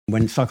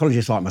When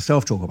psychologists like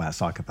myself talk about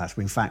psychopaths,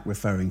 we're in fact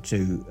referring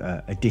to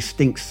a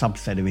distinct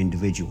subset of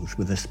individuals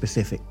with a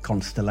specific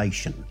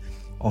constellation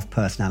of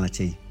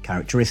personality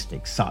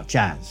characteristics, such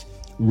as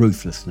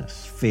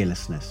ruthlessness,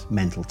 fearlessness,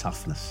 mental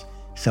toughness,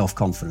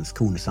 self-confidence,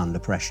 coolness under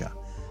pressure,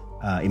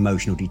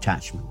 emotional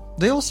detachment.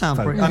 They all sound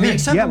pretty... I mean,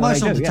 except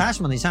emotional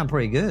detachment, they sound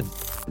pretty good.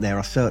 There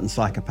are certain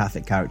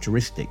psychopathic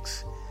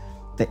characteristics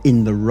that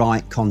in the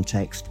right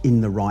context,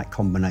 in the right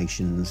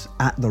combinations,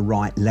 at the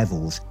right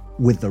levels,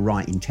 with the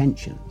right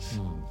intentions,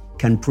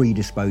 can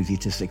predispose you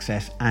to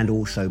success and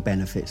also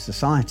benefit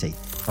society.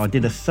 I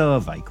did a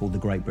survey called the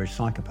Great British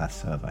Psychopath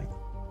Survey.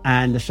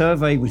 And the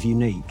survey was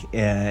unique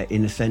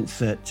in the sense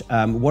that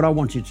what I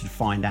wanted to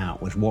find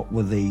out was what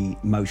were the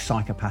most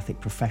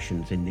psychopathic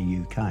professions in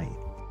the UK.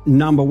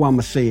 Number one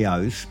was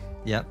CEOs.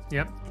 Yep.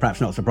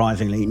 Perhaps not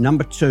surprisingly.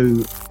 Number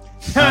two...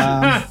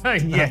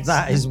 yes.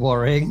 That is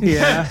worrying.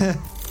 Yeah.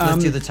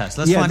 Let's do the test.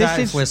 Let's find out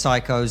if we're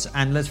psychos,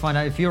 and let's find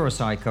out if you're a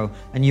psycho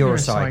and you're a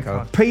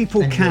psycho.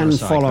 People can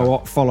follow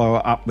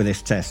up with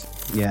this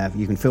test. Yeah,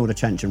 you can feel the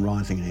tension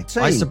rising in it.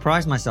 I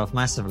surprised myself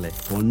massively.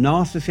 Well,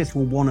 narcissists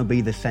will want to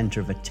be the centre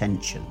of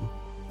attention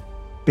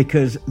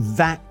because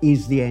that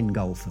is the end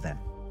goal for them.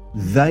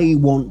 They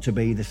want to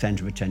be the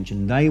centre of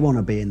attention. They want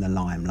to be in the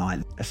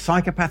limelight. A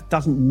psychopath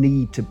doesn't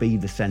need to be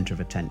the centre of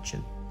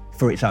attention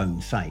for its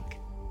own sake,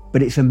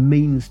 but it's a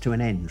means to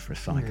an end for a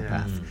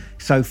psychopath. Yeah.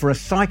 So for a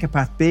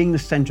psychopath, being the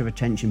centre of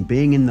attention,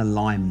 being in the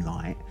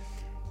limelight,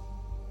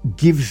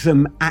 gives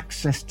them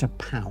access to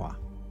power.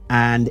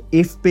 And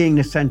if being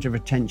the centre of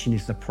attention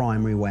is the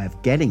primary way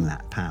of getting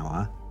that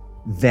power,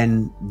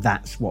 then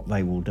that's what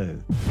they will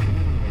do.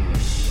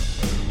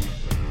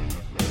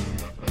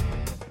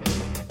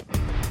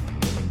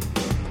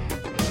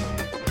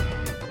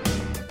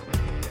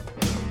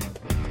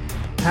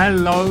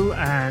 Hello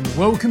and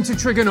welcome to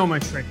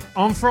Trigonometry.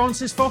 I'm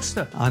Francis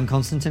Foster. I'm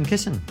Konstantin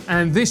Kisin.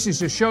 And this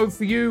is a show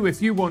for you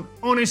if you want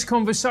honest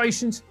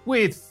conversations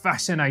with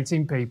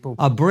fascinating people.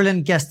 Our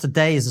brilliant guest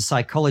today is a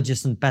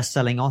psychologist and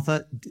best-selling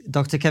author,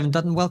 Dr. Kevin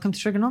Dutton. Welcome to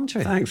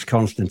Trigonometry. Thanks,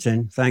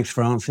 Konstantin. Thanks,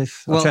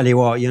 Francis. I'll tell you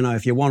what,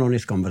 if you want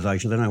honest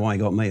conversations, I don't know why you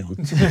got me on.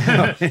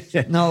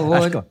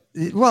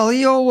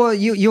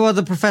 You are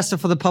the professor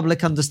for the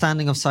public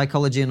understanding of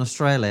psychology in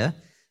Australia.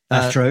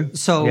 That's true.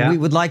 So we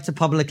would like to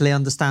publicly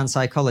understand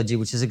psychology,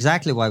 which is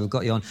exactly why we've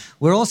got you on.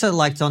 We'd also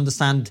like to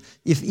understand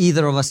if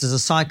either of us is a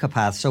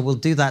psychopath. So we'll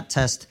do that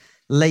test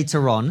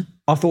later on.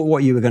 I thought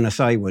what you were going to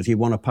say was you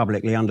want to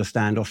publicly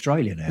understand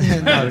Australia there.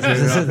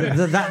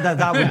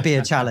 that would be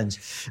a challenge.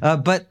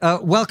 But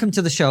welcome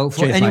to the show.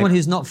 For anyone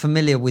who's not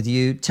familiar with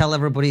you, tell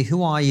everybody,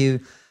 who are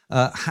you?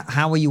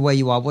 How are you where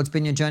you are? What's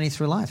been your journey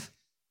through life?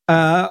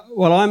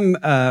 I'm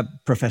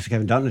Professor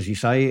Kevin Dutton, as you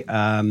say.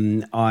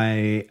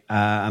 I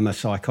am a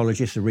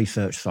psychologist, a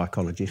research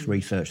psychologist,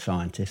 research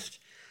scientist.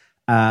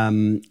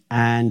 And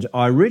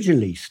I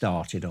originally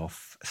started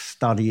off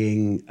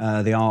studying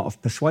the art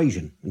of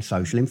persuasion and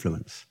social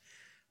influence.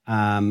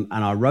 And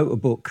I wrote a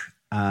book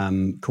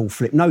called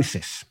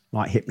Flipnosis,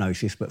 like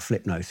hypnosis, but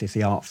Flipnosis,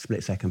 the art of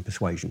split-second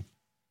persuasion.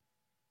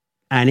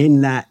 And in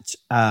that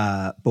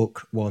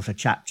book was a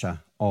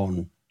chapter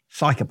on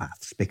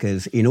psychopaths,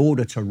 because in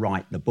order to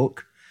write the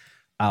book,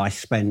 I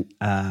spent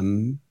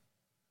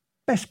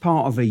best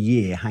part of a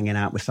year hanging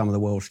out with some of the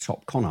world's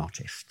top con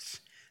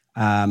artists.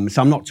 So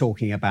I'm not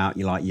talking about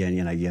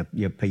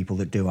your people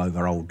that do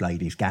over old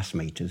ladies' gas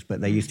meters, but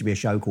there used to be a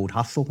show called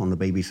Hustle on the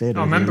BBC.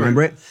 I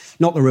remember it.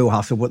 Not the real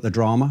Hustle, but the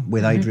drama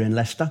with Adrian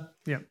Lester.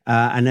 Yeah.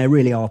 And there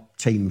really are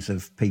teams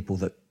of people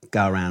that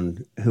go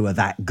around who are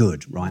that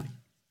good, right?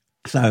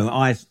 So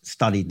I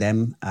studied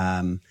them.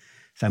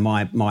 So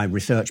my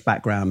research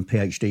background,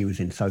 PhD,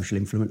 was in social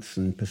influence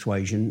and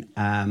persuasion.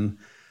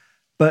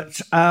 But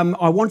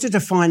I wanted to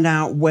find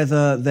out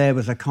whether there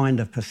was a kind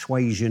of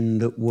persuasion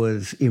that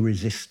was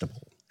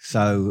irresistible.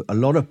 So a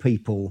lot of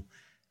people,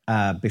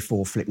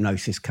 before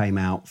Flipnosis came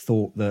out,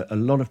 thought that a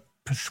lot of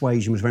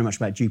persuasion was very much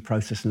about due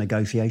process and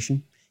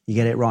negotiation. You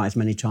get it right as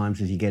many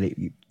times as you get it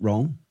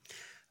wrong.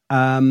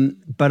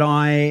 But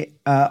I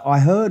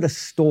heard a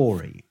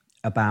story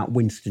about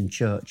Winston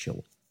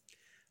Churchill.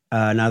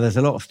 Now, there's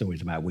a lot of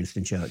stories about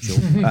Winston Churchill,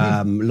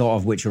 a lot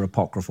of which are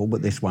apocryphal,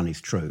 but this one is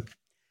true,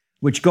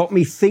 which got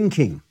me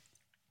thinking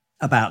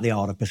about the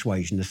art of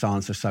persuasion, the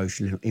science of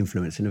social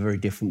influence, in a very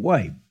different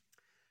way.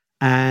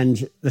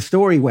 And the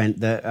story went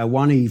that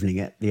one evening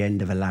at the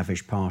end of a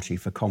lavish party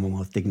for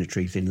Commonwealth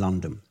dignitaries in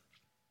London,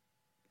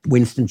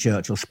 Winston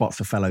Churchill spots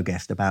a fellow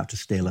guest about to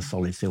steal a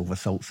solid silver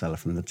salt cellar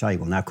from the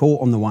table. Now,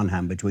 caught on the one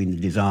hand between the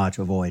desire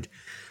to avoid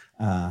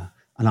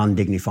an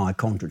undignified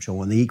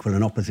contretemps and the equal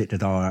and opposite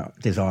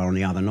desire on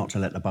the other not to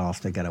let the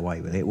bastard get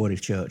away with it, what is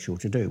Churchill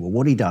to do? Well,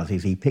 what he does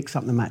is he picks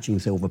up the matching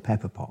silver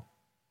pepper pot,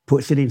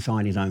 puts it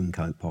inside his own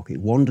coat pocket,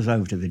 wanders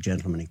over to the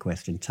gentleman in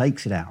question,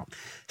 takes it out,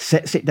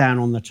 sets it down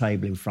on the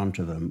table in front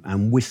of them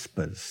and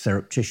whispers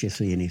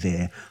surreptitiously in his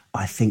ear,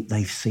 "I think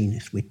they've seen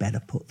us, we'd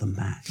better put them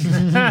back."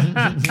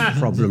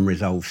 Problem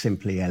resolved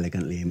simply,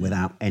 elegantly, and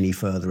without any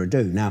further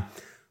ado. Now,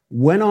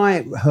 when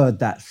I heard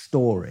that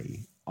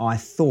story, I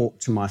thought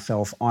to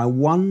myself, I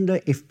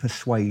wonder if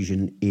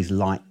persuasion is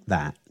like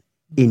that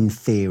in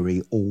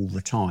theory all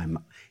the time.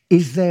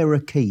 Is there a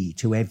key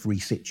to every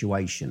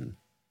situation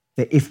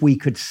that if we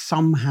could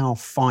somehow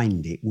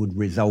find it would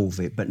resolve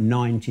it, but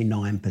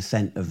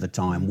 99% of the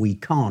time we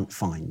can't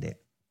find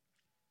it?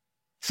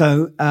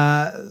 So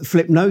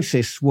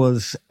Flipnosis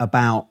was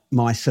about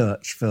my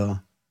search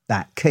for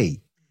that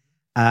key.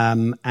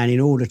 And in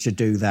order to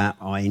do that,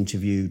 I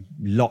interviewed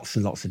lots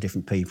and lots of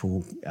different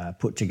people,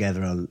 put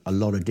together a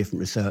lot of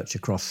different research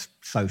across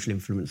social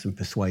influence and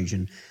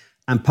persuasion.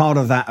 And part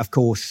of that, of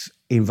course,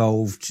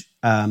 involved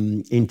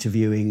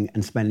interviewing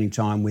and spending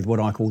time with what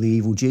I call the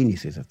evil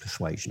geniuses of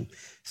persuasion.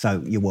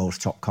 So your world's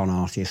top con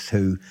artists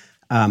who,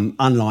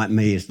 unlike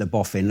me as the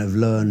boffin, have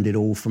learned it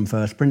all from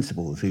first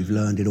principles, who've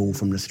learned it all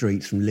from the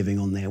streets, from living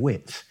on their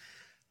wits.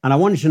 And I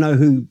wanted to know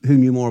who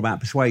knew more about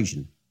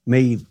persuasion.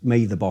 Me,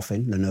 the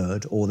boffin, the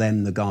nerd, or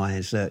them, the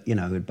guys that,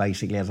 had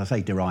basically, as I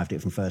say, derived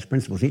it from first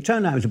principles. It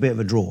turned out it was a bit of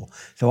a draw.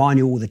 So I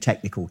knew all the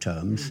technical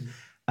terms,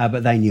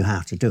 but they knew how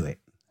to do it.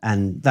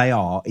 And they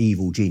are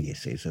evil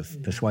geniuses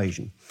of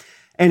persuasion.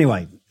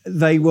 Anyway,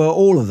 they were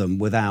all of them,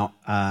 without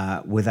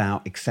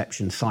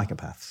exception,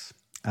 psychopaths.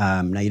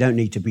 Now, you don't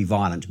need to be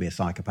violent to be a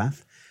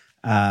psychopath.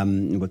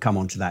 We'll come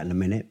on to that in a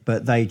minute.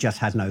 But they just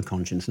had no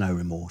conscience, no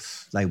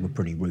remorse. They were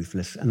pretty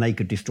ruthless. And they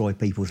could destroy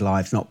people's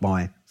lives not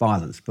by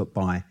violence, but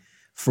by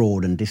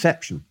fraud and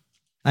deception.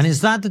 And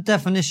is that the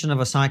definition of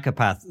a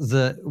psychopath,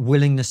 the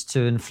willingness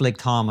to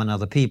inflict harm on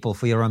other people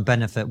for your own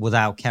benefit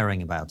without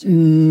caring about it?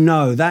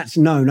 No, that's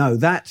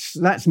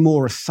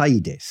more a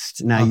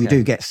sadist. Now, You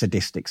do get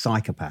sadistic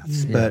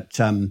psychopaths, but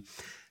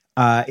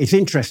it's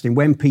interesting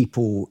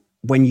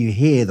when you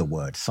hear the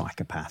word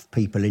psychopath,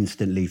 people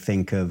instantly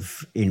think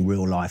of, in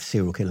real life,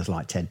 serial killers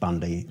like Ted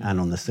Bundy, and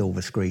on the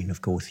silver screen,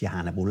 of course, your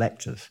Hannibal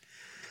Lecters.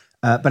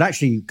 But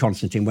actually,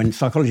 Constantine, when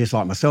psychologists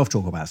like myself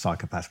talk about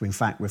psychopaths, we're in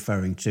fact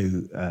referring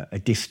to a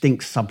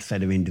distinct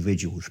subset of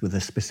individuals with a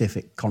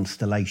specific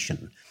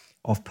constellation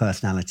of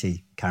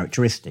personality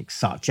characteristics,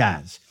 such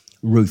as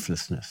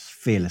ruthlessness,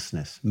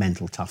 fearlessness,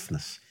 mental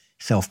toughness,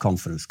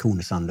 self-confidence,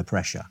 coolness under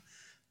pressure,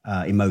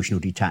 emotional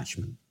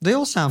detachment. They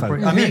all sound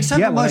pretty... I mean,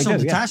 except emotional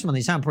detachment,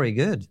 they sound pretty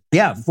good.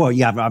 Yeah, well,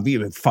 you have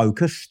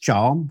focus,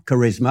 charm,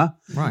 charisma,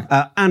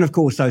 right, and of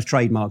course those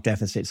trademark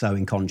deficits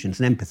owing conscience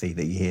and empathy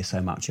that you hear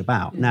so much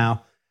about.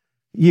 Now,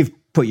 you've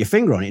put your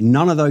finger on it.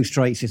 None of those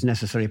traits is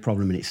necessarily a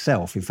problem in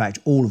itself. In fact,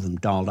 all of them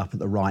dialed up at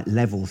the right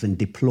levels and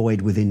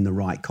deployed within the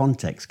right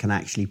context can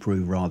actually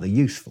prove rather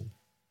useful.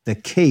 The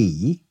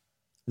key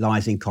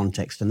lies in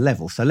context and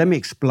level. So let me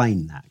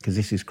explain that, because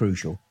this is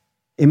crucial.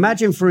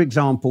 Imagine, for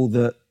example,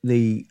 that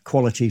the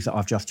qualities that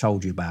I've just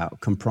told you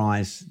about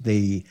comprise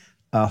the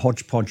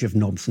hodgepodge of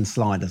knobs and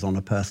sliders on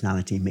a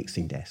personality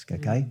mixing desk,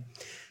 okay?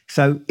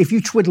 So if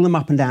you twiddle them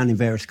up and down in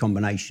various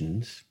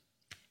combinations,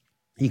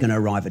 you're going to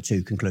arrive at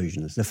two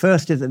conclusions. The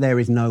first is that there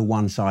is no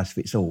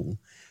one-size-fits-all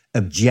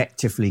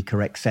objectively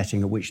correct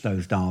setting at which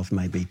those dials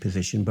may be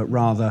positioned, but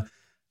rather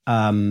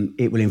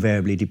it will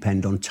invariably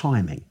depend on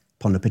timing,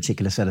 upon the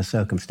particular set of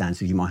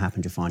circumstances you might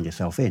happen to find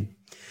yourself in.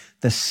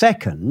 The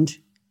second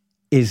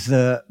is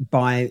that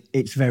by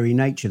its very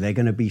nature, there are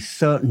going to be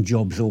certain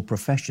jobs or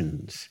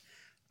professions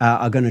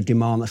are going to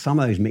demand that some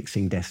of those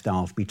mixing desk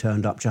dials be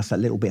turned up just a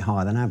little bit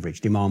higher than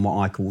average, demand what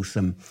I call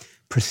some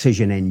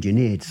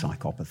precision-engineered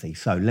psychopathy.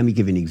 So let me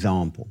give you an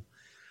example.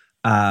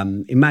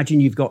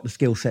 Imagine you've got the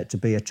skill set to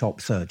be a top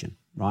surgeon,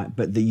 right,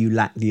 but that you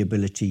lack the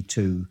ability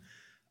to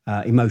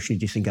emotionally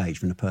disengage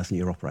from the person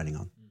you're operating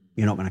on.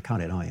 You're not going to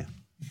cut it, are you?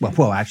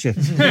 Well, actually,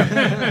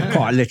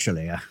 quite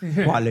literally.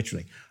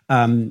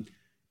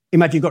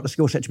 Imagine you've got the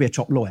skill set to be a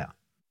top lawyer,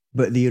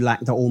 but you lack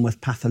the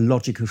almost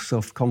pathological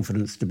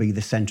self-confidence to be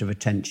the centre of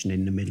attention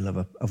in the middle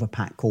of a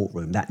packed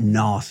courtroom, that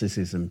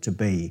narcissism to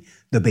be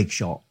the big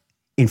shot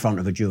in front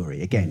of a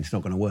jury. Again, it's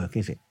not going to work,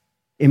 is it?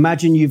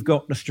 Imagine you've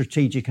got the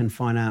strategic and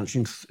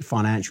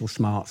financial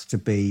smarts to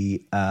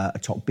be a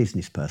top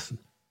business person,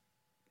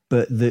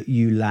 but that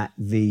you lack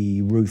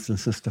the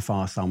ruthlessness to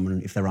fire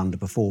someone if they're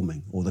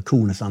underperforming, or the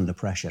coolness under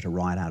pressure to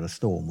ride out a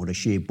storm, or the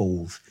sheer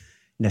balls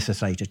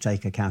necessary to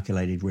take a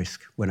calculated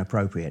risk when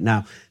appropriate.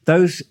 Now,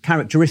 those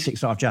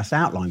characteristics I've just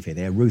outlined for you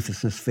there,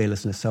 ruthlessness,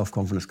 fearlessness,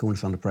 self-confidence,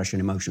 coolness under pressure,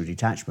 and emotional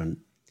detachment,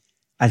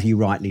 as you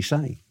rightly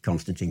say,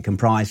 Constantine,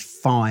 comprise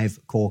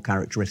 5 core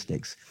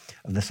characteristics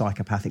of the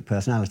psychopathic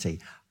personality.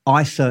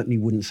 I certainly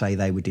wouldn't say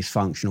they were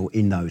dysfunctional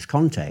in those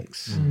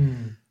contexts.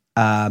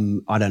 I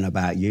don't know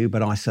about you,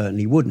 but I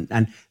certainly wouldn't.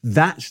 And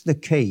that's the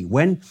key.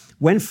 When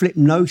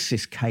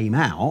Flipnosis came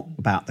out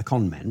about the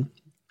con men,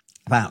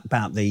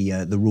 about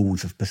the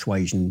rules of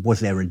persuasion, was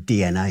there a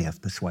DNA of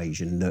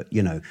persuasion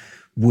that,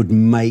 would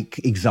make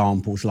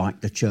examples like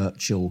the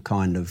Churchill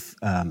kind of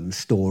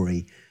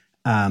story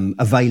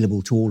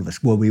available to all of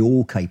us? Were we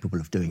all capable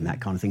of doing that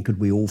kind of thing? Could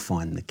we all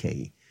find the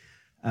key?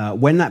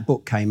 When that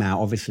book came out,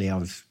 obviously I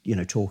was,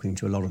 talking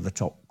to a lot of the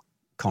top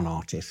con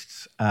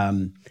artists,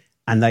 and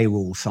they were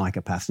all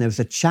psychopaths. And there was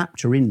a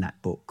chapter in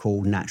that book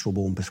called Natural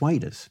Born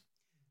Persuaders,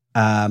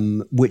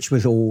 which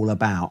was all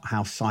about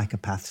how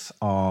psychopaths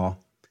are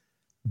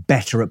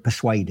better at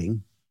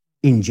persuading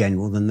in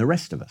general than the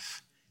rest of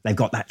us. They've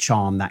got that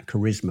charm, that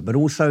charisma, but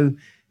also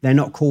they're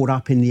not caught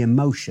up in the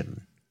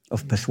emotion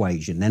of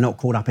persuasion. They're not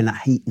caught up in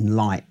that heat and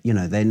light.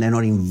 They're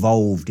not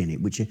involved in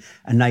it, which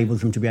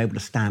enables them to be able to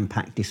stand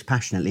back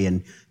dispassionately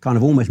and kind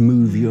of almost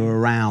move you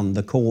around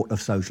the court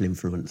of social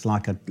influence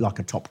like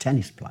a top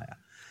tennis player.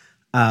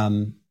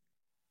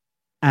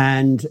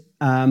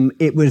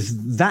 It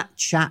was that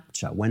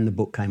chapter when the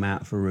book came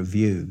out for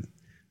review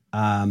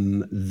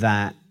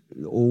that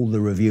all the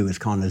reviewers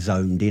kind of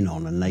zoned in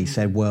on, and they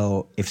said,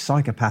 well, if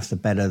psychopaths are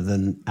better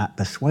at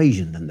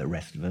persuasion than the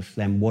rest of us,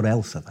 then what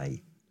else are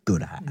they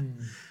good at?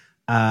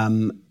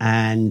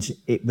 And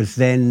it was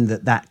then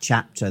that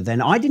chapter,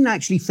 then I didn't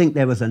actually think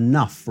there was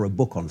enough for a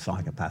book on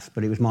psychopaths,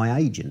 but it was my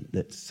agent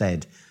that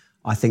said,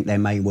 I think there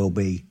may well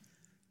be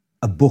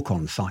a book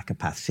on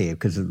psychopaths here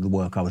because of the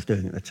work I was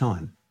doing at the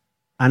time.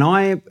 And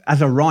I,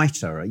 as a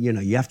writer,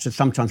 you have to,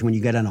 sometimes when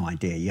you get an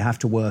idea, you have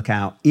to work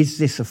out, is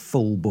this a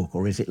full book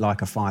or is it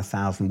like a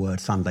 5,000-word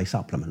Sunday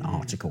supplement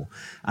article?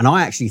 And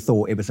I actually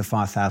thought it was a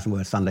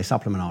 5,000-word Sunday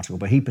supplement article,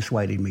 but he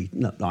persuaded me,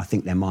 no, I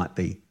think there might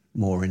be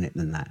more in it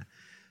than that.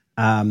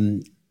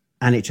 And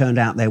it turned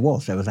out there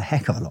was a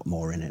heck of a lot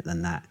more in it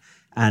than that.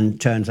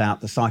 And turns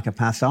out the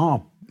psychopaths are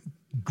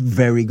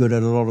very good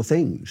at a lot of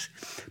things.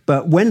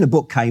 But when the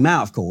book came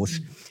out, of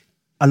course,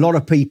 a lot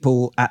of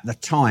people at the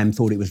time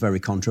thought it was very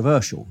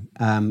controversial.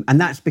 And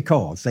that's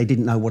because they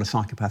didn't know what a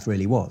psychopath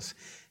really was.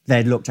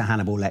 They'd looked at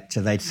Hannibal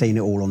Lecter, they'd seen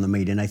it all on the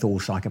media, and they thought all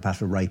psychopaths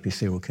were rapists,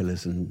 serial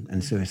killers,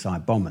 and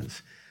suicide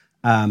bombers.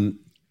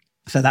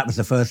 So that was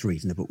the first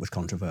reason the book was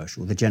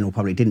controversial. The general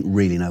public didn't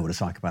really know what a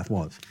psychopath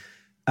was.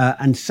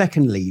 And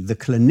secondly, the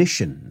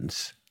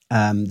clinicians,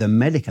 the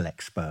medical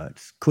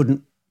experts,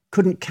 couldn't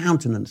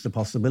countenance the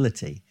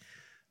possibility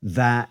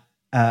that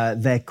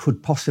there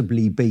could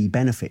possibly be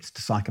benefits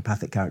to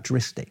psychopathic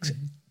characteristics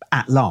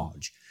at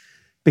large.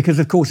 Because,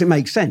 of course, it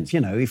makes sense.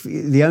 If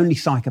the only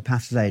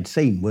psychopaths they had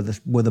seen were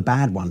the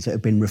bad ones that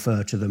had been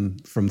referred to them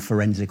from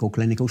forensic or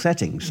clinical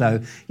settings.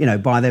 So,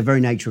 by their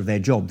very nature of their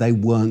job, they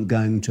weren't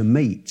going to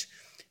meet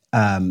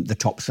the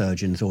top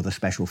surgeons or the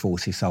special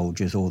forces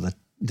soldiers or the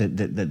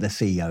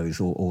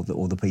CEOs or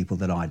the people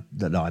that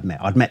I'd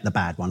met. I'd met the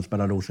bad ones, but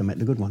I'd also met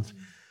the good ones.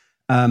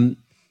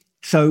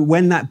 So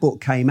when that book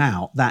came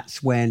out,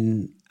 that's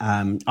when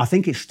I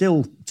think it's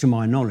still, to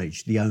my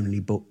knowledge, the only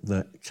book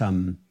that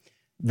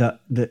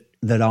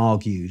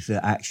argues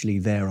that actually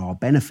there are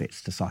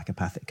benefits to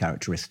psychopathic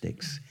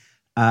characteristics.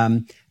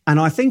 And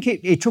I think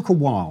it took a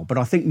while, but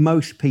I think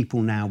most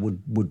people now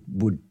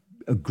would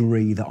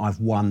agree that I've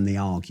won the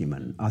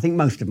argument. I think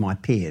most of my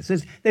peers,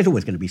 there's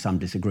always going to be some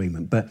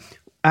disagreement, but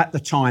at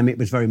the time, it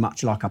was very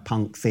much like a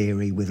punk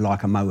theory with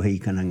like a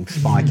Mohican and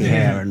spiky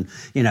hair and,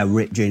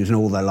 ripped jeans and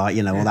all the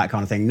all that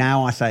kind of thing.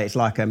 Now I say it's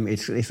like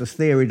it's a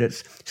theory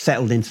that's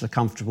settled into the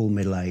comfortable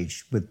middle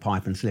age with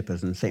pipe and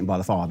slippers and sitting by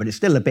the fire, but it's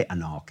still a bit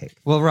anarchic.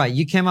 Well, right.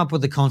 You came up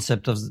with the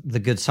concept of the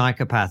good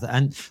psychopath.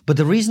 But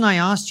the reason I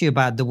asked you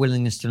about the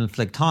willingness to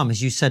inflict harm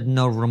is you said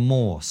no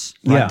remorse.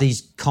 Right? Yeah.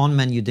 These con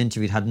men you'd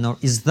interviewed had no...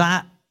 Is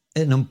that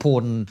an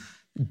important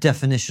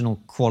definitional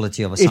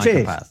quality of a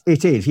psychopath?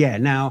 It is, yeah.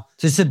 Now,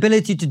 so it's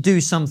ability to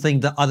do something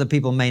that other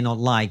people may not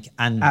like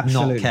and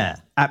not care.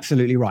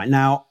 Absolutely right.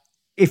 Now,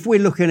 if we're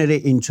looking at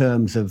it in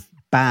terms of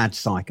bad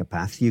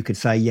psychopaths, you could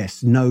say,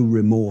 yes, no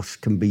remorse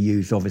can be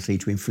used, obviously,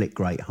 to inflict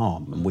great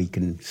harm. And we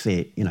can see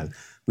it,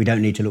 we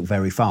don't need to look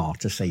very far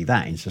to see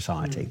that in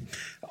society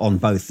on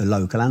both the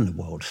local and the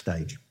world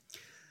stage.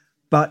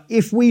 But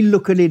if we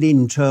look at it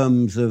in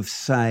terms of,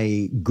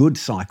 say, good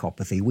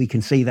psychopathy, we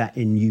can see that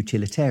in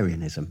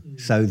utilitarianism.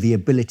 So the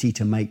ability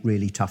to make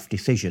really tough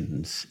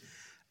decisions,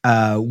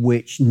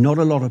 which not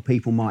a lot of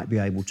people might be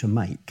able to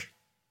make,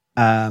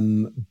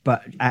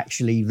 but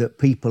actually that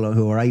people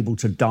who are able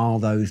to dial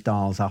those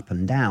dials up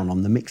and down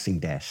on the mixing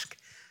desk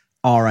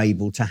are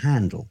able to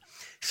handle.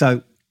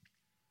 So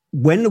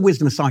when the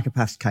Wisdom of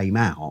Psychopaths came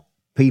out,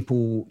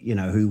 people,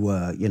 who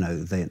were,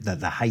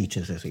 the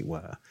haters, as it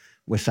were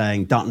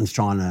saying Dutton's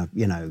trying to,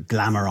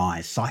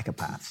 glamorize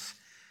psychopaths.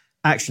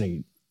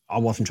 Actually, I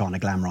wasn't trying to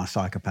glamorize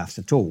psychopaths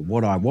at all.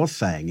 What I was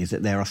saying is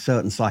that there are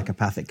certain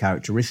psychopathic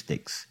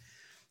characteristics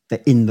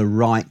that in the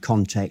right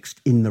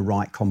context, in the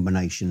right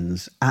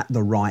combinations, at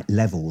the right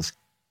levels,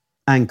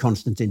 and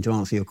Constantine, to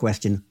answer your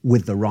question,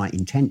 with the right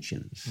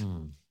intentions,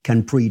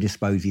 can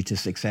predispose you to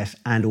success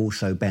and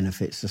also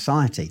benefit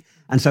society.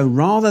 And so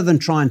rather than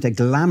trying to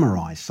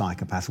glamorize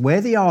psychopaths, where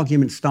the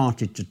argument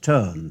started to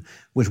turn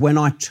was when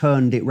I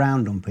turned it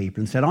round on people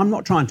and said, I'm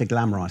not trying to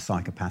glamorize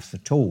psychopaths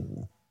at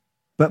all,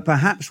 but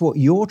perhaps what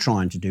you're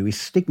trying to do is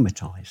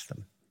stigmatize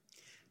them.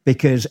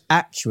 Because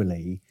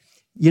actually,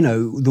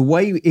 the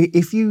way,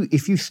 if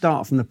you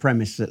start from the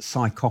premise that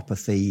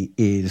psychopathy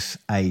is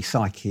a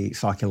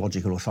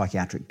psychological or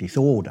psychiatric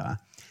disorder,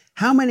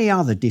 how many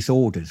other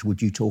disorders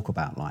would you talk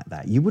about like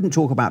that? You wouldn't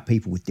talk about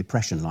people with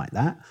depression like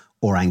that,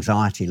 or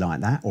anxiety like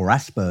that, or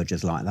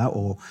Asperger's like that,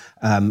 or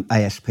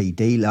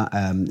ASPD,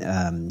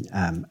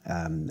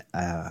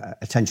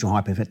 attentional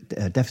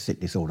hyperdeficit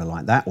disorder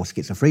like that, or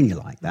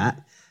schizophrenia like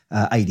that.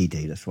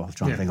 ADD, that's what I was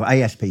trying to think of.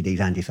 ASPD is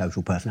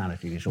antisocial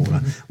personality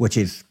disorder, which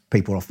is,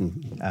 people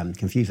often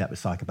confuse that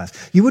with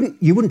psychopaths. You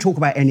wouldn't talk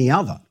about any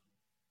other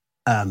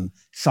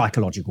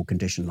psychological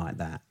condition like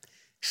that.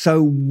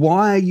 So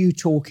why are you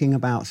talking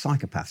about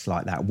psychopaths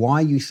like that? Why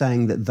are you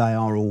saying that they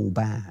are all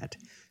bad?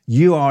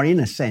 You are, in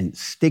a sense,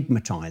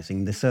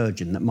 stigmatising the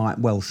surgeon that might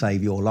well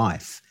save your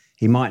life.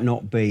 He might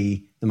not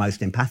be the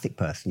most empathic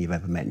person you've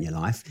ever met in your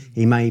life.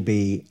 He may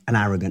be an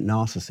arrogant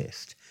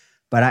narcissist.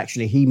 But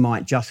actually, he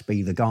might just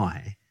be the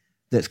guy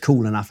that's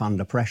cool enough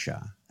under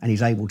pressure, and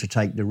he's able to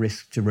take the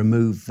risk to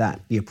remove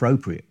the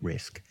appropriate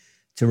risk,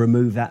 to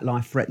remove that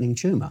life-threatening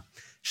tumour.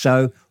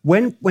 So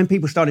when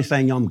people started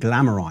saying I'm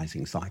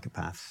glamorising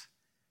psychopaths,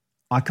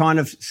 I kind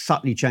of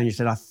subtly changed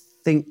and said, I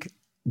think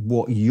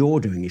what you're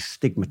doing is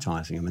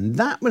stigmatising them. And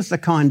that was the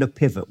kind of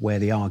pivot where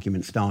the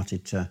argument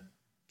started to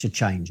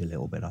change a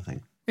little bit, I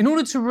think. In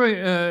order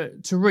to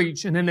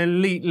reach an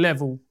elite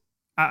level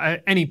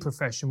at any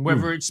profession,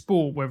 whether it's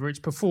sport, whether it's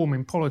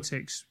performing,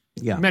 politics,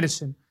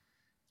 medicine,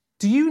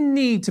 do you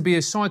need to be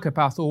a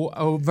psychopath or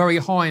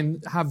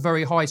have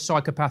very high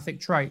psychopathic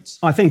traits?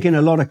 I think in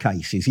a lot of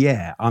cases,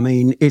 yeah. I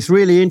mean, it's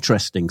really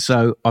interesting.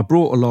 So I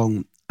brought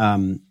along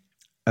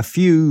a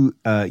few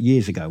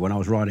years ago when I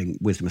was writing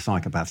Wisdom of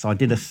Psychopaths, I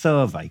did a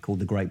survey called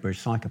the Great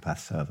British Psychopath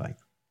Survey.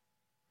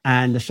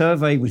 And the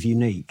survey was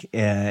unique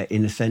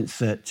in the sense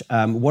that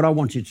what I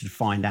wanted to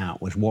find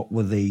out was what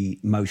were the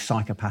most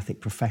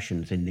psychopathic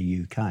professions in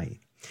the UK.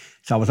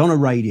 So I was on a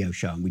radio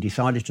show and we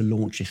decided to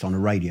launch this on a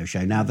radio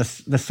show. Now, the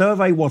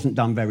survey wasn't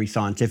done very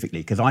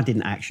scientifically because I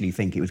didn't actually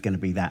think it was going to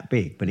be that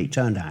big, but it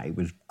turned out it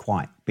was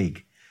quite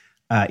big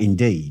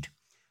indeed.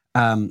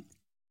 And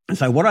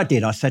so what I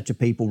did, I said to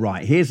people,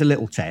 right, here's a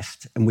little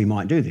test, and we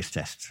might do this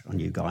test on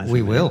you guys.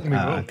 We will.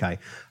 Okay.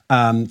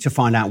 To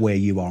find out where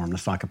you are on the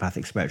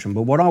psychopathic spectrum.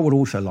 But what I would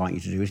also like you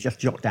to do is just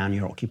jot down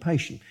your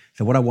occupation.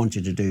 So what I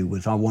wanted to do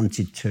was I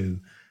wanted to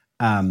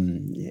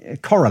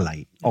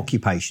correlate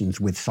occupations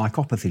with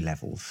psychopathy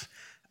levels.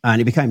 And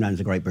it became known as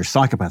the Great British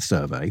Psychopath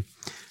Survey.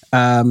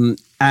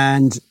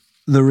 And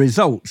the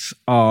results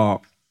are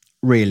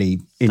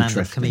really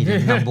interesting.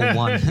 Comedian number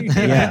one.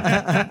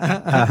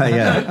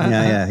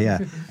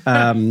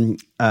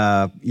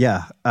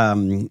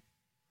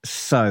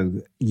 So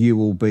you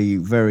will be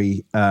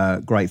very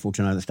grateful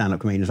to know that stand-up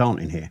comedians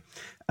aren't in here.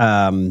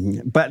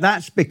 But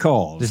that's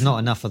because there's not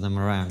enough of them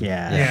around.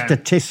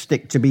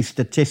 To be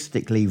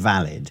statistically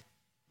valid,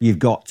 you've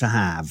got to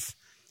have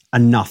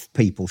enough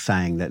people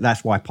saying that.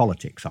 That's why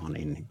politics aren't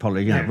in. People are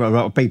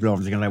obviously going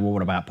to say, well,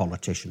 what about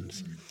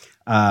politicians?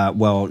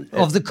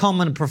 Of the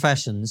common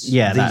professions,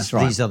 that's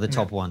right. These are the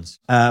top ones.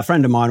 A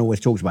friend of mine always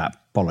talks about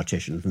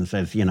politicians and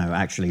says,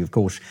 actually, of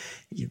course,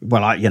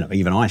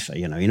 even I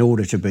say, in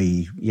order to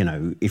be,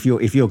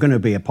 if you're going to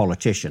be a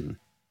politician,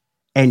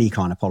 any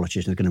kind of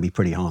politician is going to be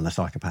pretty high on the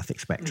psychopathic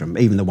spectrum,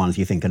 even the ones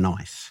you think are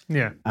nice.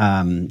 Yeah.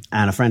 And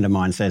a friend of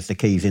mine says the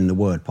key's in the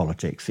word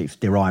politics. It's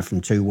derived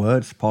from two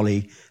words,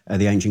 poly,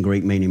 the ancient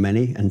Greek meaning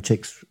many, and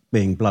ticks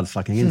being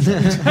blood-sucking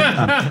insects.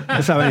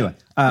 So anyway,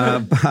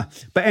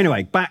 but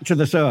anyway, back to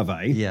the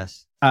survey.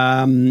 Yes.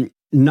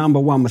 Number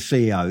one was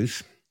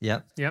CEOs.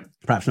 Yep.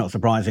 Perhaps not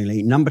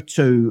surprisingly. Number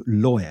two,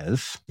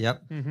 lawyers.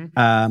 Yep.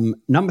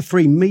 Number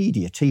three,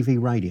 media, TV,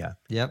 radio.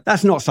 Yep.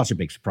 That's not such a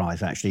big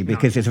surprise, actually,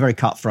 because it's a very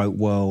cutthroat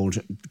world.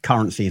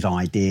 Currency is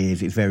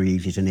ideas. It's very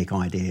easy to nick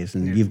ideas.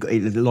 And you've got a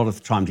lot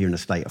of times you're in a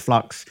state of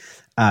flux.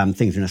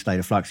 Things are in a state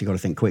of flux. You've got to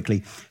think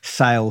quickly.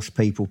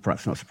 Salespeople,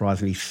 perhaps not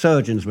surprisingly.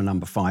 Surgeons were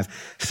number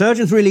five.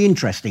 Surgeons really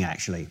interesting,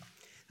 actually,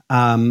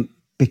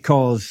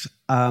 because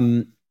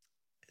I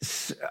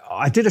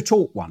did a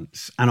talk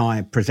once and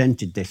I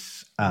presented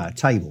this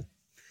table,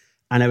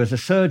 and there was a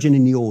surgeon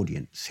in the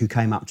audience who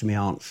came up to me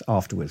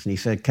afterwards and he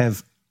said,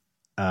 Kev,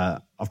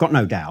 I've got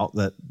no doubt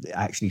that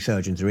actually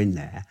surgeons are in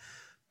there,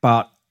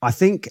 but I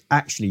think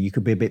actually you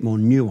could be a bit more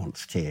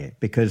nuanced here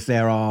because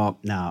there are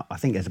now, I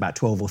think there's about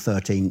 12 or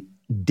 13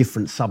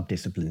 different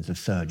subdisciplines of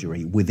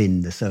surgery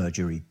within the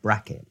surgery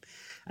bracket.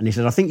 And he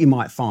said, I think you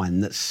might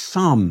find that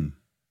some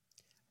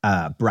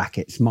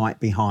brackets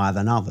might be higher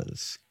than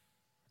others.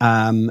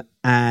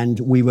 And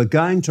we were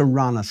going to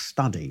run a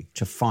study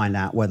to find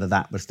out whether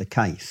that was the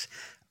case.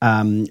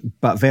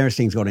 But various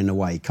things got in the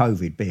way,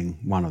 COVID being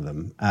one of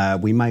them.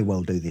 We may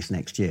well do this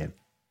next year.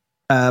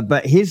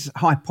 But his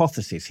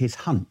hypothesis, his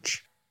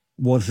hunch,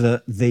 was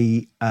that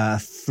the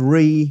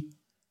three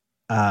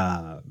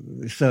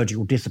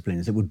surgical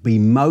disciplines that would be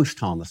most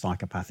high on the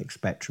psychopathic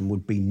spectrum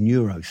would be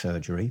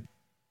neurosurgery,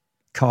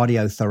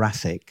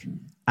 cardiothoracic,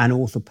 and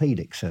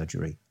orthopaedic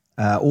surgery.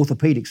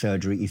 Orthopaedic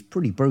surgery is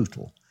pretty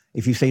brutal.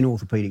 If you've seen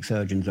orthopaedic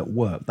surgeons at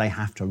work, they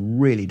have to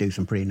really do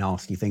some pretty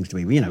nasty things to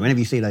people. Whenever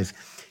you see those,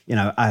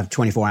 I have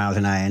 24 hours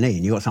in A&E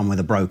and you've got someone with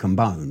a broken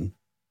bone,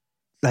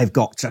 they've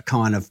got to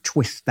kind of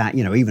twist that,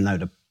 even though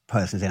the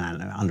person's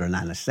under an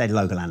anesthetic,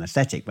 local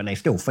anaesthetic, but they're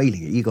still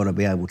feeling it. You've got to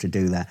be able to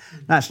do that.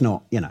 That's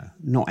not,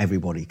 not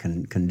everybody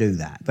can do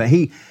that. But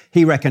he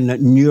reckoned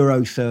that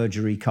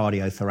neurosurgery,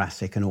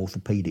 cardiothoracic and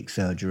orthopaedic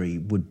surgery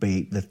would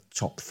be the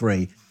top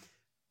three.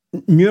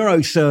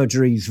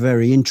 Neurosurgery is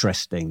very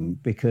interesting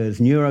because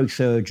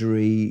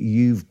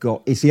neurosurgery,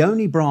 it's the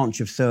only branch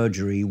of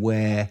surgery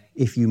where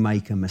if you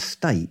make a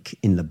mistake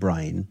in the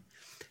brain,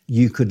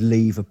 you could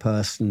leave a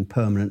person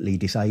permanently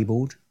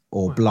disabled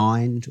or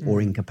blind or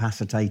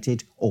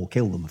incapacitated or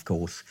kill them, of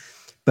course.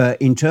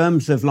 But in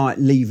terms of like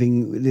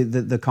leaving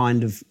the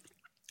kind of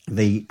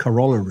the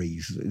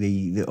corollaries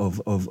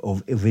of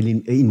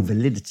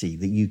invalidity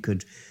that you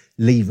could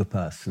leave a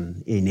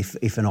person in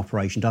if an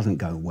operation doesn't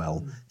go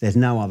well, there's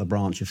no other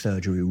branch of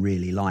surgery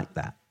really like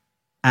that.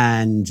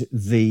 And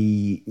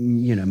the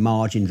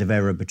margins of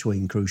error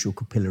between crucial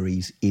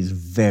capillaries is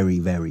very,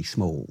 very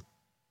small.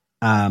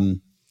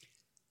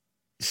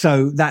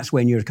 So that's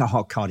when you're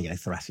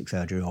cardiothoracic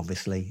surgery,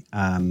 obviously,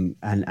 and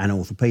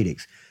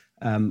orthopedics.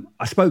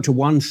 I spoke to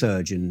one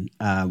surgeon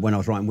when I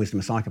was writing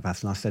Wisdom of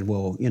Psychopaths, and I said,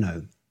 well,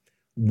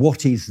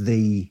 what's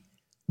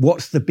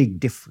the big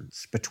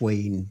difference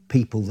between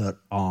people that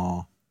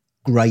are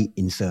great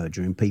in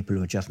surgery and people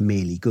who are just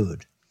merely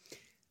good?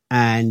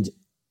 And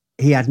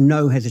he had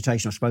no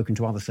hesitation. I've spoken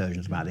to other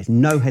surgeons about this,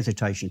 no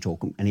hesitation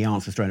talking, and he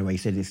answered straight away. He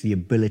said it's the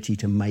ability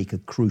to make a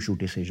crucial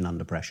decision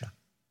under pressure.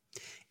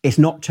 It's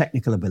not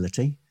technical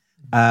ability.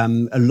 A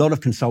lot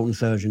of consultant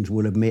surgeons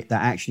will admit that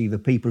actually the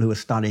people who are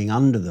studying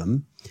under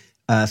them,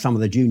 some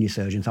of the junior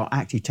surgeons, are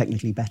actually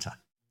technically better.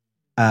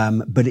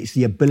 But it's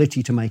the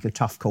ability to make a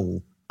tough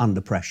call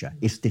under pressure.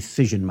 It's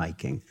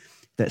decision-making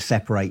that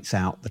separates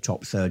out the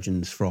top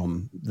surgeons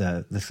from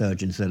the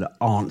surgeons that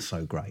aren't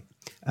so great.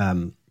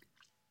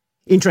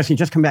 Interesting,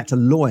 just come back to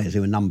lawyers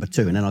who are number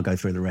 2, and then I'll go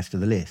through the rest of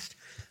the list.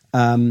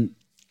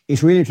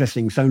 It's really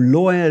interesting. So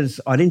lawyers,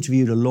 I'd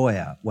interviewed a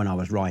lawyer when I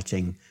was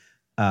writing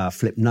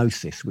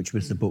Flipnosis, which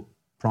was the book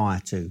prior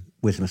to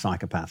Wisdom of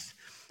Psychopaths.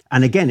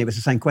 And again, it was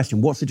the same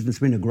question. What's the difference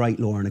between a great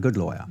lawyer and a good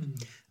lawyer?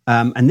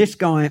 And this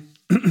guy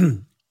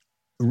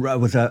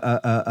was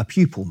a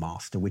pupil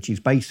master, which is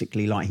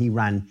basically like he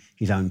ran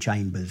his own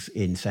chambers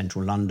in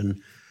central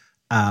London.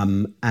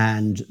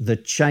 And the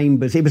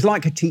chambers, it was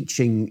like a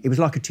teaching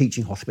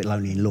hospital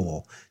only in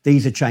law.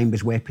 These are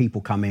chambers where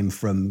people come in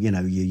from,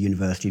 your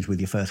universities with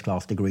your first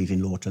class degrees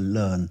in law to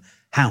learn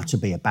how to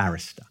be a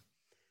barrister.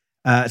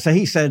 So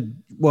he said,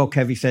 well,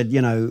 Kev, he said,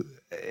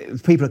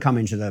 people that come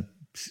into the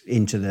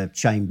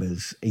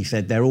chambers, he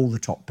said, they're all the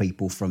top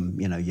people from,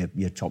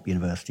 your top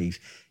universities.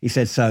 He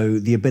said, so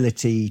the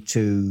ability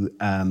to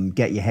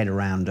get your head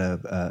around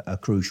a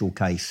crucial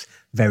case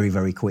very,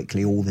 very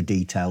quickly, all the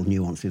detailed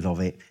nuances of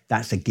it,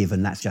 that's a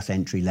given, that's just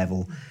entry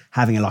level.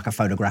 Having a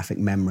photographic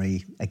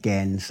memory,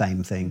 again,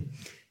 same thing.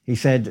 He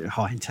said,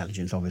 high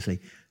intelligence,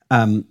 obviously.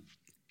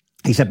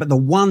 He said, but the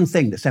one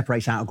thing that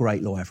separates out a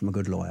great lawyer from a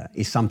good lawyer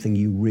is something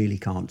you really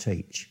can't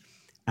teach.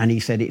 And he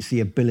said, it's the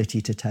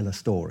ability to tell a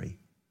story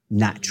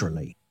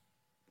naturally.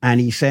 And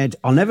he said,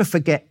 I'll never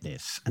forget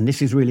this, and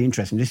this is really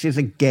interesting. This is,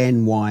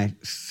 again, why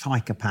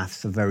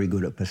psychopaths are very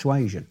good at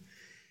persuasion.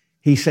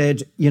 He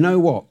said, you know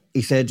what?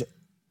 He said,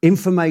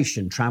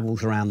 information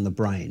travels around the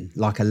brain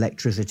like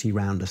electricity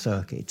round a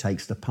circuit. It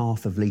takes the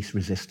path of least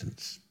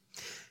resistance.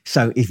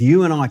 So if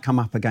you and I come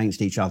up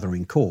against each other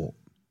in court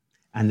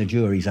and the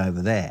jury's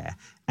over there,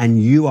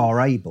 and you are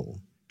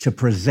able to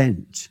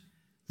present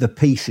the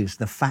pieces,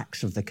 the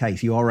facts of the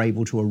case, you are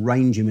able to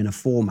arrange them in a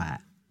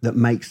format that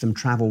makes them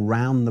travel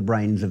round the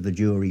brains of the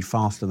jury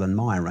faster than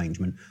my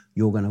arrangement,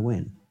 you're going to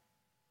win.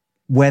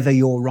 Whether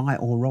you're right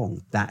or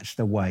wrong, that's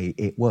the way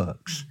it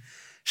works.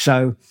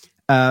 So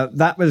so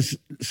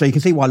you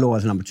can see why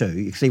lawyers are number 2.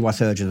 You can see why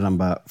surgeons are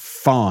number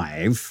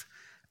 5.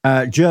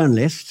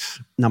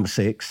 Journalists, number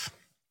 6.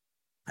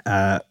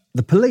 The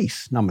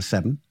police, number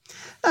 7.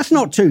 That's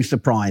not too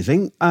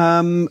surprising.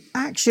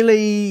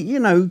 Actually,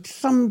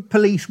 some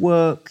police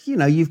work,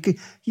 you've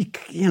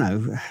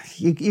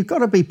got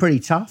to be pretty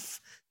tough.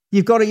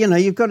 You've got to, when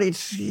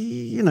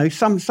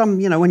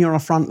you're on a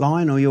front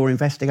line or you're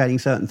investigating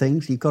certain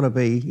things, you've got to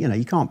be,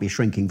 you can't be a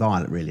shrinking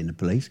violet really in the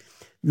police.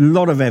 A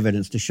lot of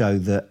evidence to show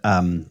that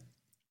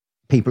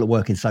people that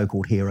work in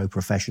so-called hero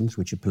professions,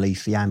 which are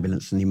police, the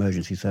ambulance and the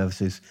emergency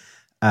services,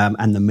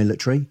 and the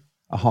military,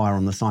 are higher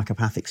on the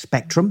psychopathic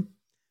spectrum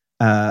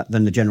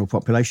than the general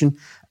population.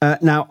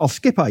 Now, I'll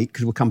skip 8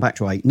 because we'll come back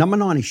to 8. Number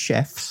 9 is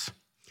chefs.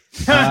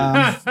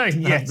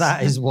 Yes. That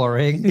is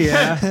worrying.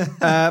 Yeah.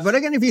 But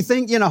again, if you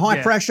think, high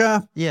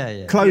pressure,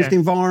 closed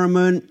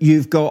environment,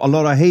 you've got a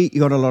lot of heat, you've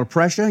got a lot of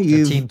pressure. A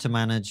team to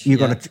manage. You've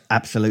got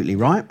absolutely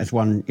right. That's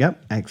one,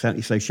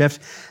 exactly. So chefs.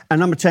 And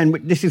number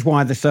 10, this is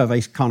why the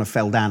surveys kind of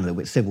fell down a little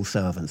bit, civil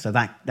servants. So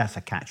that's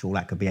a catch-all,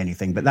 that could be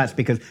anything. But that's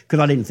because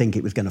I didn't think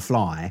it was going to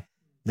fly.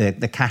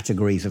 The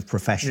categories of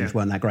professions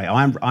weren't that great.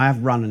 I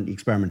have run an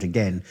experiment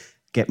again,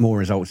 get more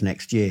results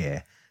next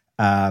year.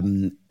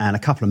 And a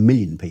couple of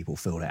million people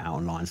filled it out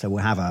online. So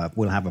we'll have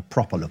a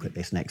proper look at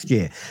this next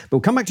year. But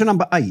we'll come back to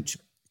number 8.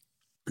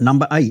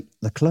 Number 8,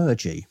 the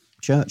clergy,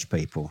 church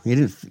people.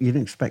 You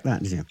didn't expect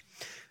that, did you?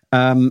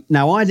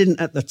 Now, I didn't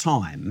at the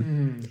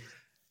time.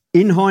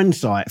 In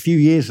hindsight, a few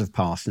years have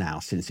passed now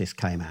since this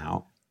came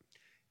out.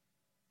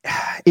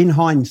 In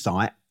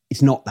hindsight,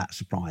 it's not that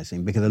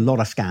surprising because a lot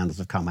of scandals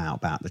have come out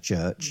about the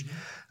church.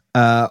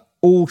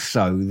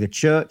 Also, the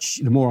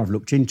church, the more I've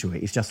looked into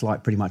it, it's just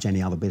like pretty much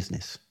any other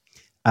business.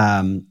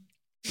 And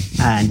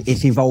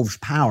it involves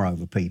power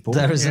over people.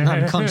 There is an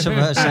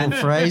uncontroversial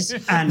phrase.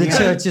 And the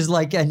church is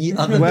like any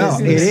other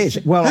business. It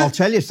is. Well, I'll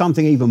tell you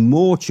something even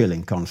more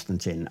chilling,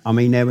 Constantine. I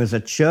mean, there was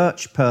a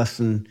church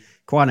person,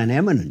 quite an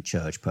eminent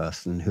church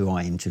person, who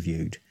I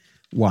interviewed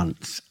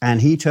once.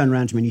 And he turned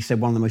around to me and he said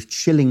one of the most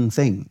chilling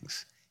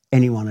things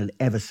anyone had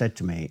ever said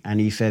to me.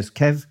 And he says,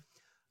 Kev,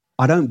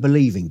 I don't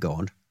believe in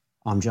God.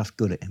 I'm just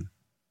good at him.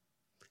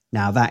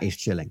 Now, that is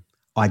chilling.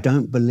 I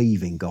don't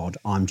believe in God.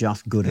 I'm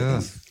just good at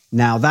him.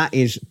 Now, that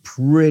is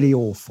pretty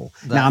awful.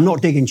 Now, I'm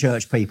not digging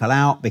church people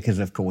out because,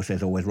 of course,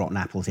 there's always rotten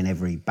apples in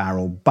every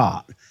barrel,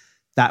 but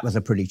that was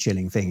a pretty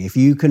chilling thing. If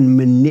you can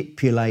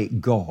manipulate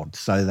God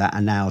so that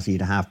allows you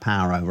to have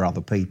power over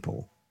other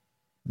people,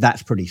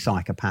 that's pretty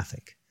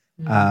psychopathic.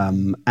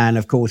 And,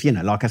 of course, you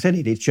know, like I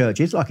said, church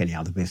is like any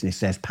other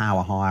business. There's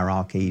power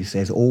hierarchies,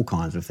 there's all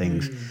kinds of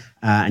things.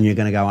 And you're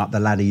going to go up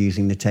the ladder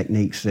using the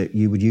techniques that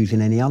you would use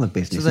in any other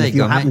business. So if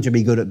you happen to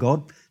be good at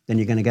God, then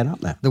you're going to get up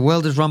there. The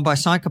world is run by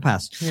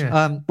psychopaths.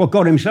 Yeah. Well,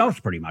 God himself's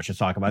pretty much a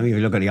psychopath. If you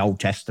look at the Old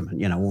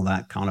Testament, you know, all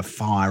that kind of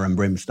fire and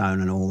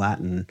brimstone and all that.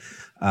 And,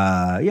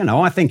 you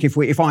know, I think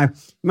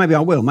maybe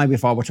I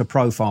were to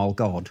profile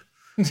God,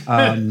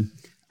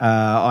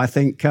 I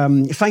think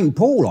St.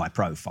 Paul I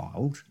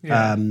profiled.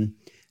 Yeah.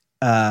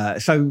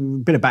 So a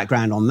bit of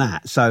background on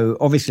that. So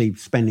obviously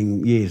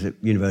spending years at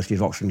University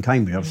of Oxford and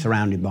Cambridge, I was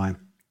surrounded by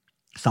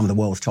some of the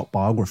world's top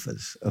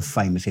biographers of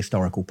famous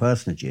historical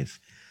personages.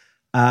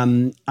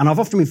 And I've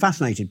often been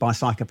fascinated by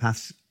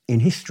psychopaths in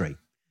history,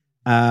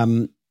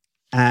 and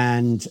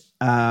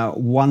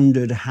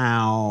wondered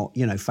how,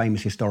 you know,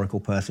 famous historical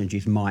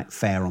personages might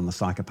fare on the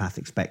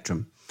psychopathic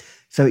spectrum.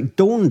 So it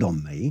dawned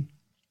on me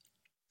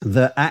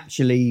that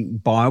actually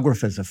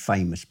biographers of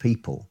famous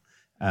people,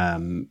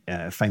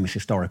 famous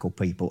historical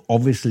people,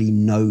 obviously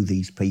know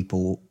these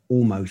people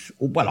almost,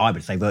 well, I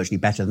would say virtually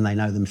better than they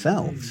know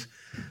themselves.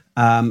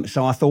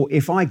 So I thought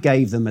if I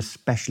gave them a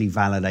specially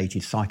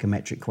validated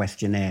psychometric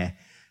questionnaire,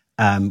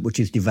 which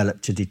is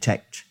developed to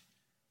detect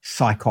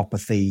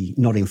psychopathy,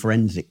 not in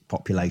forensic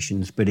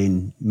populations, but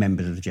in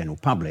members of the general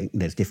public,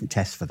 there's different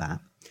tests for that,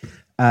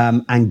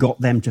 and got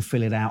them to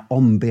fill it out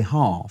on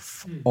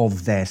behalf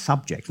of their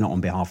subjects, not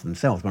on behalf of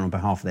themselves, but on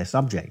behalf of their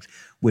subjects,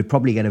 we'd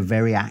probably get a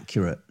very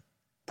accurate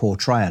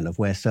portrayal of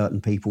where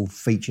certain people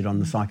featured on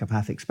the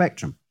psychopathic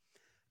spectrum.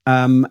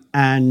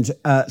 And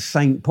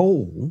St.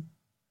 Paul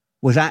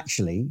was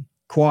actually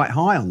quite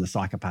high on the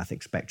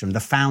psychopathic spectrum, the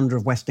founder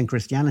of Western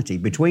Christianity.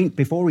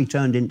 Before he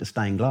turned into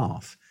stained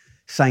glass,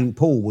 St.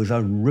 Paul was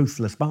a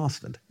ruthless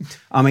bastard.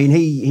 I mean,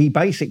 he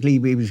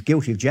was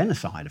guilty of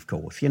genocide, of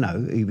course. You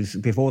know, he was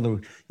before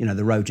the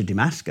road to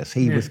Damascus.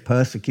 He was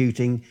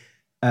persecuting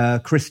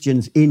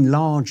Christians in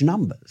large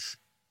numbers.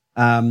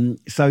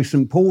 So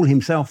St. Paul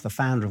himself, the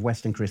founder of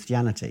Western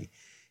Christianity,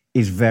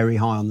 is very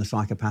high on the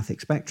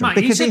psychopathic spectrum.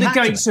 Mate, he's at the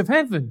gates of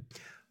heaven.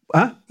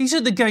 Huh? He's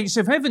at the gates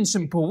of heaven,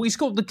 St. Paul. He's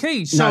got the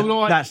keys. So,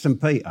 no, that's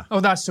St. Peter. Oh,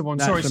 that's the one.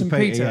 Sorry, St.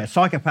 Peter. Yeah.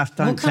 Psychopaths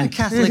don't. What kind of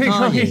Catholic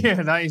are you?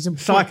 Yeah, that is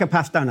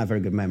Psychopaths don't have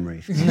very good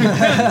memories.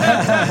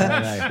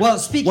 Well,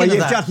 speaking of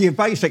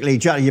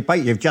that,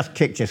 you've just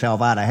kicked yourself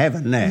out of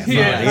heaven there.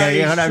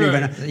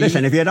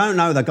 Listen, if you don't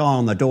know the guy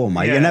on the door,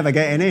 mate, you're never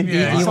getting in.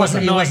 Yeah. He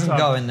wasn't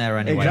going there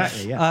anyway.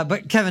 Exactly. Yeah.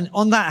 But Kevin,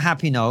 on that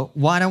happy note,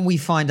 why don't we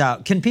find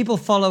out? Can people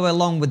follow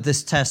along with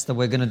this test that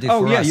we're going to do?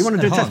 Oh for yeah, us you want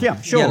to do the test? Yeah,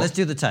 sure. Yeah, let's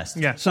do the test.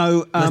 Yeah.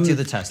 So let's do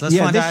the test. Let's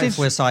find out if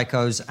we're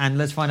psychos, and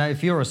let's find out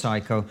if you're a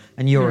psycho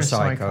and you're a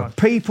psycho.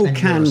 People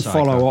can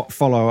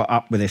follow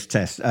up with this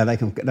test. They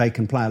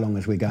can play along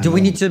as we go. Do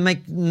we need to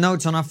make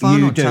notes on our phone?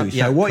 You do.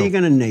 So what you're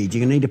going to need,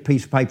 you're going to need a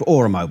piece of paper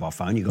or a mobile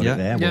phone. You got it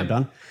there. Well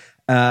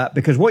done.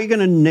 Because what you're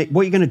going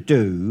to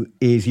do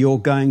is you're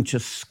going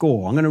to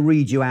score. I'm going to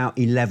read you out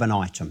 11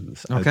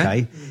 items.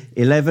 Okay.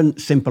 11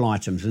 simple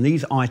items, and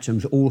these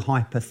items all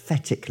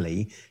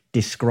hypothetically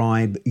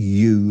describe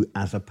you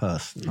as a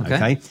person.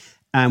 Okay.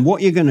 And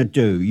what you're going to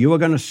do, you are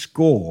going to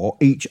score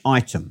each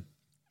item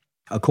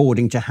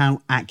according to how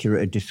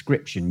accurate a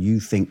description you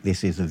think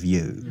this is of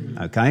you,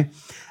 okay?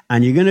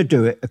 And you're going to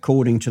do it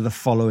according to the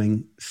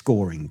following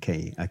scoring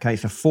key, okay?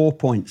 It's a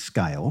 4-point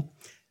scale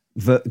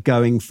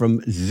going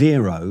from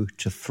 0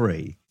 to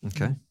 3.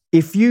 Okay.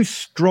 If you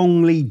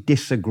strongly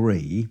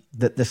disagree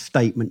that the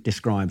statement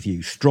describes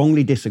you,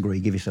 strongly disagree,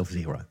 give yourself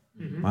 0,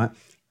 right?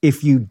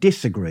 If you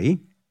disagree,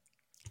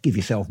 give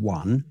yourself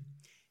 1.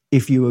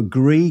 If you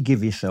agree,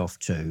 give yourself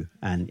 2.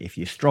 And if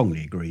you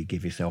strongly agree,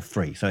 give yourself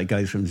 3. So it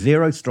goes from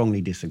 0,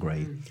 strongly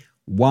disagree,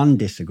 1,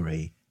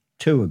 disagree,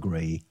 2,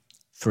 agree,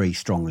 3,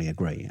 strongly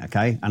agree,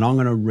 okay? And I'm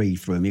going to read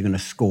through them. You're going to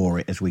score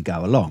it as we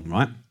go along,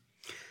 right?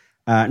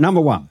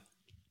 Number 1,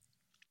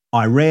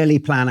 I rarely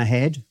plan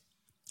ahead.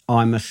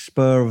 I'm a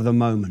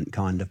spur-of-the-moment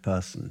kind of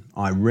person.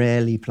 I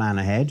rarely plan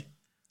ahead.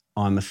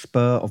 I'm a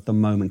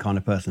spur-of-the-moment kind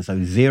of person.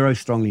 So 0,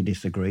 strongly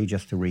disagree,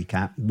 just to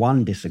recap.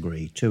 1,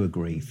 disagree, 2,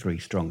 agree, 3,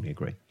 strongly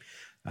agree.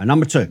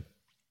 Number 2,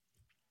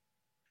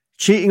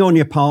 cheating on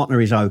your partner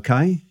is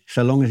okay,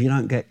 so long as you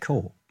don't get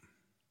caught.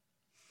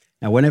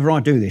 Now, whenever I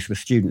do this with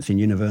students in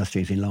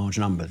universities in large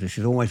numbers, this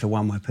is always the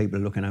one where people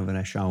are looking over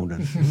their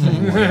shoulders,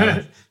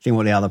 seeing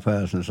what the other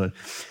person said.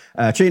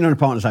 Cheating on a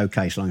partner is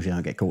okay as long as you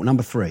don't get caught.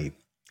 Number 3,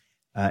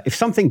 if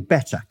something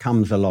better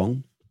comes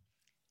along,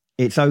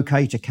 it's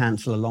okay to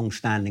cancel a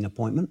long-standing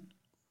appointment.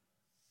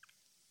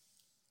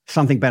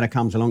 Something better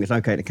comes along, it's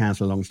okay to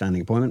cancel a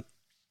long-standing appointment.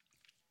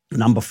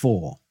 Number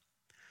 4,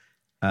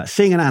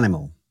 seeing an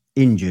animal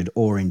injured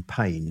or in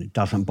pain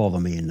doesn't bother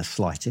me in the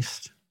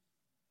slightest.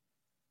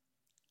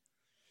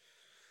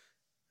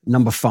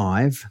 Number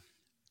 5,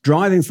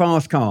 driving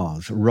fast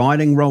cars,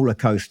 riding roller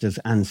coasters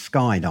and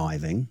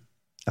skydiving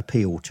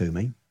appeal to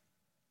me.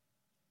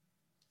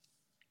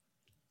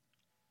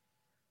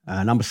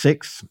 Number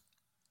 6,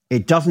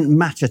 it doesn't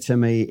matter to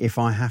me if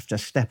I have to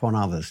step on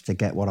others to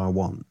get what I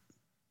want.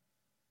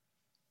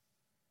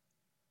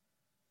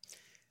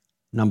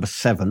 Number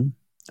 7,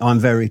 I'm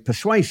very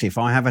persuasive.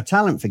 I have a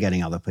talent for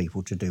getting other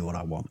people to do what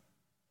I want.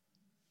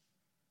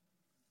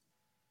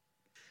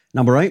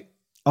 Number 8,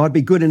 I'd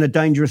be good in a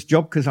dangerous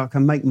job because I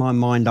can make my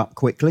mind up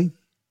quickly.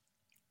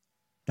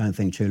 Don't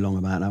think too long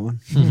about that one.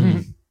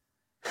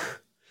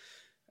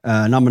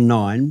 Number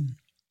 9,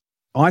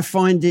 I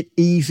find it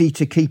easy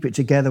to keep it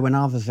together when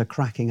others are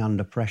cracking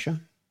under pressure.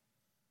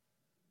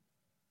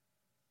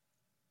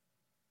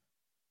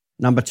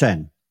 Number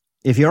 10,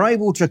 if you're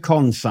able to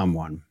con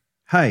someone,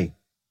 hey,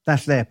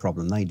 that's their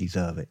problem. They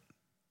deserve it.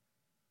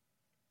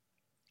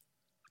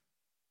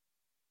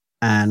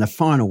 And the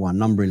final one,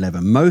 number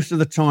 11, most of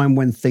the time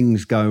when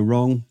things go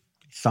wrong,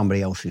 it's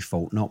somebody else's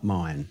fault, not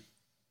mine.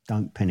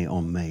 Don't pin it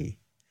on me.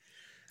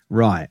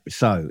 Right,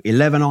 so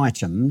 11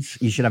 items.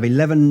 You should have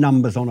 11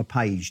 numbers on a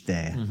page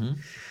there.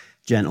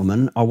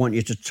 Gentlemen, I want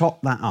you to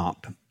top that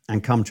up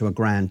and come to a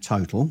grand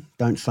total.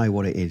 Don't say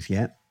what it is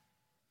yet.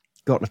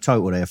 Got the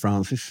total there,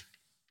 Francis?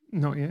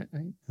 Not yet.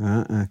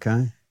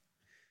 Okay.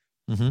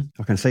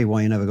 I can see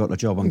why you never got the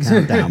job on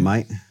Countdown,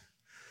 mate.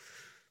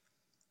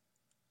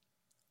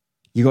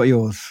 You got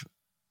yours,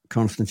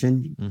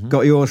 Constantine?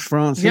 Got yours,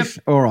 Francis?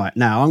 Yep. All right.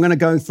 Now, I'm going to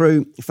go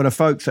through, for the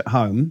folks at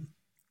home,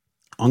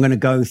 I'm going to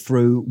go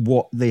through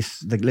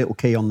the little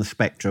key on the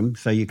spectrum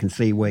so you can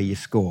see where you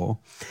score.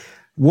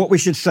 What we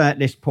should say at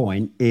this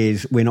point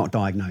is we're not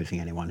diagnosing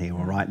anyone here,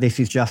 all right? This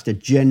is just a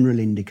general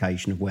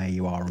indication of where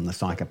you are on the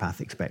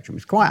psychopathic spectrum.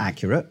 It's quite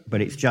accurate,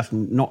 but it's just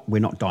not, we're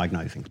not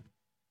diagnosing.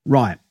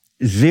 Right.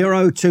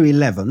 0 to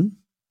 11,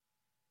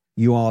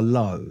 you are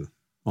low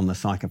on the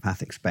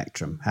psychopathic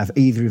spectrum. Have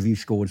either of you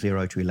scored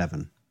 0 to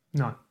 11?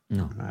 No.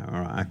 All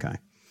right, okay.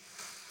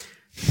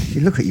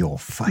 You look at your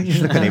face.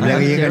 Look at him.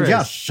 You can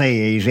just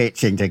see he's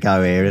itching to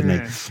go here, isn't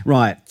he?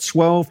 Right,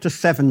 12 to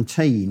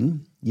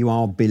 17, you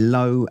are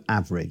below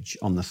average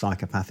on the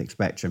psychopathic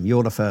spectrum.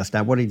 You're the first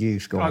out. What did you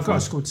score? I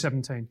scored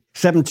 17.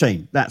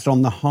 17. That's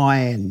on the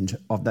high end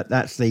of that.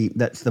 That's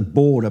the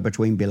border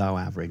between below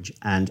average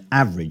and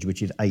average,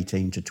 which is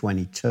 18 to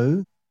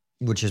 22.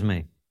 Which is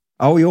me.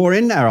 Oh, you're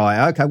in there, are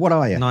you? Okay, what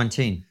are you?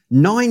 19.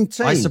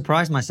 19. I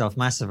surprised myself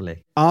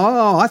massively.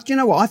 Oh, do you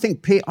know what? I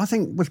think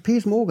was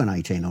Piers Morgan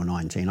 18 or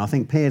 19? I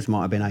think Piers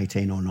might have been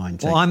 18 or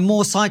 19. Well, I'm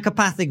more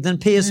psychopathic than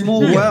Piers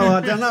Morgan. Well, I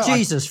don't know.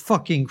 Jesus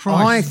fucking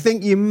Christ. I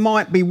think you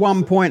might be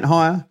 1 point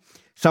higher.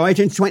 So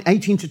 18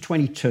 to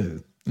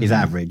 22 is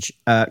average.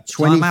 20,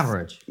 so I'm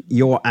average.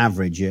 You're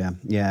average, yeah.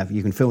 Yeah,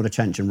 you can feel the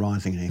tension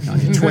rising in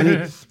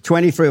here.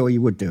 23, or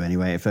you would do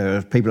anyway,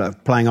 if people are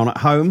playing on at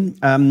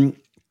home.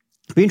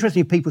 It'd be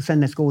interesting if people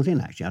send their scores in,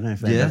 actually. I don't know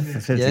if they have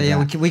facility.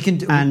 Yeah, we can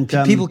do, and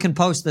people can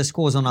post their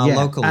scores on our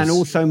locals. And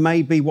also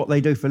maybe what they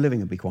do for a living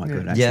would be quite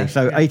good, actually. Yeah.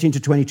 So 18 to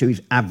 22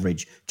 is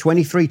average.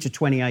 23 to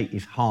 28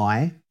 is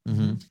high.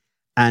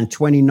 And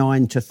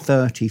 29 to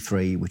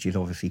 33, which is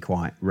obviously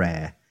quite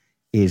rare,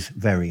 is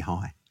very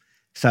high.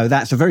 So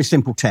that's a very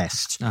simple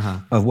test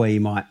of where you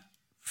might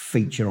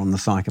feature on the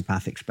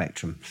psychopathic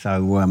spectrum.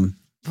 So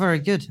very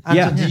good.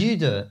 Anton, did you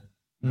do it?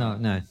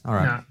 No. All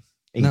right. No.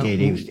 He did.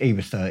 He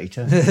was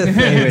 32.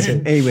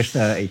 he was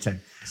 32.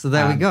 So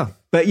there we go.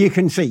 But you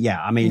can see,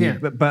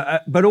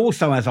 but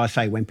also, as I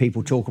say, when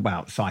people talk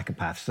about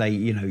psychopaths, they,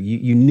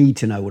 you need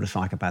to know what a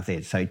psychopath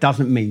is. So it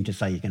doesn't mean to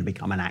say you're going to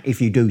become an axe.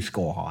 If you do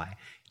score high,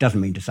 it doesn't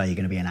mean to say you're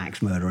going to be an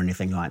axe murderer or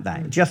anything like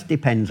that. It just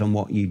depends on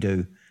what you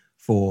do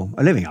for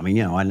a living. I mean,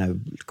 I know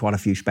quite a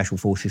few special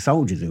forces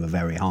soldiers who are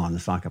very high on the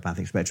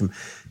psychopathic spectrum,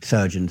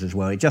 surgeons as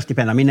well. It just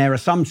depends. I mean, there are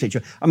some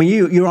situations. I mean,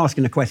 you were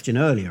asking a question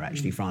earlier,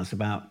 actually, France,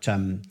 about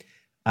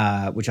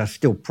which I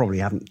still probably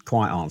haven't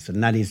quite answered,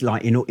 and that is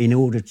like, in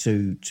order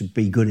to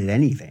be good at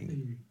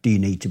anything, do you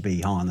need to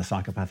be high on the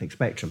psychopathic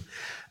spectrum?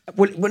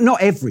 Well,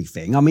 not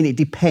everything. I mean, it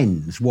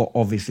depends what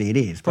obviously it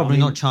is. Probably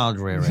not child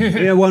rearing.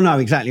 Yeah, well, no,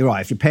 exactly right.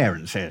 If your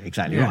parents are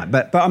exactly right.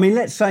 But I mean,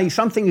 let's say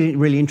something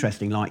really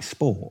interesting like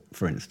sport,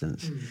 for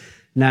instance.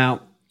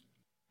 Now,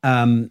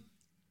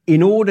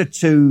 in order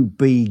to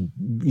be,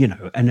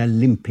 an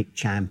Olympic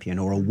champion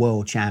or a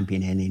world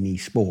champion in any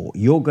sport,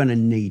 you're going to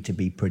need to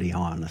be pretty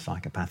high on the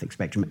psychopathic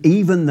spectrum.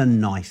 Even the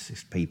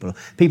nicest people,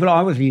 I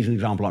always use an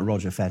example like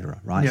Roger Federer,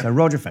 right? Yeah. So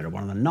Roger Federer,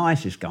 one of the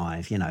nicest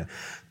guys,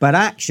 But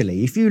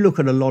actually, if you look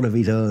at a lot of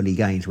his early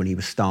games when he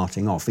was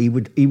starting off, he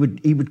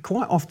would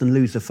quite often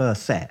lose the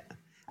first set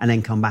and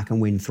then come back and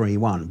win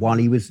 3-1 while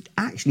he was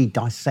actually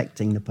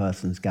dissecting the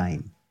person's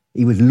game.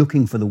 He was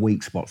looking for the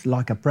weak spots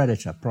like a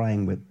predator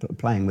playing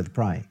with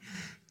prey.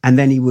 And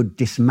then he would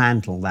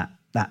dismantle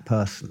that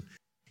person.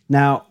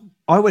 Now,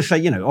 I would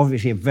say,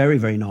 obviously a very,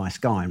 very nice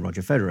guy in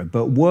Roger Federer,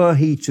 but were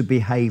he to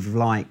behave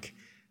like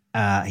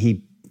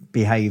he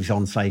behaves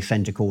on, say,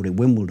 centre court at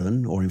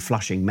Wimbledon or in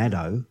Flushing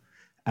Meadow,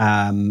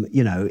 where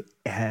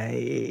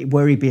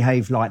he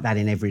behaved like that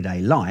in everyday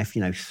life,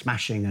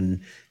 smashing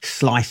and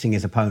slicing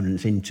his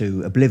opponents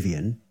into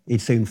oblivion, he'd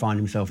soon find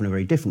himself in a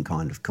very different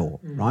kind of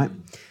court, right?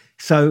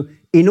 So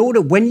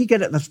when you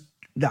get at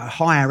the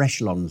higher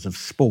echelons of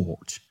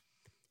sport,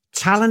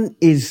 talent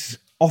is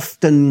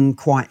often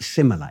quite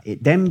similar.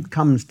 It then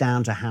comes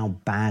down to how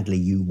badly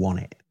you want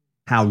it,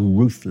 how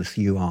ruthless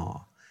you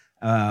are,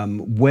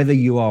 whether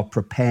you are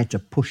prepared to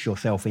push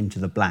yourself into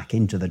the black,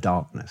 into the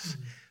darkness,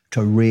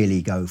 to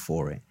really go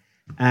for it.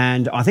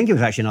 And I think it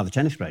was actually another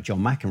tennis player,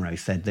 John McEnroe,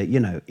 said that,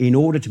 in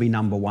order to be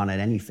number one at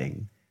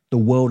anything, the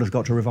world has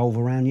got to revolve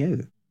around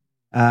you.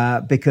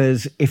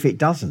 Because if it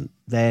doesn't,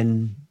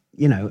 then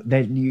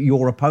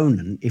your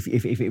opponent, if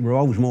it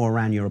revolves more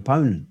around your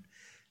opponent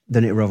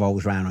than it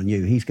revolves around on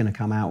you, he's going to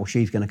come out or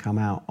she's going to come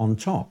out on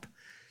top.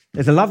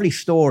 There's a lovely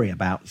story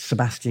about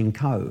Sebastian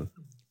Coe,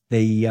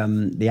 the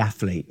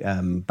athlete,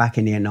 back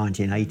in the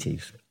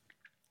 1980s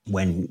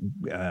when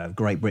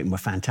Great Britain were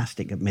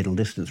fantastic at middle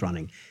distance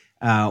running.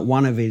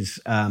 One of his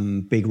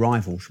big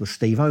rivals was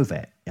Steve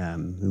Ovett,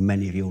 who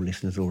many of your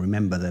listeners will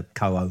remember, the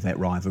Coe-Ovett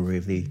rivalry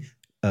of the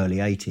early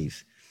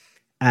 80s.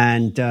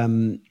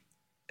 And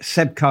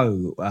Seb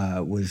Coe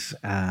was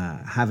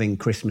having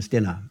Christmas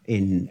dinner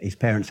in his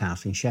parents'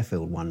 house in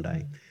Sheffield one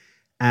day.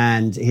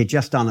 And he had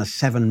just done a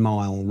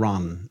 7-mile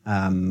run,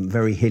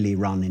 very hilly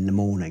run in the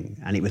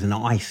morning. And it was an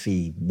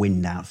icy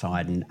wind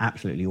outside and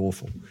absolutely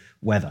awful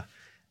weather.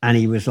 And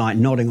he was like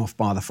nodding off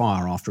by the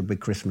fire after a big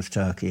Christmas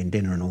turkey and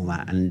dinner and all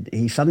that. And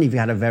he suddenly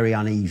had a very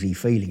uneasy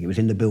feeling. It was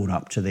in the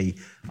build-up to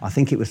I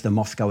think it was the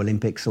Moscow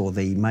Olympics or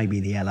maybe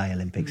the LA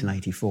Olympics in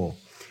 '84.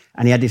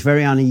 And he had this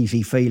very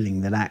uneasy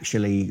feeling that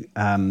actually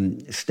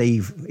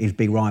Steve, his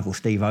big rival,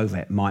 Steve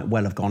Ovett, might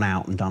well have gone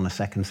out and done a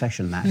second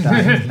session that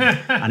day.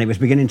 And it was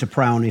beginning to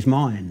prey on his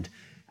mind.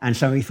 And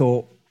so he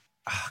thought,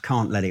 I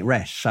can't let it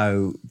rest.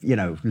 So,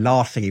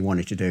 last thing he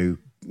wanted to do,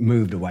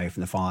 moved away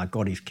from the fire,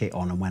 got his kit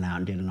on and went out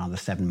and did another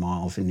 7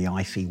 miles in the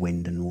icy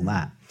wind and all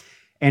that.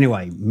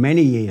 Anyway,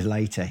 many years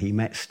later, he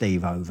met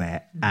Steve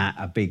Ovett at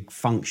a big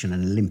function,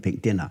 an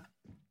Olympic dinner.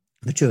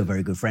 The two are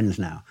very good friends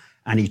now.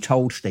 And he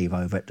told Steve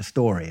Ovett the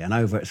story, and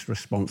Ovett's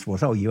response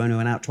was, "Oh, you only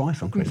went out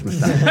twice on Christmas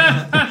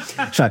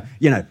Day." So,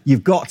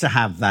 you've got to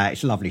have that.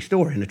 It's a lovely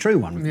story and a true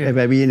one.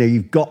 Yeah.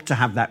 You've got to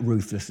have that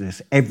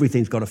ruthlessness.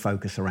 Everything's got to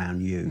focus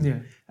around you.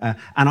 Yeah.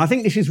 And I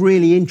think this is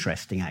really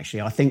interesting,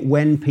 actually. I think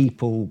when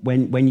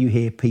you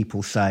hear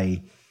people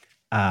say,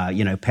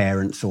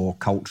 parents or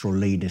cultural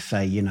leaders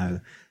say,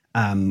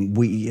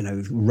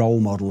 role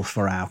models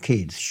for our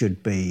kids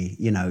should be,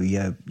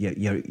 your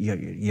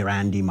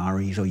Andy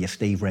Murrays or your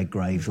Steve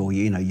Redgraves or,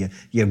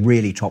 your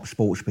really top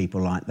sports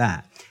people like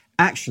that.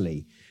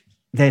 Actually,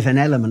 there's an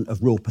element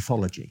of real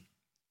pathology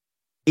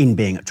in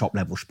being at top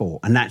level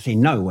sport. And that's in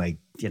no way,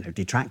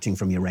 detracting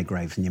from your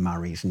Redgraves and your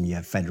Murrays and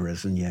your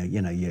Federers and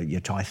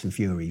your Tyson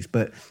Furies.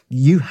 But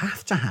you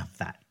have to have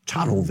that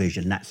tunnel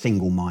vision, that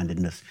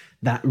single-mindedness,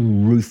 that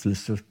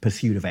ruthless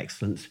pursuit of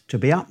excellence to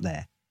be up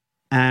there.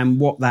 And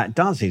what that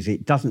does is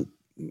it doesn't,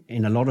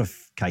 in a lot of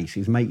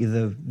cases, make you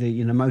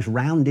the most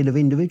rounded of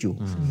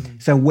individuals.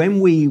 Mm. So when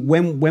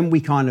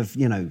we kind of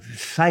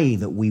say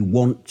that we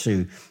want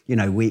to,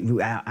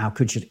 our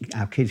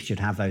kids should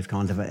have those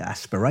kinds of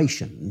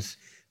aspirations.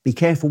 Be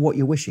careful what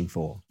you're wishing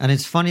for. And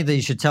it's funny that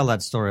you should tell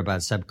that story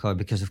about Seb Coe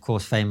because, of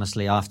course,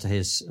 famously after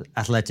his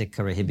athletic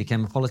career, he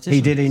became a politician.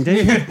 He did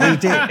indeed.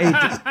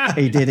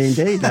 He did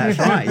indeed. That's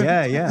right.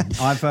 Yeah.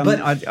 I've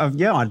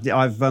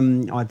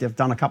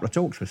done a couple of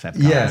talks with Seb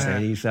Coe. Yeah. So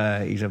he's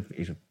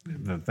a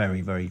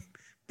very, very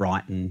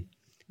bright and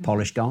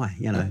polished guy.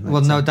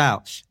 Well, no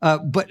doubt.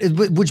 But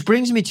which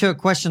brings me to a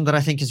question that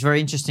I think is very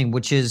interesting,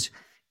 which is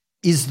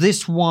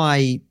this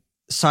why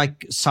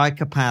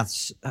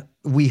psychopaths,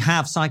 we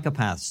have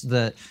psychopaths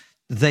that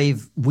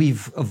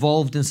we've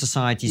evolved in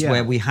societies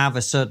where we have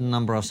a certain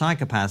number of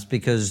psychopaths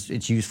because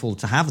it's useful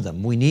to have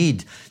them. We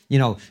need,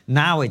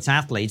 now it's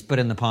athletes, but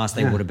in the past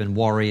they would have been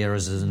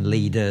warriors and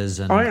leaders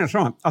and that's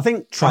right. I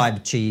think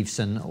tribe chiefs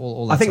and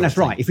all that. I think that's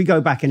right. If we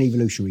go back in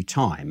evolutionary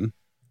time,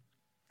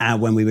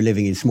 when we were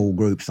living in small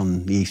groups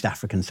on the East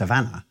African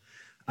savannah,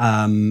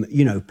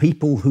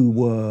 people who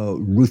were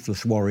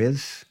ruthless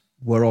warriors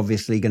were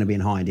obviously going to be in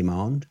high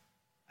demand.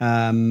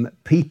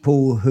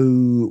 People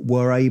who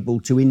were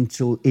able to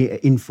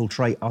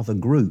infiltrate other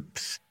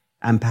groups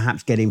and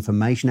perhaps get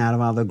information out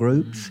of other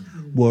groups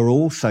were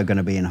also going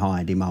to be in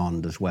high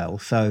demand as well.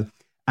 So,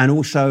 and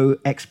also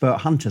expert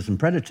hunters and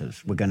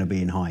predators were going to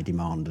be in high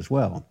demand as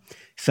well.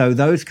 So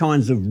those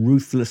kinds of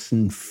ruthless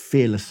and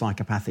fearless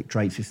psychopathic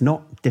traits, it's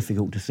not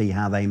difficult to see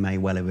how they may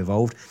well have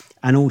evolved.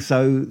 And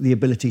also the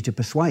ability to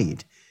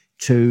persuade,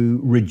 to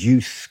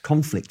reduce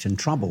conflict and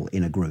trouble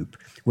in a group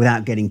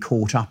without getting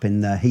caught up in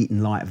the heat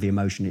and light of the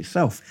emotion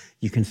itself.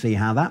 You can see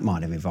how that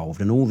might have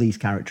evolved. And all these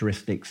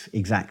characteristics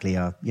exactly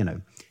are,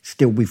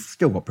 we've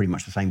still got pretty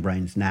much the same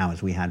brains now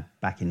as we had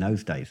back in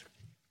those days.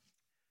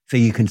 So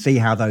you can see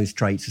how those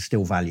traits are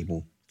still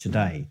valuable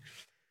today.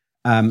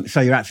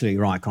 So you're absolutely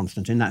right,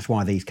 Konstantin. That's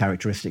why these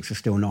characteristics are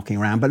still knocking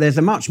around. But there's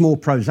a much more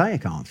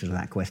prosaic answer to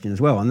that question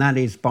as well, and that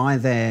is by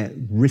their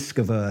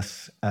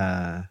risk-averse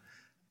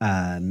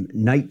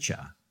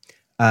nature,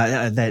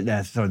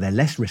 their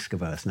less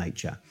risk-averse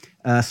nature,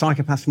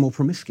 psychopaths are more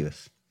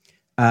promiscuous.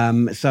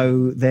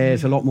 So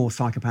there's a lot more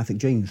psychopathic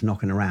genes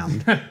knocking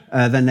around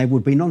than there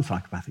would be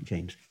non-psychopathic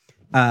genes.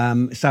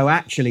 So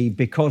actually,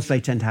 because they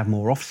tend to have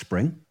more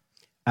offspring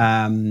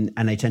and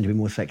they tend to be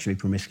more sexually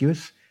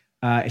promiscuous,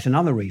 it's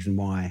another reason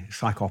why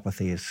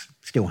psychopathy is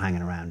still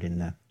hanging around in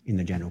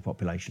the general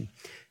population.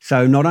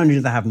 So not only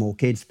do they have more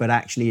kids, but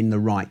actually in the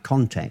right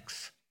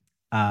context,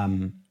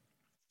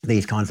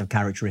 these kinds of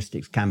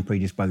characteristics can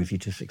predispose you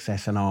to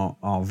success and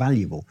are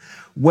valuable.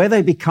 Where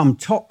they become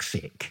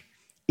toxic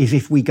is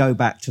if we go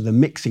back to the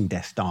mixing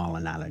desk dial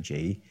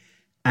analogy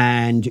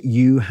and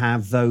you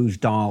have those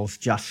dials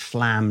just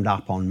slammed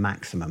up on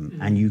maximum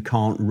and you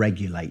can't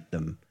regulate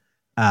them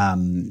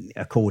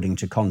according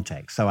to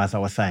context. So as I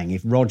was saying,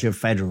 if Roger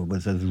Federer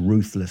was as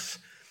ruthless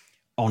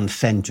on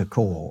centre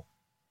court,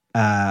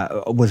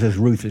 was as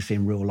ruthless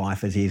in real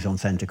life as he is on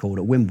centre court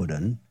at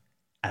Wimbledon,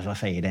 as I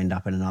say, he'd end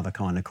up in another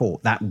kind of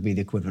court. That would be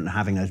the equivalent of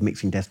having those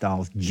mixing desk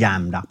dials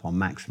jammed up on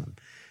maximum.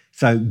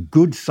 So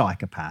good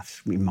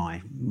psychopaths, in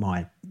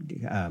my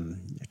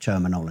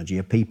terminology,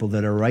 are people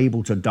that are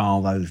able to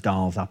dial those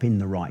dials up in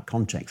the right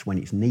context when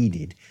it's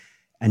needed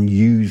and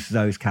use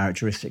those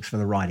characteristics for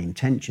the right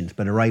intentions,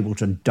 but are able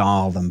to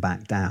dial them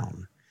back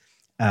down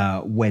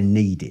when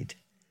needed.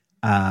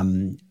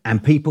 And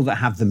people that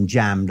have them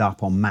jammed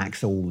up on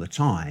max all the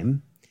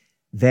time,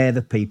 they're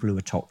the people who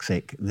are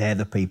toxic. They're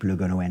the people who are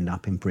going to end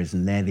up in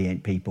prison. They're the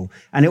people.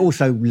 And it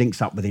also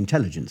links up with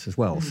intelligence as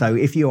well. So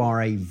if you are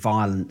a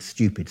violent,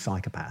 stupid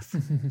psychopath,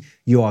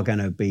 you are going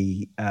to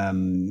be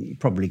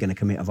probably going to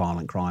commit a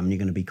violent crime and you're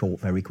going to be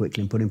caught very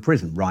quickly and put in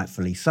prison,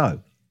 rightfully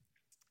so.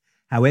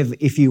 However,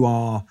 if you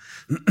are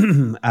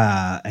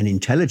an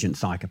intelligent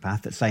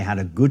psychopath that, say, had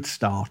a good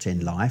start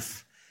in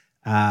life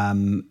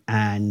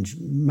and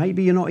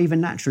maybe you're not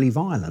even naturally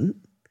violent,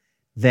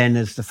 then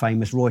as the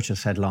famous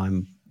Reuters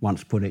headline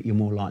once put it, you're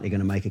more likely going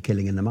to make a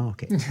killing in the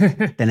market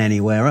than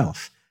anywhere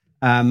else.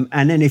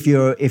 And then if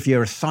you're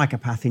a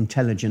psychopath,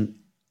 intelligent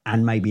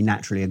and maybe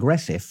naturally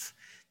aggressive,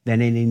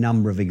 then any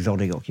number of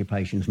exotic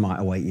occupations might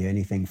await you,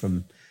 anything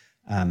from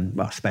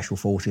special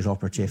forces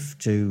operative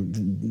to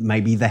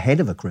maybe the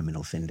head of a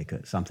criminal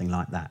syndicate, something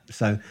like that.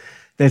 So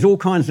there's all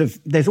kinds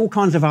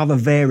of other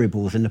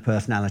variables in the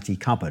personality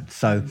cupboard.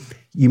 So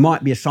you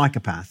might be a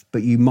psychopath,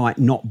 but you might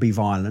not be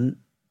violent.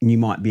 And you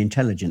might be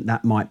intelligent.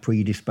 That might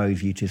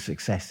predispose you to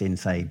success in,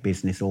 say,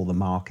 business or the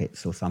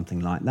markets or something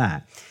like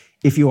that.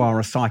 If you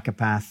are a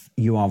psychopath,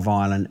 you are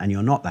violent and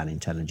you're not that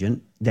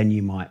intelligent, then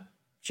you might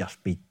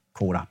just be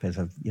caught up as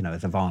a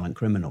violent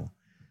criminal.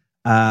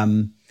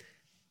 So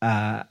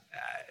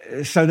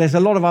there's a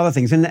lot of other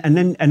things. And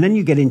then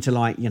you get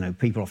into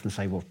people often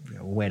say, well,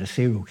 where do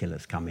serial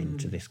killers come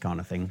into this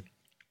kind of thing?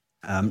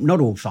 Not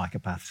all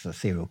psychopaths are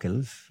serial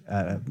killers.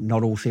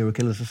 Not all serial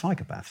killers are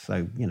psychopaths.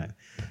 So,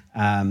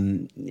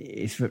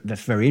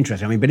 that's very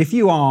interesting. But if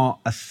you are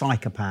a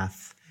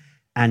psychopath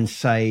and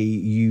say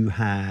you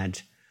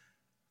had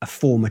a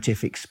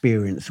formative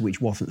experience which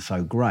wasn't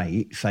so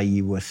great, say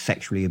you were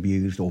sexually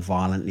abused or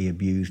violently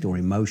abused or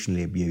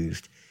emotionally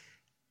abused,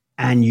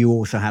 and you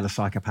also had a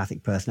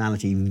psychopathic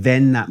personality,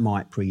 then that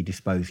might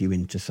predispose you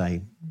into,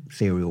 say,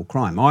 serial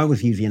crime. I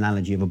always use the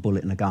analogy of a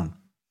bullet and a gun.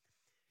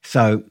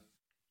 So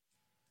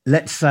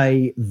let's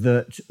say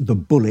that the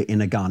bullet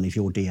in a gun is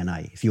your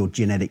DNA, it's your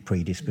genetic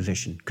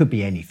predisposition. Could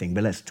be anything,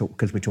 but let's talk,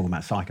 because we're talking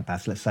about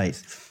psychopaths, let's say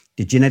it's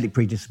the genetic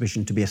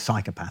predisposition to be a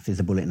psychopath is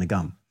a bullet in a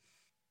gun.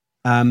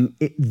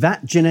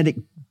 That genetic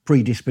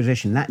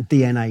predisposition, that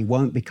DNA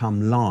won't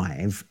become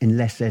live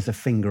unless there's a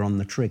finger on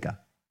the trigger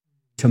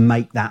to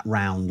make that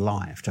round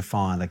live, to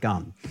fire the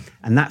gun.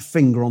 And that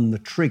finger on the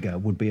trigger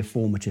would be a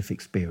formative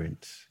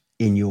experience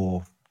in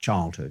your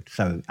childhood.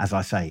 So, as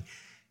I say,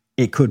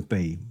 it could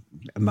be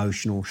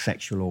emotional,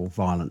 sexual, or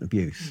violent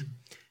abuse.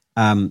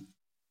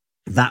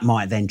 That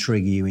might then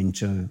trigger you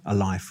into a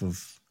life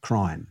of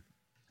crime.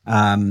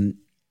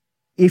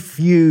 If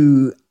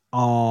you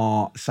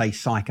are, say,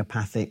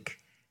 psychopathic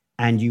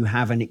and you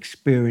have an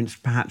experience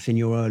perhaps in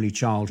your early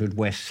childhood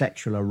where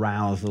sexual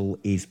arousal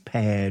is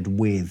paired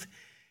with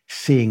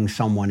seeing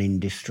someone in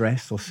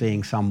distress or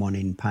seeing someone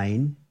in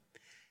pain,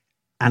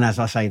 and as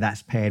I say,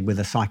 that's paired with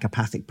a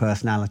psychopathic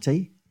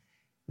personality,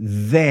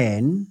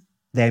 then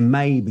there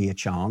may be a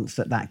chance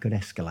that could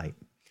escalate.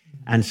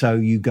 And so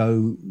you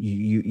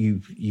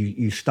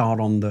start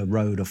on the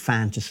road of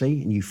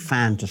fantasy and you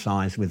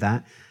fantasize with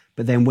that.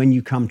 But then when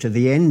you come to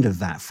the end of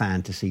that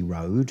fantasy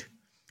road,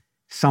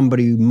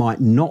 somebody who might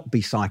not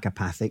be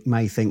psychopathic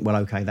may think, well,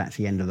 okay, that's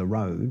the end of the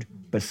road.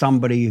 But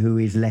somebody who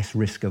is less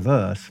risk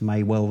averse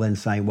may well then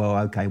say, well,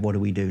 okay, what do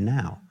we do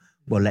now?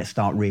 Well, let's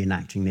start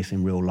reenacting this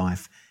in real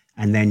life.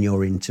 And then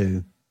you're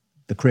into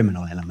the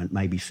criminal element,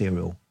 maybe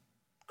serial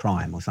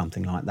crime or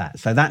something like that.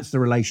 So that's the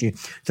relationship.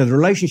 So the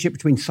relationship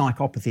between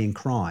psychopathy and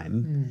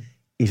crime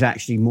is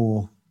actually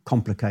more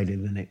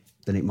complicated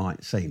than it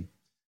might seem.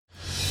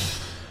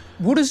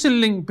 What is the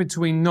link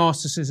between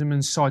narcissism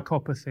and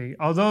psychopathy?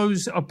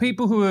 Are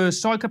people who are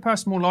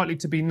psychopaths more likely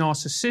to be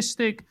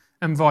narcissistic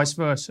and vice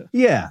versa?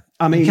 Yeah,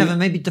 I mean, Kevin,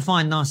 maybe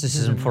define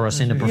narcissism for us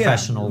in a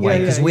professional way,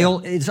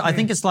 because I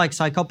think it's like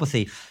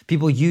psychopathy.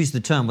 People use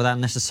the term without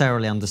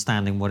necessarily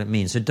understanding what it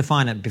means. So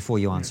define it before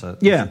you answer,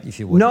 if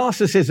you would.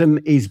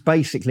 Narcissism is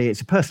basically,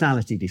 it's a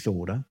personality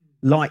disorder,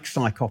 like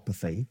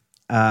psychopathy.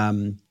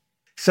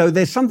 So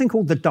there's something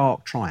called the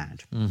dark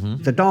triad.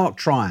 Mm-hmm. The dark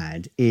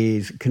triad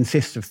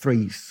consists of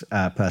three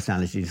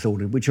personality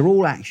disorders, which are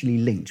all actually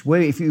linked.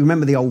 Where, if you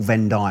remember the old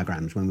Venn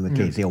diagrams when we were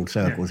kids, the old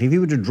circles, if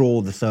you were to draw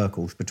the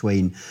circles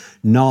between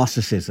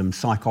narcissism,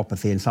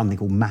 psychopathy, and something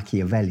called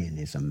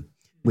Machiavellianism,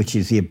 which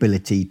is the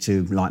ability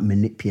to like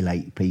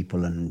manipulate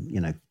people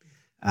and,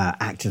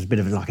 act as a bit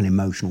of like an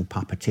emotional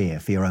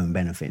puppeteer for your own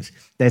benefits.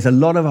 There's a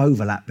lot of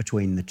overlap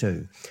between the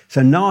two.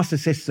 So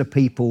narcissists are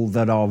people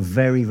that are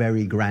very,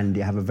 very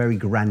have a very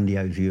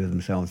grandiose view of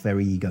themselves,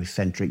 very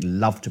egocentric,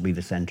 love to be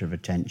the centre of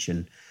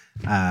attention.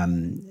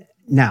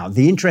 Now,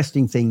 the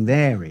interesting thing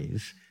there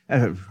is, I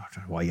don't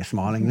know why you're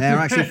smiling there,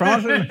 actually,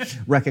 Francis.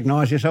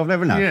 Recognise yourself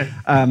there? No.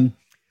 Yeah.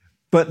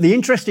 But the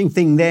interesting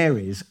thing there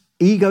is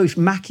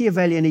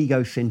Machiavellian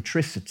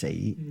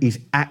egocentricity is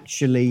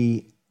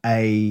actually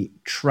a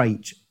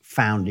trait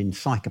found in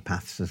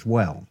psychopaths as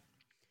well.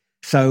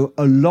 So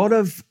a lot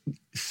of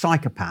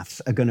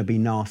psychopaths are going to be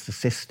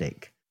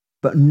narcissistic,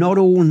 but not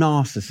all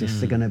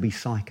narcissists are going to be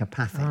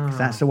psychopathic. Oh.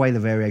 That's the way the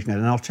variation is.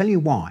 And I'll tell you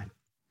why.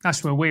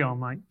 That's where we are,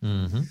 mate.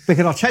 Mm-hmm.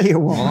 Because I'll tell you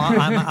why.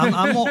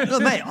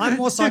 Well, I'm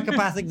more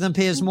psychopathic than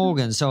Piers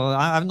Morgan, so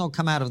I've not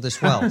come out of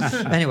this well.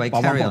 Anyway,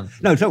 carry on.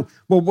 No, so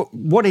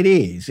what it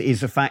is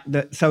the fact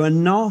that, so a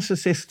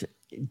narcissist,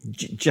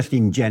 just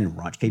in general,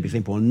 right, to keep it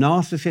simple, a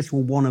narcissist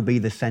will want to be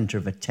the centre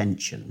of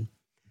attention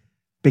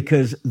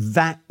because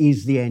that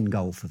is the end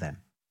goal for them.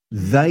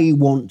 They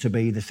want to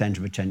be the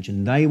centre of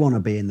attention. They want to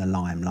be in the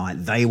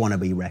limelight. They want to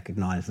be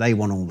recognised. They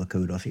want all the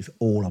kudos. It's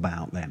all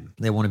about them.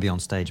 They want to be on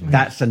stage. Maybe.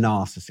 That's a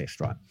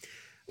narcissist, right?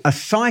 A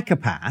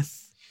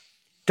psychopath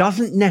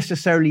doesn't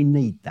necessarily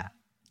need that.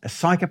 A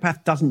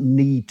psychopath doesn't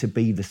need to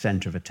be the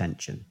centre of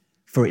attention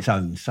for its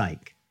own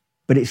sake.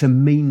 But it's a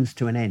means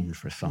to an end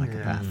for a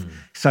psychopath. Yeah.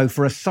 So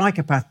for a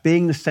psychopath,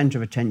 being the centre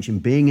of attention,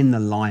 being in the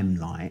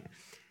limelight,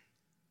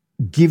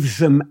 gives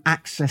them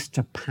access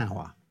to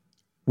power,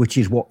 which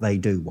is what they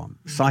do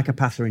want.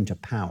 Psychopaths are into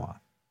power.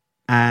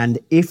 And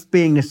if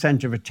being the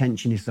centre of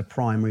attention is the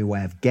primary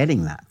way of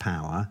getting that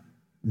power,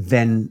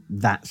 then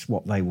that's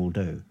what they will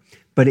do.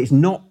 But it's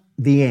not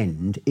the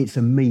end, it's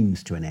a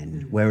means to an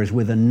end. Whereas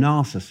with a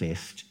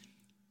narcissist,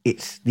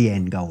 it's the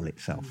end goal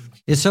itself.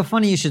 It's so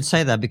funny you should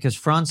say that, because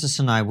Francis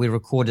and I, we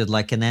recorded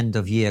like an end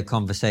of year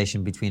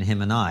conversation between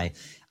him and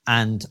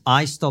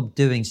I stopped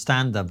doing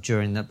stand-up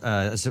during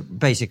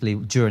basically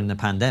during the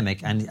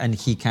pandemic, and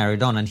he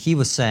carried on, and he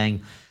was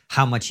saying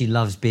how much he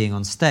loves being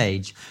on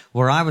stage,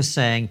 where I was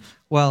saying,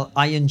 well,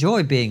 I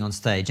enjoy being on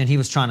stage, and he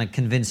was trying to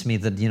convince me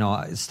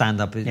that,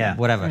 stand-up,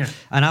 whatever. Yeah.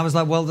 And I was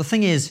like, well, the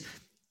thing is,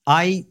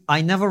 I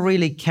never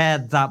really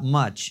cared that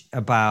much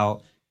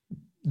about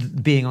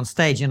being on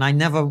stage, and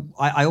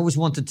I always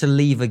wanted to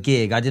leave a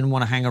gig. I didn't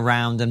want to hang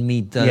around and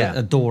meet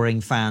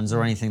adoring fans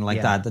or anything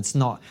like that. That's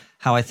not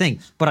how I think.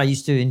 But I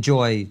used to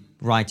enjoy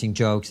writing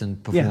jokes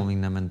and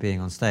performing them and being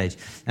on stage.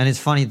 And it's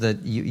funny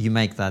that you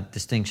make that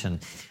distinction.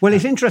 Well,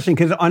 it's interesting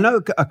because I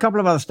know a couple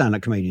of other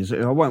stand-up comedians,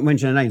 I won't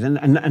mention their names,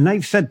 and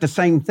they've said the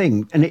same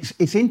thing. And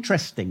it's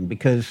interesting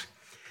because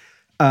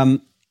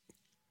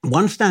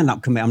one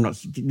stand-up comedian,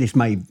 this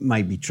may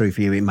be true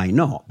for you, it may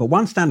not, but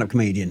one stand-up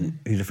comedian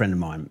who's a friend of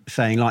mine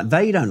saying, like,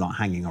 they don't like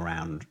hanging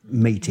around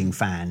meeting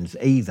fans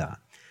either,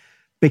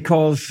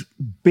 because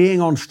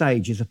being on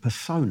stage is a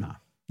persona.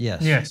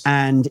 Yes.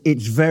 And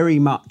it's very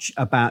much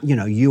about,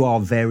 you are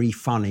very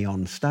funny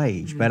on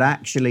stage, but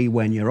actually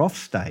when you're off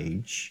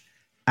stage,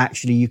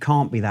 actually you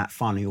can't be that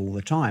funny all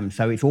the time.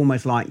 So it's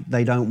almost like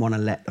they don't want to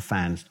let the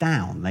fans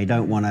down. They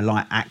don't want to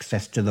like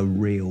access to the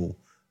real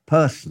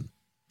person.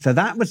 So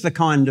that was the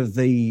kind of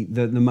the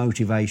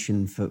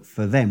motivation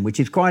for them, which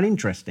is quite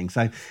interesting.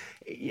 So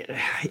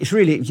it's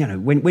really,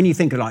 when you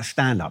think of like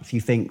stand-ups, you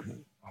think,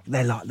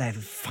 they're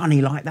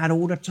funny like that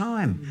all the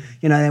time.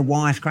 You know, they're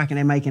wisecracking,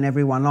 they're making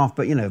everyone laugh.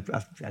 But, you know,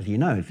 as you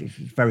know, it's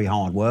very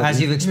hard work.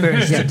 As you've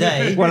experienced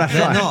today, well, that's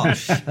they're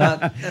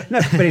right. not.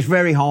 No, but it's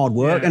very hard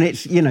work, and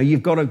it's, you know,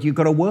 you've got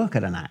to work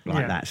at an act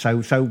like that.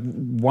 So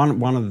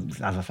one of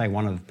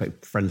the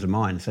friends of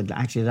mine said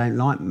actually they don't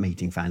like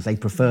meeting fans. They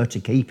prefer to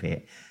keep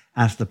it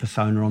as the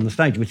persona on the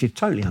stage, which is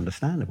totally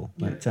understandable.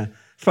 But I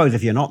suppose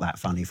if you're not that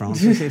funny,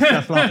 Francis, it's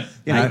just like,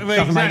 you know, it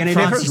doesn't make any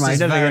difference, mate.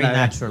 Francis is very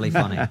naturally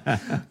funny.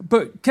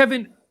 But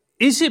Kevin,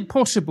 is it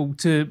possible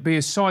to be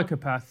a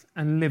psychopath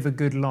and live a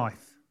good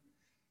life?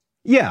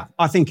 Yeah,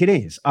 I think it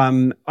is.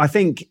 I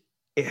think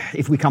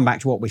if we come back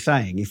to what we're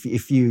saying,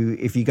 if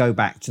you go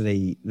back to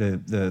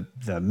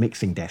the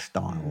mixing desk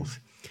styles,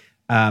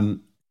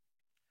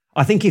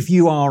 I think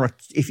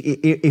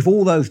if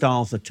all those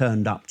dials are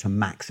turned up to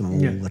maximum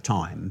all the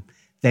time,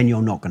 then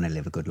you're not going to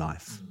live a good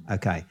life.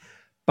 Okay.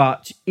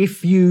 But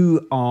if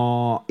you've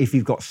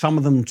got some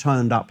of them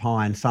turned up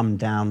high and some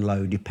down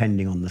low,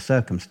 depending on the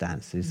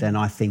circumstances, then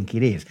I think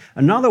it is.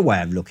 Another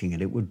way of looking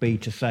at it would be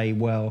to say,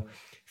 well,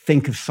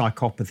 think of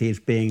psychopathy as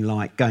being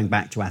like, going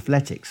back to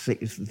athletics,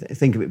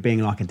 think of it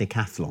being like a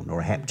decathlon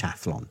or a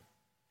heptathlon.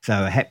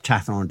 So a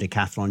heptathlon and a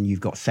decathlon, you've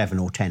got 7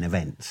 or 10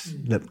 events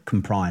that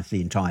comprise the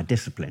entire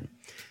discipline.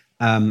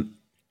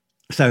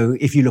 So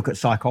if you look at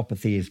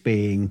psychopathy as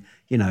being,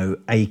 you know,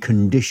 a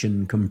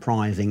condition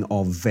comprising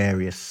of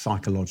various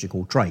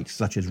psychological traits,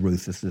 such as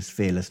ruthlessness,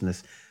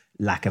 fearlessness,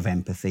 lack of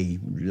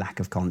empathy, lack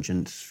of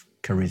conscience,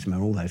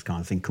 charisma, all those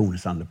kinds of things,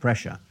 coolness under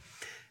pressure.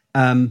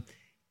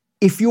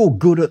 If you're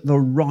good at the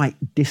right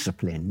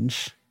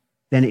disciplines,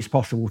 then it's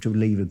possible to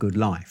lead a good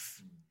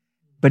life.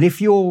 But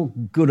if you're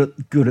good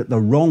at the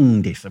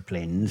wrong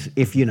disciplines,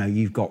 if, you know,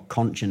 you've got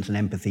conscience and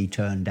empathy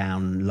turned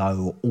down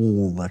low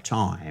all the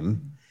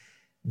time,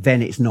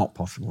 then it's not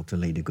possible to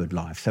lead a good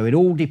life. So it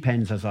all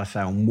depends, as I say,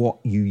 on what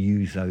you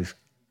use those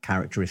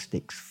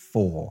characteristics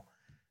for.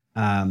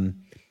 So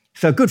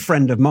a good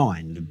friend of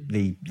mine,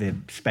 the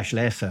Special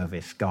Air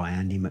Service guy,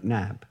 Andy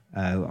McNabb,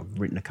 I've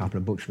written a couple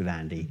of books with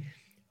Andy.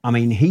 I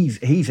mean, he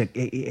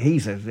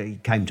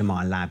came to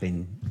my lab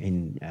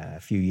in a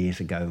few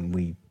years ago, and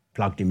we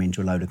plugged him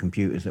into a load of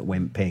computers that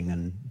went ping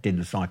and did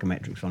the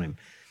psychometrics on him.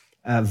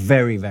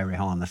 Very, very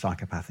high on the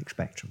psychopathic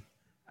spectrum.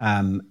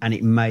 And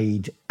it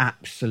made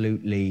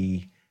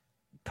absolutely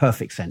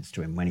perfect sense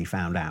to him when he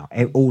found out.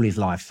 All his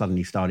life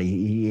suddenly started,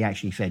 he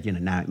actually said, you know,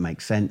 now it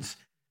makes sense.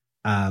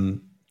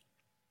 And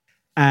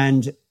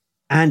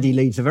Andy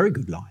leads a very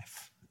good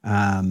life.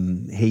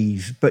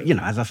 But, you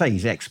know, as I say,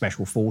 he's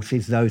ex-special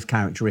forces. Those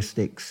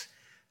characteristics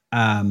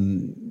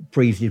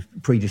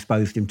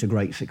predisposed him to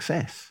great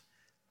success.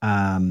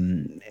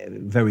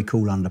 Very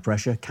cool under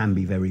pressure, can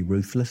be very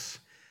ruthless.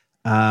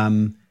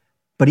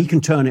 But he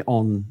can turn it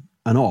on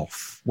and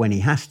off when he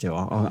has to.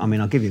 I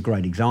mean, I'll give you a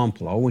great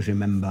example. I always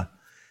remember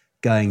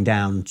going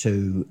down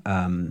to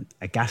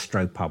a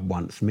gastropub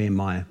once. Me and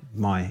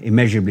my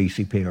immeasurably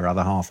superior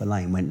other half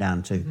Elaine went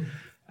down to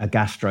a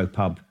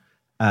gastropub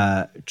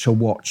to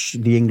watch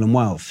the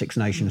England-Wales Six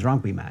Nations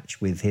rugby match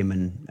with him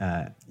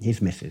and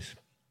his missus.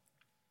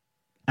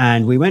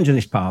 And we went to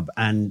this pub,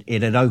 and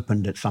it had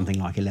opened at something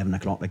like 11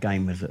 o'clock. The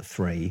game was at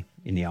 3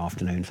 in the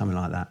afternoon, something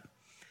like that.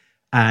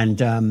 And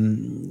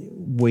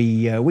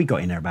we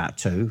got in there about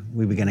 2.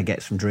 We were going to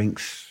get some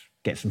drinks,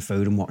 get some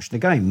food, and watch the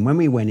game. And when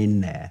we went in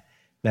there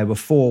were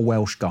 4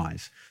 Welsh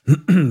guys,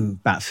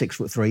 about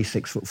 6'3",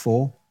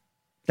 6'4",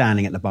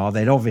 standing at the bar.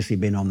 They'd obviously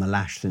been on the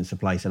lash since the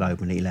place had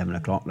opened at 11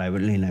 o'clock. They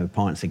were, you know,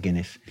 pints of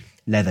Guinness,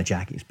 leather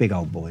jackets, big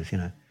old boys, you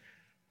know.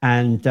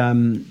 And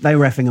they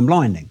were effing and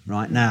blinding,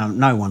 right? Now,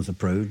 no one's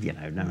approved, you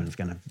know, no one's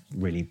going to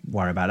really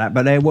worry about that.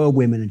 But there were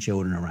women and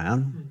children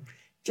around.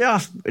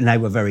 And they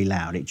were very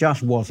loud. It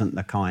just wasn't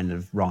the kind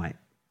of right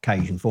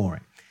occasion for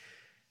it.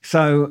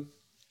 So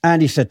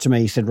Andy said to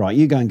me, he said, right,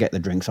 you go and get the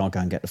drinks, I'll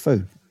go and get the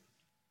food.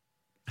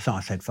 So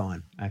I said,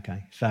 fine,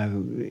 okay.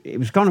 So it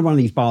was kind of one of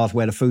these bars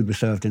where the food was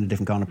served in a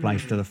different kind of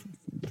place to the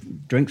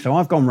drink. So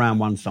I've gone round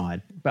one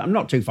side, but I'm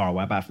not too far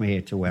away, about from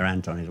here to where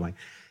Anton is away.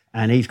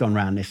 And he's gone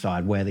round this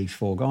side where these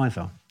 4 guys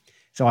are.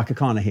 So I could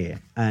kind of hear.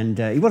 And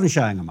he wasn't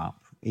showing them up.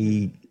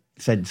 He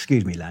said,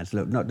 excuse me, lads,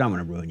 look, don't want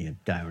to ruin your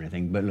day or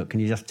anything, but look, can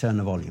you just turn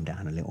the volume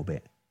down a little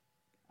bit?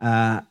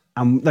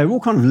 And they were all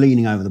kind of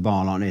leaning over the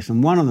bar like this,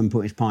 and one of them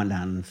put his pint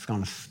down and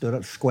kind of stood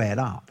up, squared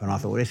up. And I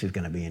thought, this is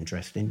going to be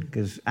interesting,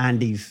 because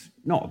Andy's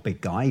not a big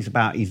guy. He's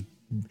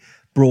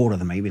broader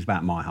than me. He was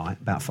about my height,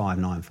 about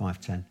 5'9",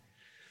 5'10".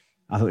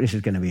 I thought, this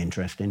is going to be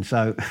interesting.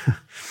 So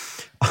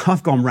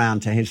I've gone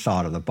round to his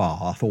side of the bar.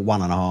 I thought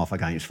 1.5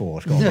 against 4.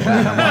 It's got to be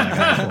better than 1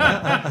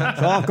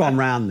 against 4. So I've gone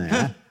round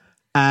there,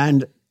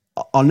 and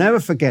I'll never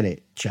forget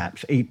it,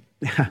 chaps. He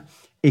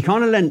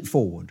kind of leant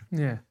forward.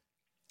 Yeah.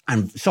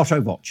 And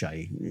sotto voce,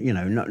 you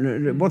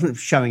know, wasn't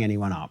showing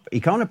anyone up. He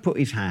kind of put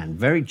his hand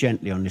very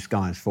gently on this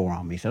guy's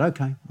forearm. He said,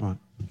 okay, right.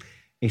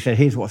 He said,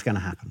 here's what's going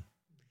to happen.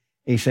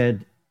 He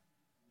said,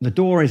 the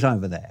door is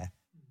over there.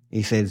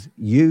 He says,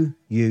 you,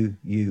 and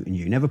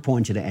you. Never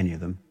pointed at any of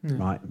them,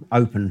 right?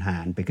 Open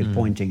hand, because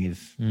pointing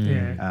is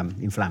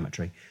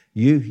inflammatory.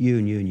 You,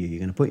 and you, and you. You're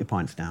going to put your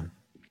pints down.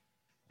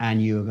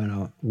 And you're going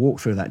to walk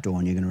through that door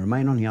and you're going to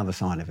remain on the other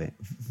side of it.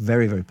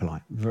 Very, very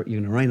polite. You're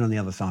going to remain on the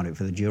other side of it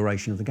for the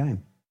duration of the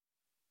game.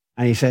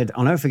 And he said,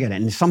 I'll never forget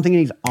it. And something in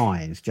his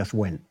eyes just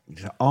went.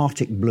 These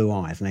Arctic blue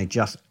eyes, and they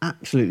just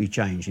absolutely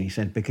changed. And he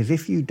said, because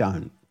if you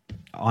don't,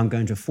 I'm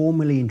going to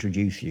formally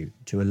introduce you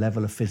to a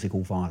level of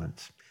physical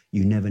violence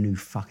you never knew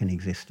fucking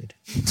existed.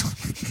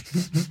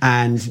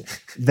 And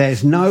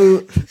there's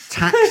no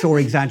tax or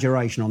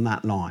exaggeration on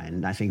that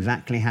line. That's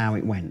exactly how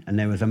it went. And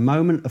there was a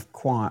moment of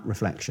quiet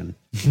reflection.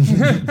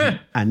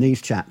 And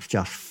these chaps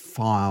just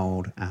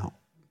filed out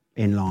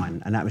in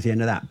line. And that was the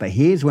end of that. But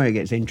here's where it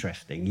gets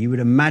interesting. You would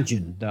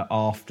imagine that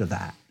after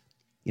that,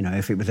 you know,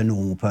 if it was a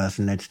normal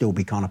person, they'd still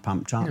be kind of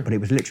pumped up. But it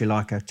was literally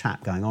like a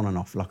tap going on and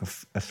off, like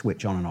a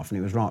switch on and off. And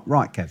it was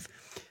right, Kev.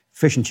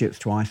 Fish and chips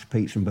twice,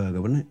 pizza and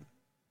burger, wasn't it?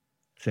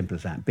 Simple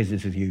as that.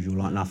 Business as usual,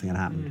 like nothing had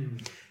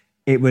happened.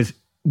 It was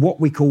what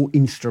we call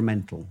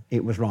instrumental.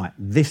 It was right,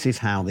 this is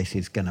how this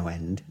is going to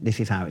end. This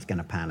is how it's going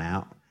to pan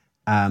out.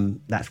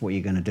 That's what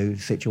you're going to do.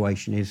 The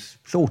situation is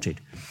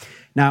sorted.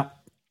 Now,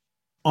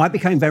 I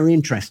became very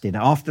interested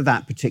after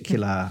that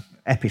particular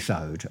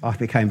episode. I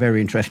became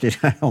very interested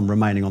on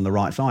remaining on the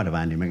right side of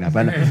Andy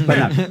McNabb.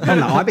 But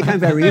no, I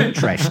became very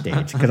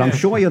interested because I'm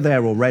sure you're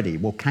there already.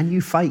 Well, can you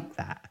fake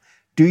that?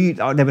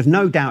 There was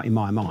no doubt in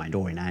my mind,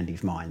 or in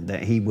Andy's mind,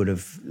 that he would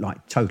have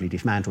like totally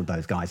dismantled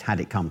those guys had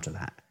it come to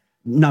that.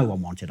 No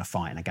one wanted a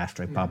fight in a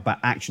gastropub, but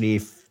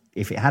actually,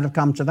 if it had have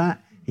come to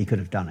that, he could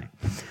have done it.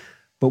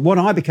 But what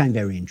I became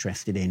very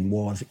interested in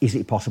was: is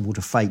it possible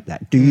to fake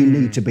that? Do you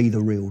need to be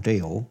the real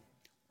deal,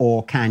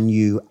 or can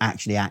you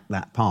actually act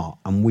that part?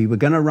 And we were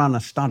going to run a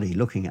study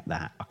looking at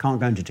that. I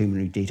can't go into too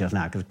many details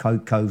now because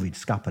COVID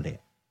scuppered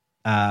it.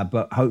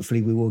 But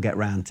hopefully we will get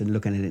round to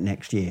looking at it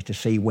next year to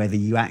see whether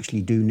you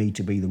actually do need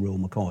to be the real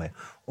McCoy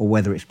or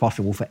whether it's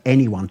possible for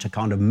anyone to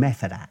kind of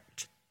method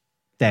act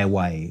their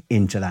way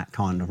into that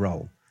kind of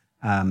role.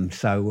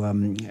 Let's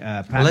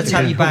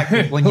have you back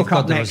when you've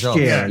got the results.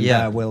 Year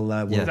and, we'll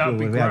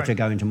be able to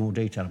go into more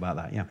detail about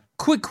that, yeah.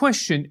 Quick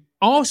question.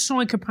 Are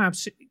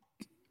psychopaths...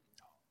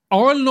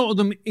 Are a lot of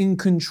them in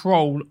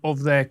control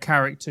of their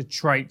character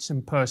traits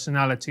and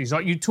personalities?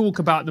 Like you talk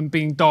about them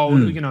being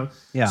dialed,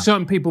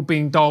 certain people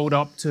being dialed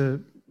up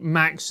to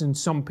max and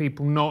some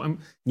people not.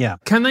 Yeah.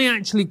 Can they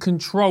actually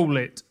control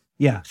it?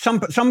 Yeah.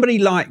 Somebody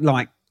like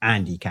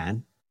Andy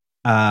can.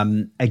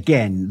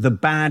 Again, the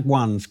bad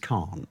ones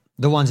can't.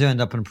 The ones who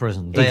end up in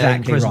prison. They are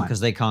in prison because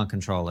they can't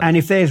control it. And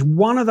if there's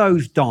one of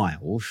those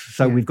dials,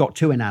 so we've got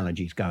two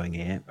analogies going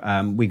here.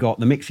 We got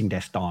the mixing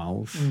desk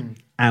dials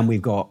and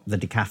we've got the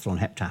decathlon,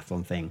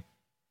 heptathlon thing.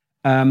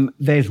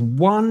 There's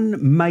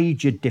one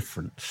major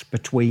difference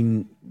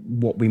between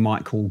what we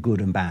might call good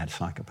and bad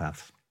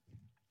psychopaths.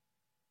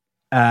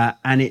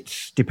 And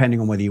it's depending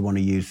on whether you want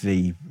to use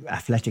the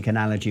athletic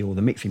analogy or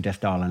the mixing desk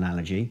dial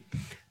analogy.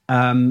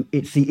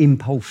 It's the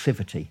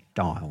impulsivity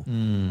dial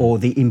or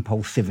the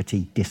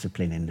impulsivity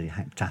discipline in the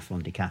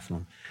heptathlon,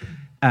 decathlon.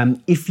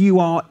 If you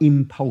are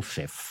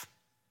impulsive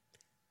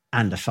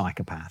and a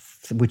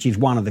psychopath, which is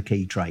one of the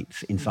key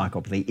traits in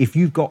psychopathy, if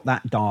you've got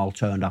that dial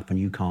turned up and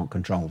you can't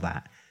control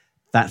that,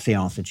 that's the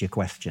answer to your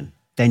question.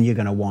 Then you're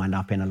going to wind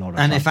up in a lot of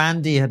trouble. If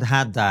Andy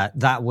had that,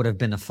 that would have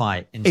been a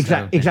fight.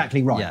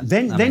 Exactly right. Yeah,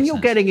 then you're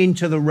getting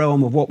into the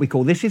realm of what we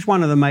call, this is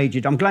one of the major,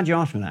 I'm glad you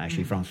asked me that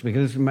actually, Francis,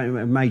 because it's a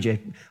major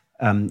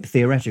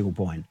theoretical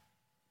point.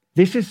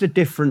 This is the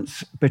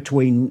difference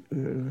between,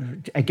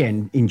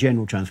 again, in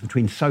general terms,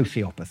 between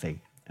sociopathy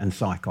and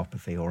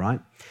psychopathy, all right?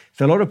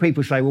 So a lot of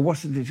people say, well,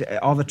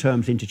 are the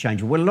terms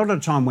interchangeable? Well, a lot of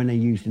the time when they're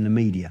used in the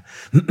media,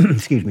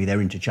 excuse me,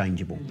 they're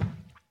interchangeable.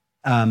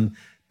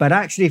 But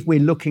actually, if we're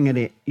looking at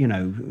it,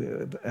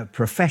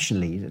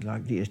 professionally,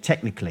 like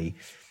technically,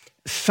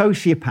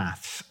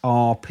 sociopaths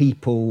are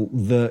people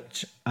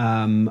that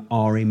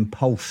are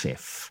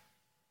impulsive,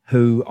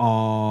 who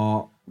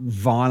are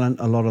violent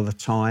a lot of the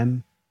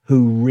time,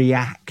 who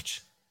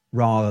react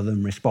rather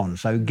than respond.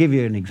 So give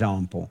you an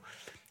example.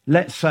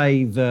 Let's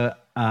say that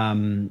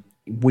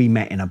we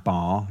met in a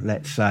bar.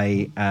 Let's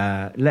say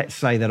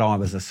that I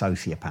was a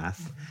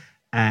sociopath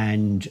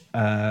and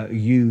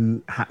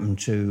you happened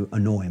to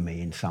annoy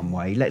me in some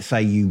way. Let's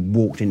say you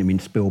walked into me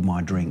and spilled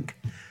my drink.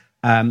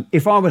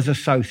 If I was a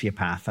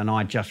sociopath and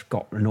I just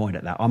got annoyed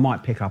at that, I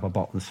might pick up a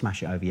bottle and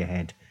smash it over your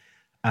head,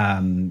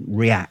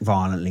 react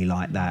violently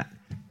like that.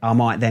 I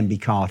might then be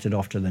carted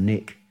off to the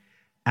Nick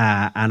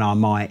and I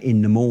might,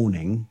 in the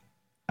morning,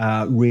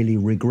 really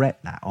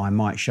regret that. I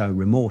might show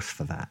remorse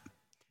for that.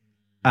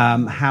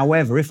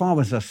 However, if I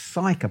was a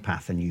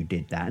psychopath and you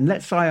did that, and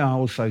let's say I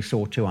also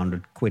saw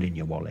 200 quid in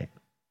your wallet,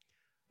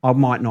 I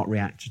might not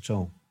react at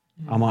all.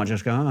 I might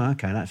just go, oh,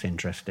 okay, that's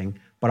interesting.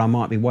 But I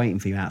might be waiting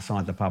for you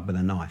outside the pub with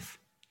a knife.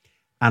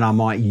 And I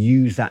might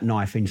use that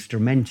knife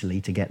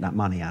instrumentally to get that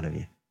money out of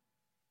you.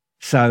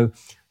 So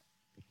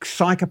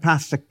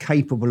psychopaths are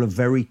capable of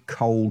very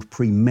cold,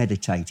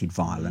 premeditated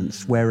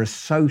violence, whereas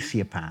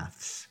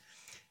sociopaths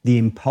the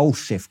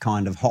impulsive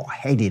kind of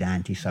hot-headed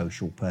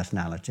antisocial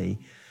personality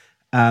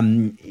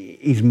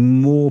is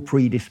more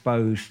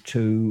predisposed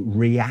to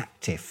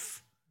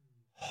reactive,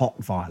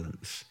 hot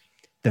violence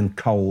than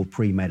cold,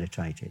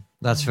 premeditated.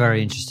 That's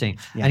very interesting.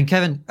 Yeah. And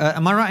Kevin,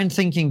 am I right in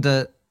thinking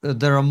that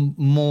there are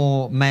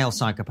more male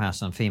psychopaths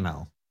than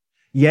female?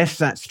 Yes,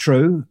 that's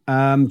true.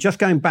 Just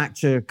come back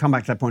to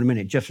that point in a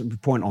minute. Just a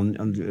point on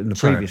the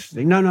previous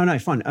thing. No,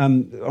 it's fine.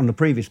 On the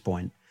previous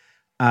point,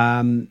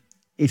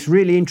 it's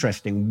really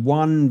interesting.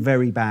 One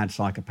very bad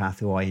psychopath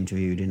who I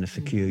interviewed in a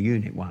secure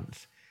unit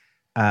once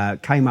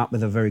came up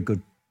with a very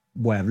good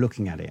way of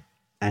looking at it.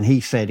 And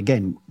he said,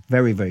 again,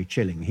 very, very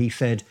chilling. He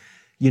said,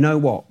 you know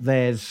what,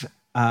 there's...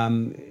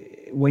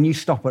 when you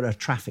stop at a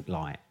traffic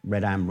light,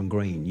 red, amber and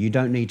green, you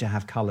don't need to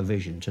have colour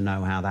vision to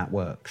know how that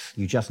works.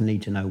 You just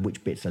need to know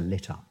which bits are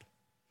lit up.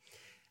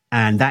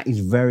 And that is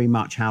very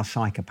much how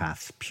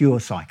psychopaths, pure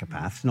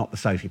psychopaths, not the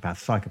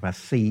sociopaths, psychopaths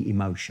see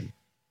emotion.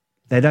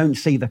 They don't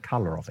see the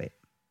colour of it.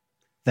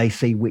 They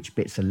see which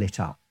bits are lit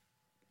up,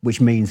 which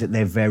means that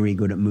they're very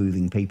good at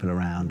moving people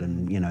around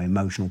and,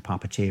 emotional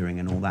puppeteering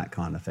and all that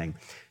kind of thing.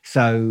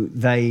 So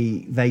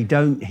they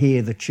don't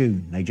hear the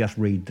tune, they just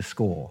read the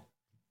score,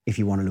 if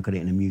you want to look at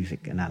it in a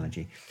music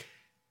analogy.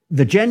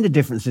 The gender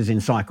differences in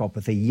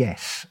psychopathy,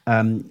 yes.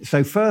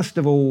 So first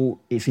of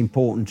all, it's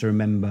important to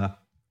remember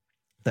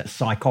that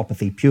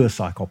psychopathy, pure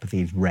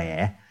psychopathy, is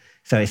rare.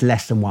 So it's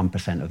less than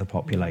 1% of the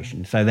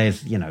population. So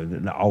there's,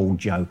 the old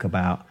joke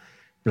about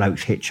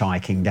blokes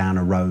hitchhiking down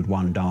a road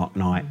one dark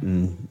night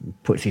and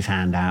puts his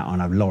hand out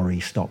and a lorry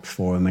stops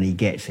for him and he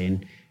gets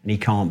in and he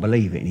can't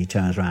believe it. And he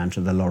turns around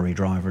to the lorry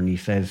driver and he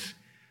says,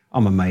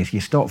 I'm amazed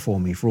you stopped for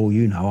me. For all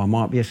you know, I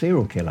might be a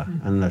serial killer.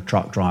 And the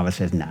truck driver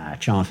says, nah,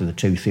 chance of the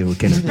two serial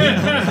killers being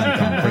at the same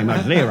time pretty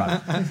much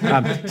zero.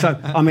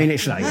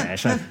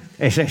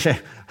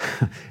 It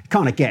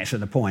kind of gets at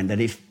the point that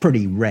it's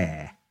pretty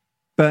rare.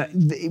 But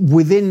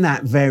within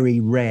that very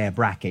rare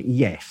bracket,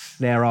 yes,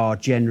 there are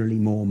generally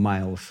more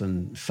males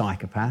than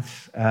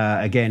psychopaths.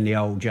 Again, the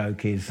old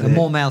joke is...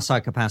 more male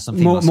psychopaths than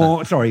female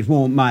psychopaths.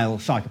 More male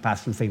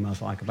psychopaths than female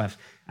psychopaths.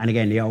 And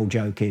again, the old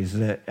joke is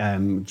that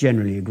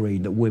generally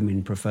agreed that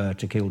women prefer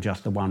to kill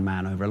just the one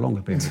man over a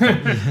longer period of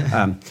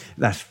time.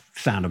 That's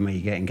sound of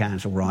me getting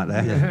cancelled right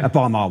there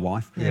by my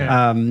wife.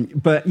 Yeah.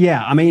 But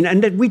yeah,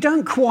 and we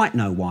don't quite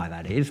know why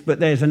that is,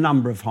 but there's a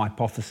number of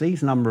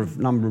hypotheses, number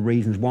of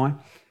reasons why.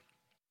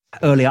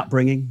 Early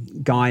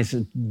upbringing, guys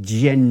are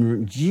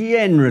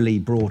generally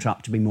brought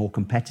up to be more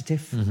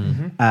competitive,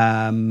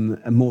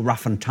 more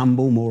rough and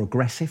tumble, more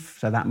aggressive.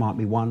 So that might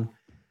be one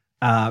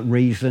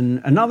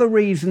reason. Another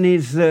reason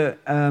is that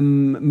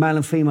male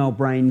and female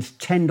brains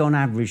tend on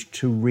average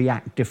to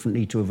react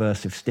differently to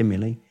aversive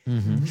stimuli.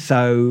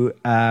 So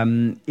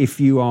if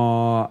you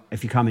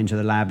come into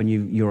the lab and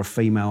you're a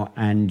female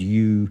and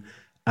you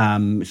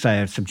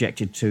say are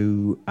subjected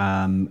to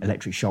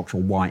electric shocks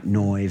or white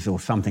noise or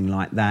something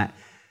like that,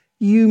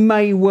 you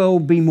may well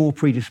be more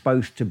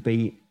predisposed to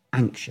be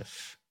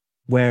anxious,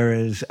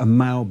 whereas a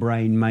male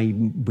brain may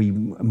be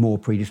more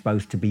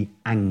predisposed to be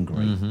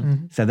angry.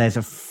 So there's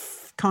a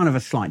kind of a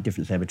slight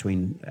difference there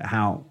between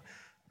how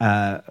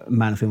male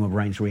and female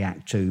brains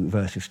react to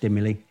aversive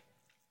stimuli.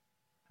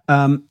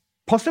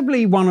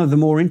 Possibly one of the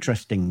more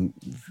interesting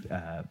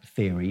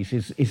theories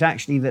is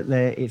actually that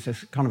it's a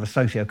kind of a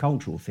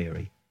sociocultural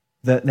theory,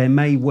 that there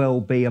may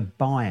well be a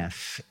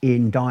bias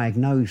in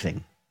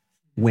diagnosing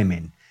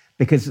women.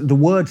 Because the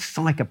word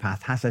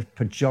psychopath has a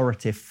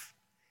pejorative,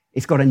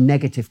 it's got a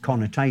negative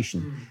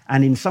connotation.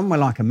 And in somewhere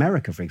like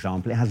America, for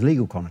example, it has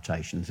legal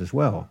connotations as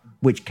well,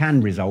 which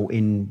can result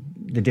in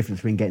the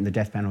difference between getting the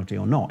death penalty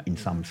or not in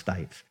some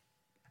states.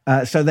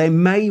 So there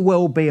may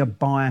well be a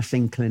bias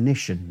in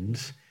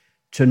clinicians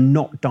to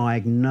not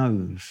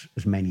diagnose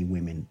as many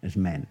women as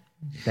men.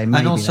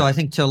 And also, I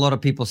think to a lot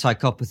of people,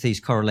 psychopathy is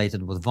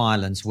correlated with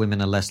violence.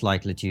 Women are less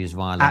likely to use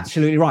violence.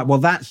 Absolutely right. Well,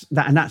 that's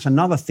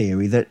another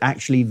theory, that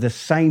actually the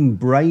same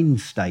brain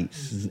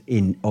states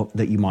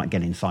that you might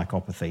get in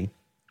psychopathy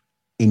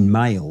in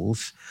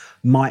males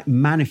might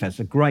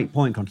manifest. A great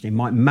point, Constantine.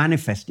 Might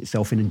manifest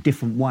itself in a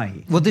different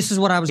way. Well, this is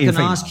what I was going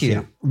to ask you.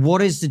 Yeah.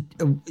 What is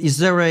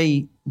there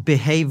a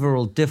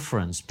behavioural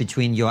difference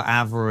between your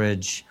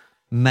average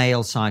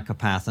male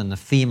psychopath and a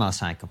female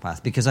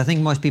psychopath? Because I think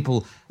most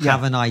people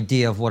have an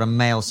idea of what a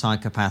male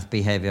psychopath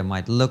behavior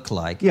might look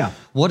like. Yeah.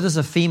 What does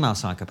a female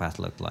psychopath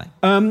look like?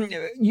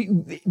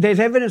 There's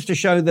evidence to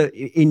show that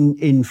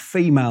in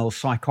female,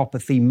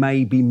 psychopathy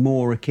may be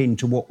more akin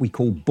to what we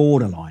call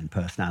borderline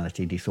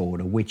personality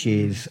disorder, which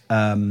is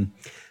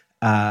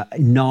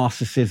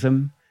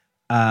narcissism,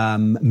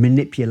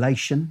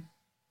 manipulation,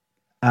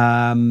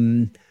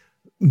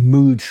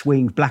 mood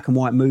swings, black and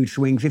white mood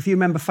swings. If you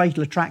remember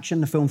Fatal Attraction,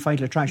 the film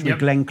Fatal Attraction with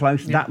Glenn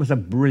Close, that was a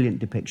brilliant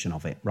depiction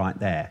of it right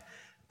there.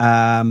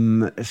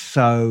 As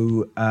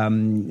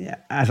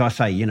I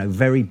say,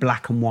 very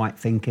black and white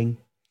thinking,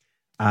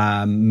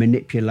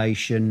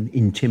 manipulation,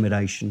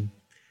 intimidation,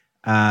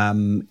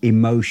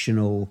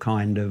 emotional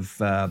kind of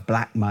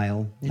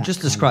blackmail. You're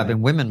just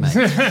describing women, mate.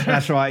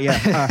 That's right,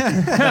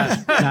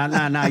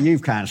 yeah. No,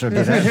 you've cancelled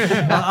it.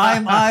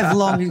 I've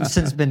long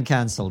since been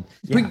cancelled.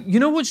 Yeah. But you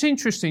know what's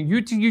interesting?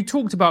 You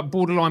talked about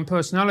borderline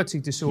personality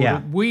disorder.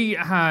 Yeah. We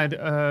had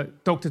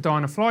Dr.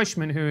 Diana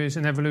Fleischman, who is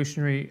an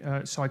evolutionary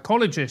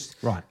psychologist,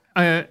 right,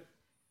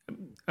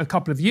 a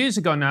couple of years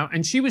ago now,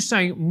 and she was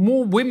saying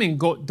more women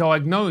get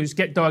diagnosed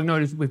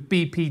with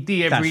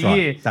BPD every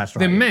year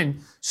than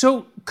men.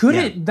 So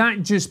could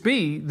that just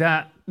be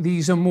that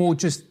these are more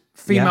just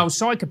female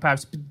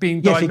psychopaths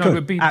being diagnosed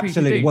with BPD?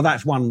 Absolutely. Well,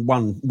 that's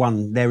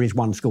one. There is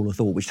one school of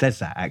thought which says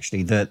that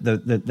actually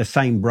the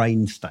same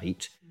brain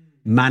state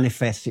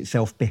manifests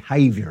itself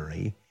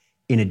behaviourally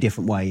in a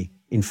different way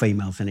in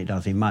females than it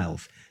does in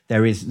males.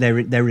 There is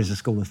a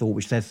school of thought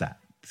which says that.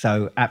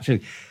 So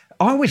absolutely.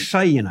 I always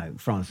say,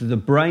 Francis, the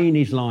brain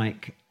is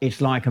like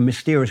a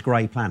mysterious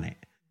grey planet,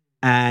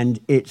 and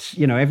it's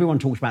everyone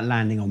talks about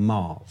landing on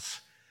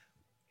Mars.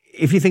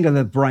 If you think of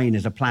the brain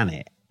as a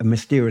planet, a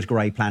mysterious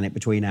grey planet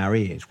between our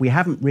ears, we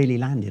haven't really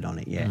landed on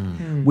it yet.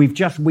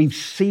 We've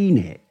seen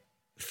it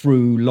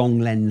through long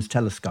lens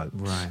telescopes,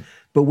 right?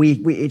 But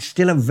it's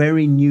still a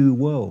very new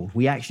world.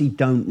 We actually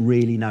don't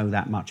really know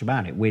that much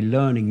about it. We're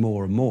learning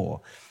more and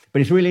more. But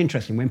it's really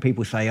interesting when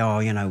people say,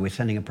 we're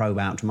sending a probe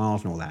out to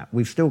Mars and all that.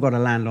 We've still got to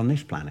land on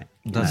this planet.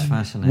 That's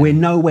fascinating. We're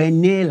nowhere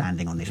near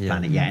landing on this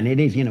planet yet. And it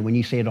is, when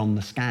you see it on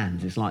the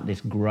scans, it's like this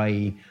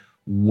grey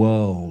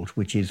world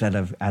which is at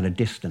a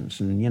distance.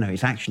 And,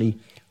 it's actually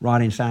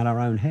right inside our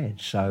own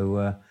heads.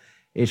 So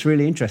it's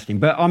really interesting.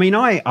 But, I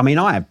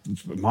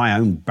have my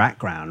own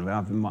background.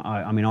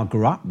 I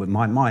grew up with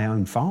my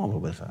own father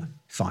was a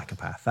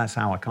psychopath. That's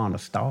how I kind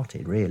of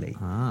started, really.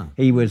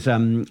 He was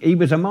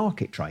a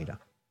market trader.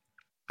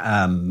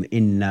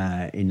 In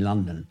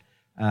London,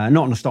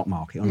 not on the stock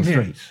market, on the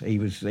streets. He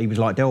was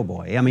like Del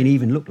Boy. He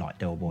even looked like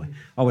Del Boy.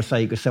 I would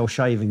say he could sell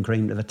shaving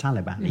cream to the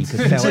Taliban. He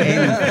could sell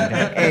anything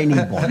to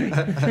anybody.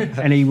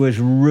 And he was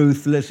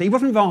ruthless. He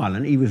wasn't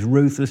violent. He was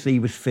ruthless. He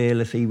was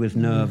fearless. He was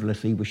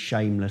nerveless. He was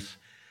shameless.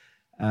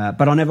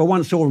 But I never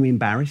once saw him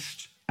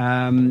embarrassed.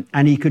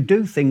 And he could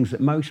do things that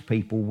most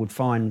people would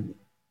find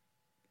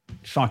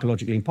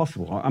psychologically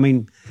impossible.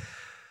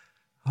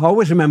 I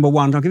always remember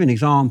I'll give you an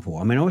example.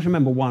 I always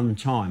remember one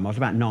time, I was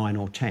about 9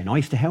 or 10, I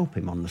used to help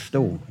him on the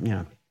stall,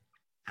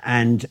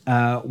 and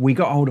we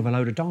got hold of a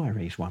load of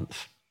diaries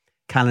once,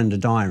 calendar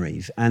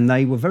diaries, and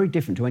they were very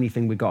different to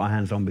anything we got our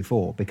hands on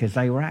before because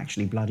they were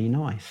actually bloody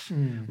nice,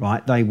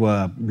 right? They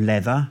were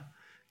leather,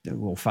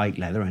 or fake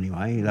leather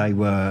anyway, they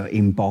were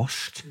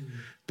embossed,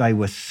 they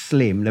were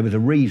slim, there was a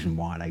reason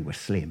why they were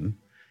slim.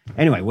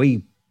 Anyway,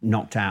 we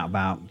knocked out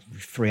about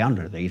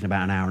 300 of these in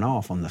about an hour and a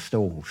half on the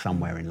stall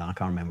somewhere in, I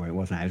can't remember where it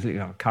was now. It was like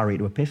a curry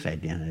to a piss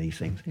head, these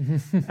things.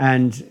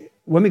 And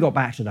when we got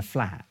back to the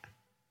flat,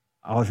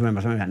 I always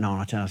remember something about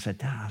 9 or 10, I said,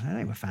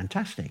 they were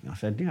fantastic. I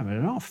said, but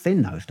they're half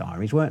thin, those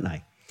diaries, weren't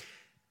they?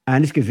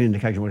 And this gives you an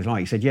indication of what it's like.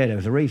 He said, yeah, there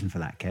was a reason for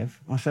that, Kev.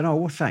 I said,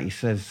 what's that? He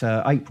says,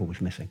 April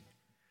was missing.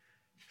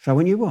 So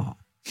when you what?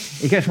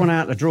 He gets one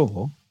out the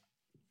drawer,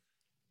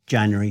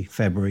 January,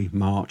 February,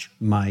 March,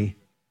 May.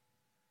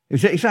 It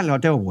was exactly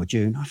like Del Boy,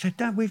 June. I said,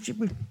 Dad, we've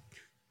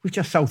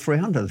just sold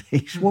 300 of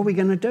these. What are we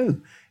going to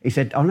do? He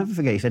said, I'll never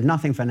forget. He said,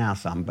 nothing for now,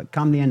 son, but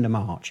come the end of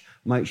March,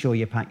 make sure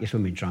you pack your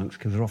swimming trunks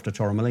because we're off to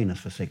Torremolinos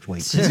for 6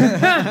 weeks.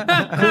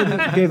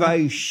 Couldn't give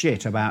a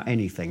shit about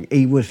anything.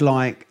 He was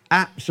like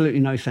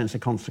absolutely no sense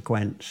of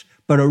consequence,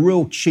 but a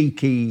real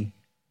cheeky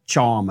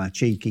charmer,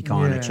 cheeky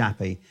kind of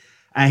chappy.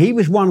 And he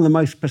was one of the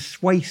most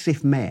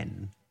persuasive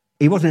men.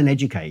 He wasn't an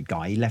educated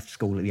guy. He left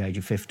school at the age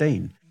of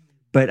 15.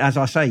 But as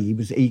I say, he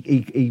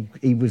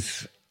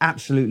was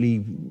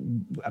absolutely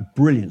a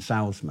brilliant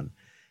salesman.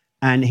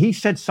 And he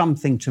said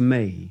something to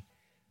me,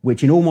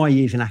 which in all my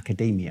years in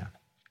academia,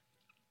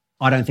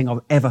 I don't think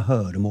I've ever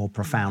heard a more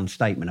profound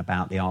statement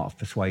about the art of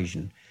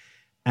persuasion.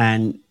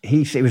 And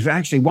it was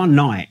actually one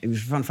night, it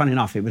was fun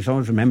enough, I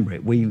always remember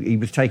it, he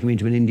was taking me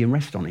into an Indian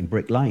restaurant in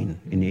Brick Lane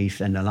in the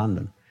East End of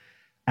London.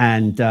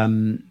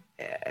 And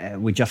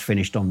we just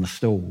finished on the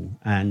stall,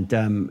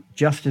 and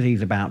just as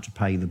he's about to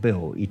pay the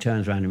bill, he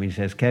turns around to me and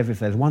says, Kev, if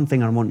there's one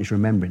thing I want you to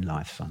remember in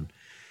life, son,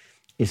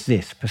 it's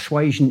this.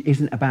 Persuasion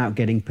isn't about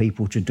getting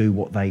people to do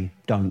what they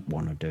don't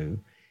want to do.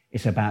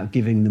 It's about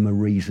giving them a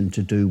reason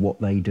to do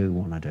what they do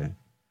want to do.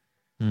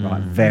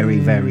 Right? Very,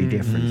 very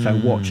different. So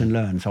watch and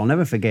learn. So I'll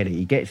never forget it.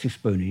 He gets his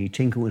spoon and he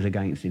tinkles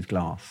against his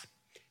glass.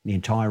 The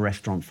entire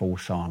restaurant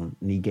falls silent,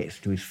 and he gets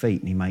to his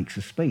feet and he makes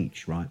a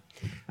speech, right?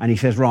 And he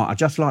says, right, I'd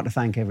just like to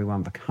thank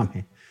everyone for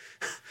coming.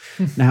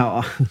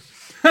 Now,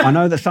 I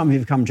know that some of you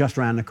have come just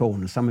around the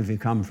corner, some of you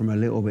come from a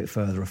little bit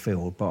further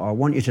afield, but I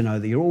want you to know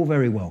that you're all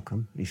very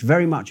welcome. It's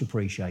very much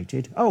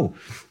appreciated. Oh,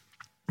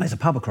 there's a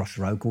pub across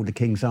the road called the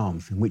King's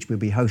Arms, in which we'll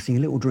be hosting a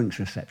little drinks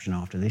reception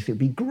after this. It'd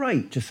be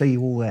great to see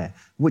you all there, at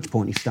which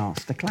point he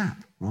starts to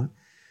clap, right?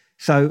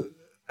 So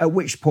at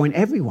which point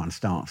everyone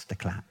starts to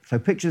clap. So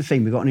picture the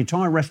scene. We've got an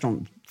entire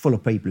restaurant full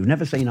of people who've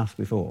never seen us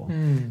before,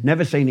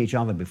 never seen each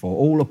other before,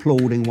 all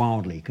applauding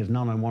wildly because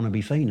none of them want to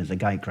be seen as a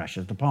gate crasher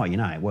at the party. You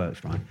know how it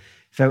works, right?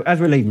 So as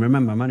we're leaving,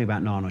 remember, I'm only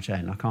about 9 or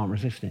 10. I can't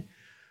resist it.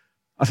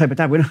 I say, but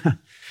Dad, we're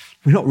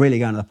not really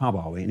going to the pub,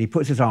 are we? And he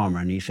puts his arm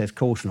around and he says, of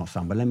course not,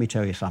 son, but let me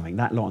tell you something.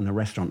 That lot in the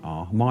restaurant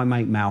are. My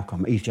mate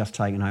Malcolm, he's just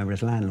taken over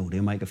as landlord.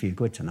 He'll make a few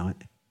quid tonight.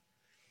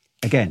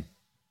 Again,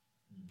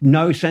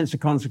 no sense of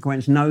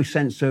consequence, no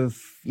sense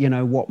of,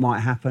 what might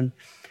happen.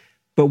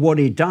 But what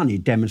he'd done,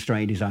 he'd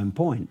demonstrated his own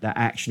point, that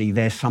actually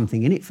there's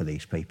something in it for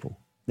these people.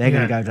 They're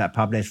going to go to that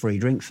pub, there's free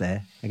drinks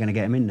there, they're going to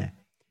get them in there.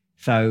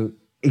 So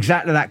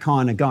exactly that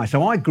kind of guy.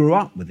 So I grew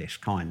up with this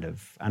kind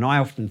of, and I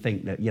often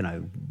think that,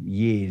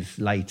 years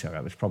later,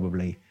 it was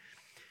probably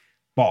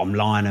bottom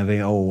line of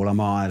it all, I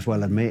might as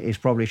well admit, is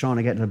probably trying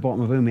to get to the bottom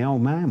of who my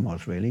old man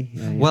was, really.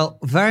 Well,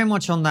 very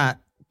much on that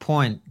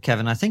point,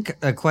 Kevin, I think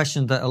a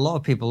question that a lot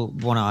of people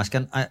want to ask,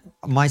 and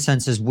my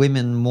sense is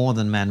women more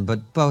than men,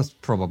 but both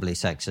probably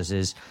sexes,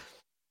 is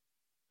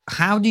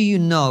how do you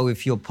know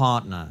if your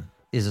partner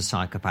is a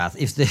psychopath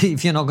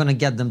if you're not going to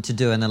get them to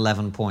do an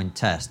 11-point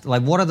test?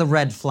 Like, what are the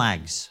red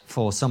flags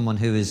for someone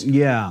who is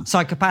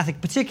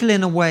psychopathic, particularly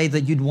in a way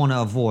that you'd want to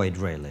avoid,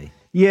 really?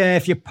 Yeah,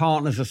 if your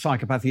partner's a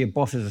psychopath, or your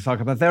boss is a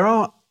psychopath, there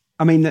are,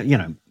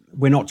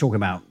 we're not talking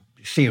about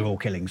serial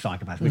killing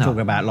psychopaths. We're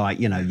talking about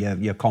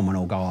your common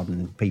or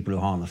garden people who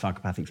are on the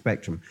psychopathic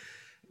spectrum.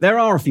 There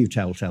are a few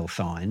telltale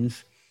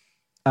signs.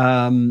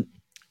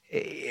 Psychopaths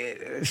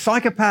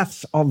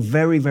are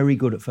very, very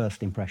good at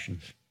first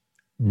impressions.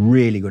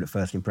 Really good at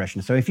first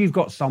impressions. So if you've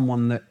got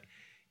someone that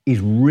is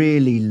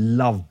really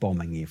love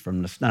bombing you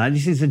from the start, now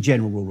this is a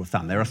general rule of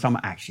thumb. There are some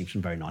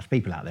very nice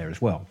people out there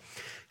as well.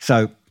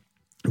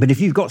 But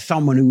if you've got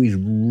someone who is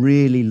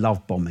really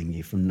love bombing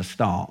you from the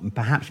start and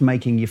perhaps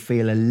making you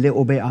feel a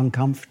little bit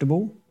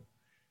uncomfortable,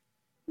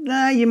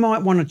 you might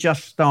want to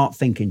just start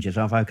thinking to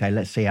yourself, okay,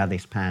 let's see how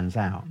this pans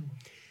out.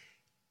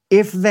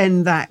 If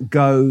then that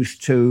goes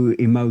to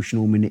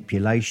emotional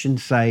manipulation,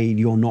 say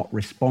you're not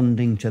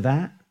responding to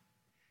that,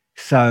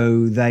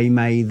 so they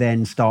may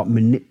then start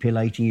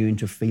manipulating you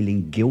into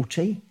feeling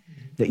guilty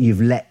that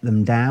you've let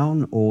them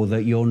down, or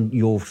that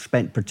you're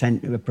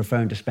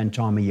preferring to spend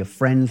time with your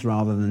friends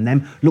rather than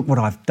them. Look what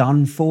I've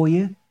done for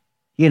you.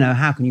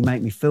 How can you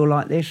make me feel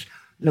like this?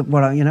 Look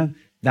what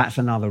that's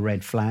another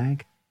red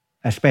flag,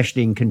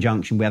 especially in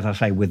conjunction with, as I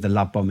say, with the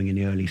love bombing in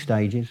the early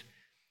stages.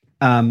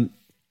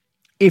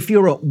 If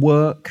you're at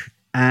work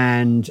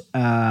and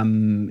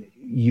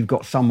you've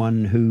got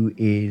someone who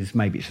is,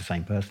 maybe it's the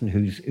same person,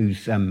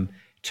 who's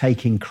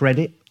taking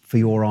credit for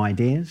your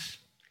ideas.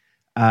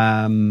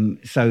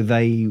 So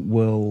they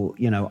will,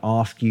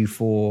 ask you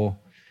for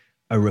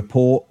a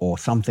report or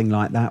something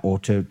like that, or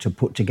to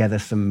put together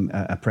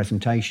a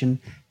presentation,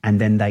 and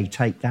then they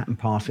take that and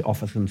pass it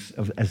off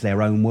as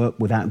their own work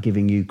without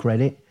giving you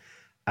credit.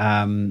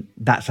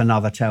 That's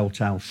another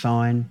telltale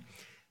sign.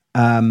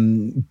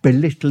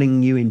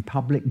 Belittling you in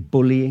public,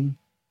 bullying,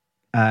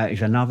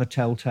 is another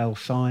telltale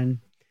sign.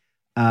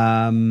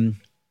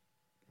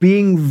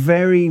 Being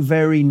very,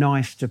 very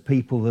nice to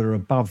people that are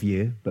above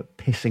you, but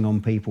pissing on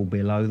people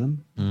below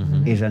them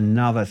is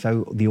another.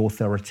 So the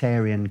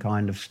authoritarian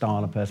kind of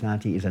style of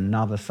personality is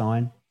another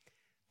sign.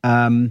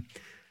 What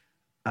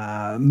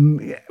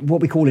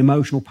we call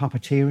emotional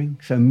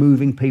puppeteering, so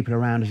moving people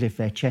around as if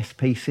they're chess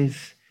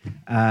pieces.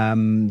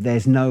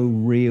 There's no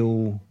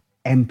real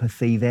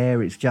empathy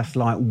there. It's just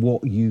like,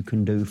 what you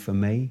can do for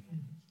me.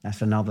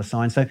 That's another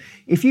sign. So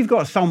if you've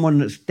got someone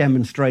that's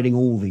demonstrating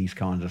all these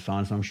kinds of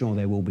signs, I'm sure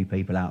there will be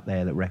people out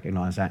there that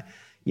recognise that,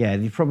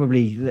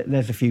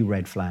 there's a few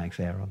red flags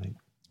there, I think.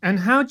 And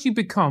how do you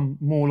become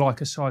more like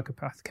a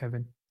psychopath,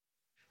 Kevin?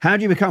 How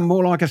do you become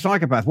more like a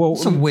psychopath? Well,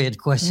 it's a weird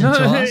question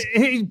to ask.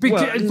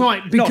 Because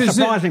not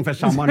surprising for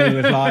someone who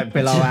was like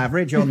below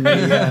average on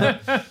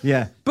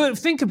the. But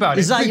think about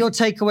it. Is that your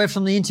takeaway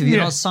from the interview?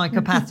 You're not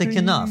psychopathic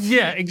enough.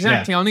 Yeah,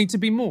 exactly. I need to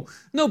be more.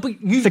 No, but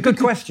it's a good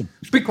question.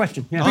 It's a good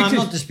question. Yeah. I'm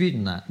not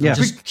disputing that. I'm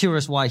just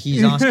curious why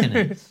he's asking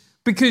it.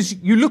 Because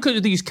you look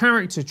at these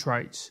character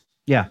traits.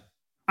 Yeah.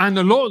 And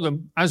a lot of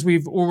them, as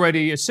we've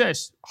already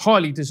assessed,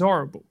 highly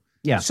desirable.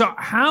 Yeah. So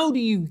how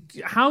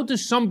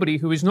does somebody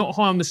who is not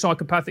high on the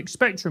psychopathic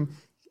spectrum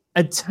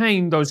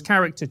attain those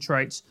character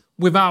traits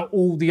without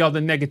all the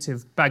other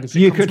negative baggage?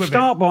 You could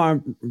start by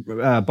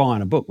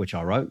buying a book which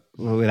I wrote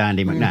with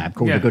Andy McNabb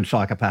called The Good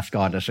Psychopath's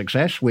Guide to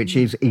Success, which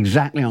is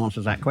exactly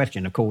answers that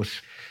question. Of course,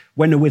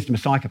 when The Wisdom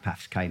of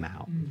Psychopaths came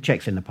out,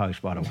 checks in the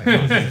post, by the way.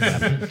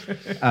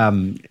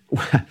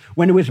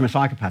 When The Wisdom of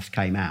Psychopaths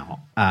came out,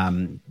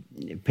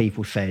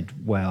 people said,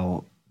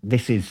 well,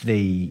 this is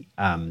the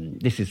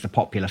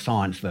popular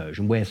science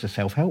version. Where's the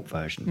self-help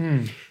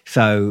version?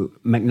 So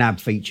McNabb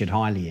featured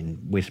highly in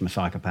Wisdom of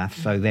Psychopaths.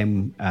 So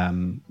then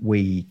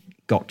we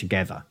got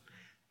together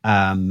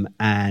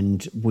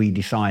and we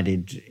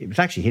decided, it was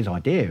actually his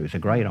idea. It was a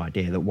great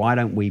idea that why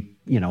don't we,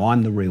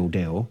 I'm the real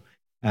deal.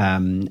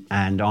 and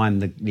I'm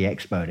the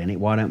expert in it.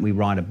 Why don't we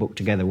write a book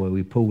together where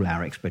we pool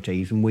our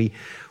expertise and we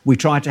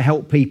try to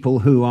help people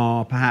who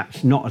are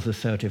perhaps not as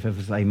assertive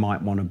as they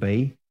might want to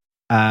be,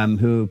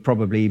 who are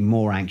probably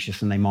more anxious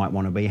than they might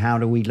want to be. How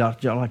do we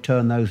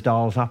turn those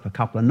dials up a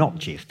couple of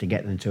notches to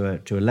get them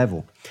to a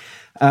level?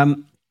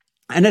 And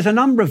there's a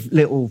number of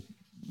little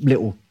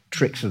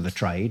tricks of the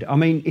trade. I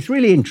mean, it's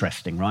really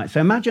interesting, right? So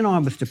imagine I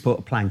was to put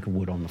a plank of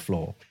wood on the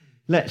floor.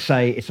 Let's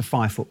say it's a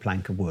 5-foot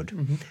plank of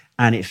wood,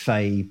 and it's,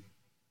 say,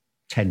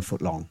 10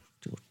 foot long,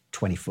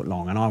 20 foot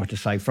long. And I were to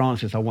say,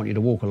 Francis, I want you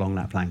to walk along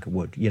that plank of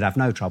wood. You'd have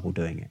no trouble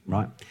doing it,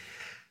 right?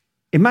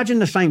 Imagine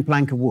the same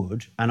plank of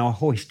wood, and I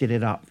hoisted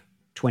it up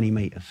 20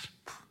 metres,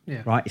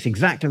 right? It's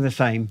exactly the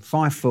same,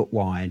 5 foot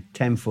wide,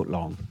 10 foot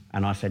long.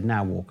 And I said,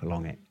 now walk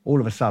along it.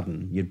 All of a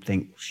sudden, you'd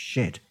think,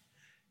 shit.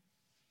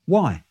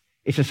 Why?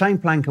 It's the same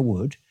plank of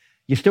wood.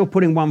 You're still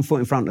putting one foot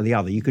in front of the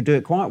other. You could do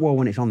it quite well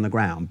when it's on the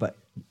ground, but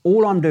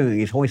all I'm doing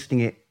is hoisting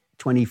it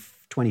 20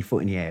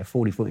 foot in the air,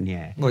 40 foot in the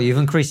air. Well, you've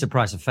increased the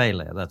price of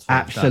failure. That's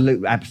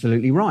what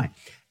absolutely right.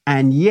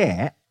 And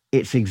yet,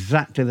 it's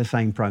exactly the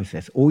same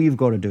process. All you've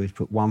got to do is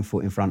put one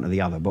foot in front of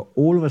the other. But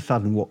all of a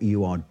sudden, what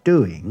you are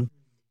doing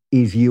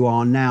is you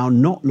are now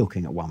not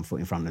looking at one foot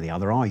in front of the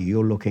other, are you?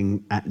 You're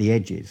looking at the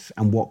edges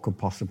and what could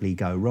possibly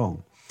go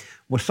wrong.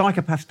 Well,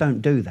 psychopaths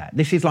don't do that.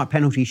 This is like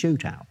penalty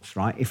shootouts,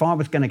 right? If I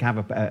was going to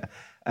have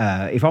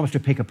if I was to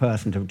pick a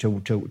person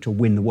to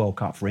win the World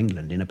Cup for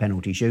England in a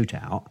penalty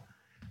shootout,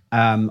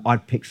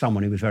 I'd pick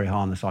someone who was very high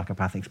on the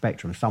psychopathic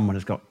spectrum, someone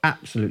who's got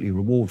absolutely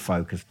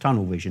reward-focused,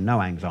 tunnel vision, no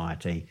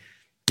anxiety,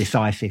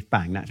 decisive,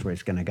 bang, that's where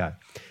it's going to go.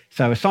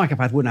 So a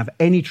psychopath wouldn't have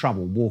any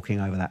trouble walking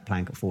over that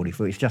plank at 40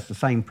 foot. It's just the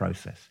same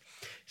process.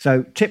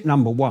 So tip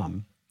number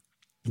one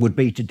would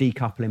be to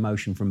decouple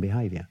emotion from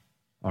behaviour,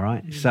 all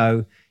right? Mm.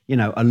 So,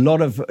 a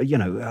lot of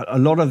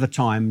the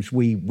times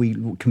we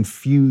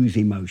confuse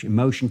emotion.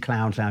 Emotion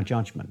clouds our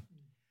judgment.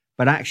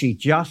 But actually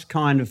just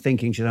kind of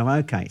thinking to them,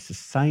 okay, it's the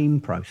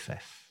same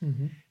process.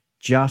 Mm-hmm.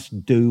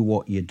 Just do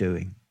what you're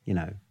doing,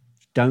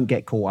 Don't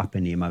get caught up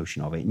in the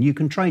emotion of it. And you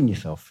can train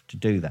yourself to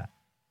do that.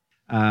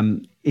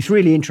 It's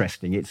really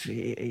interesting.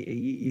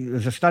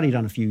 There's a study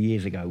done a few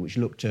years ago which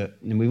looked at,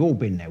 and we've all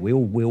been there, we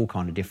all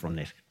kind of differ on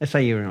this. Let's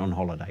say you're on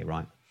holiday,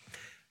 right?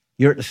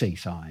 You're at the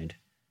seaside.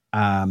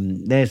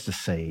 There's the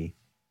sea.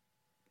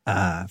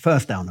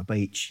 First down the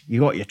beach, you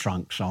got your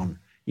trunks on,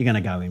 you're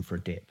going to go in for a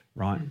dip,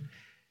 right?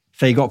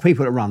 So you got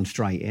people that run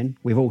straight in.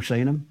 We've all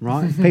seen them,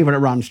 right? People that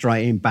run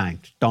straight in, bang,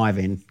 dive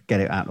in, get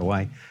it out of the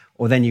way.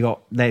 Or then you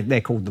got,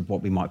 they're called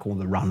what we might call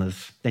the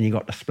runners. Then you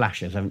got the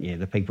splashers, haven't you?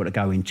 The people that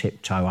go in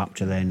tiptoe up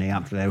to their knee,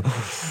 up to their,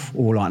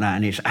 all like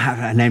that.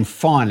 And then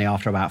finally,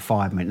 after about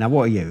 5 minutes, now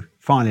what are you?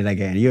 Finally they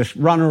get in. Are you a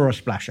runner or a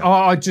splasher?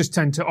 I just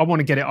tend to, I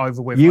want to get it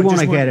over with. You want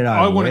to get it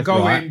over with, I want to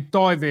go in,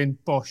 dive in,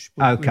 bosh.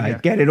 Okay,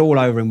 get it all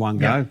over in one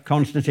go. Yeah.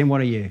 Constantine,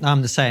 what are you?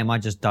 I'm the same, I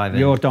just dive in.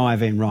 You're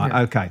dive in, right,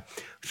 yeah. Okay.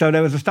 So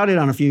there was a study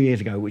done a few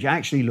years ago which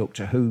actually looked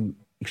at who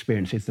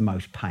experiences the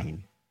most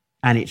pain.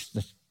 And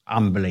it's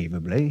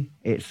unbelievably,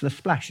 it's the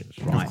splashers,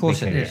 right? Of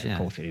course it is, yeah. Of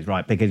course it is,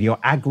 right? because you're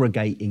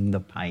aggregating the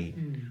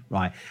pain,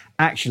 right?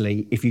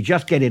 Actually, if you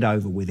just get it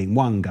over with in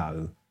one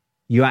go,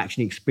 you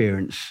actually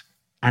experience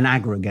and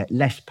aggregate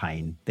less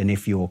pain than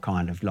if you're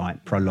kind of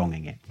like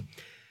prolonging it.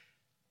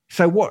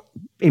 So what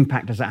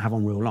impact does that have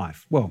on real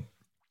life? Well,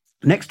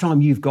 next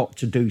time you've got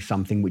to do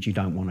something which you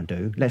don't want to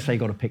do, let's say you've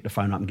got to pick the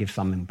phone up and give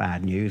someone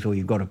bad news, or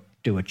you've got to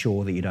do a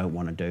chore that you don't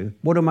want to do,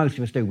 what do most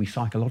of us do? We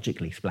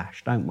psychologically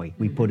splash, don't we?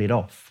 We put it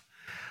off.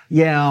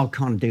 Yeah, I'll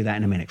kind of do that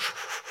in a minute.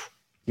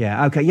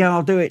 Yeah, okay, yeah,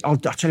 I'll do it. I'll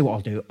tell you what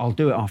I'll do. I'll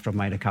do it after I've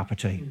made a cup of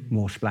tea.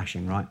 More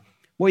splashing, right?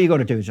 What you've got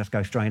to do is just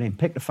go straight in,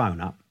 pick the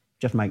phone up,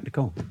 just make the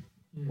call.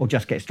 Or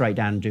just get straight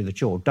down and do the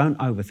chore. Don't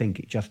overthink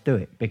it, just do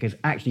it. Because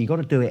actually you've got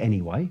to do it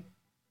anyway.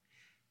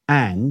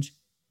 And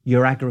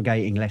you're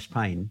aggregating less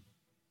pain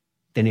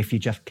than if you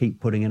just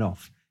keep putting it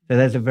off. So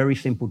there's a very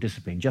simple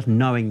discipline. Just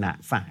knowing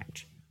that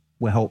fact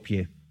will help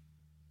you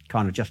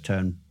kind of just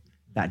turn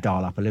that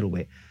dial up a little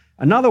bit.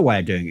 Another way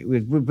of doing it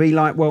would be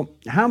like, well,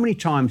 how many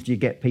times do you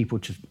get people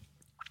to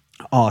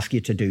ask you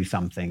to do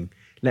something,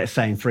 let's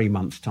say in 3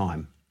 months'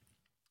 time?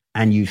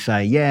 And you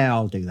say, yeah,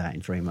 I'll do that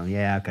in 3 months.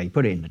 Yeah, okay, you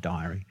put it in the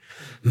diary.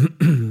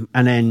 And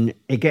then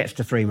it gets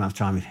to 3 months'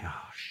 time, and you think,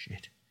 oh,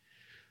 shit,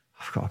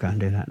 I've got to go and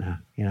do that now.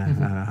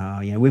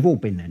 We've all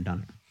been there and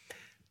done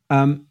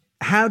it.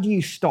 How do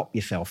you stop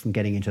yourself from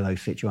getting into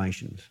those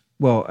situations?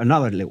 Well,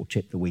 another little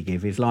tip that we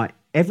give is like,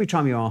 every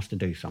time you're asked to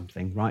do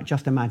something, right,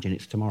 just imagine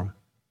it's tomorrow,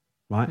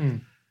 right?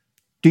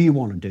 Do you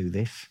want to do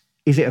this?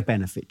 Is it a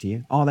benefit to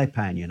you? Are they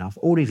paying you enough?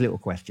 All these little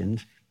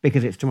questions,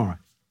 because it's tomorrow.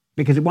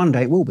 Because one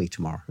day it will be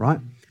tomorrow, right?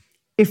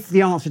 If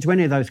the answer to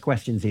any of those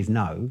questions is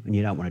no, and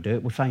you don't want to do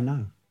it, well, say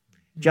no.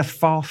 Just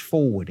fast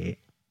forward it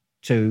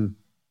to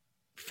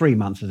 3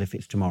 months as if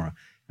it's tomorrow.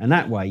 And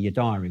that way your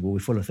diary will be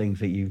full of things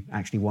that you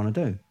actually want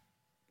to do.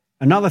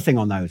 Another thing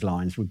on those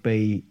lines would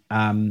be,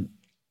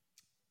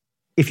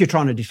 if you're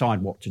trying to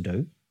decide what to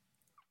do,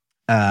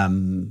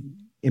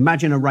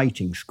 imagine a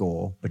rating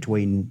score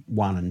between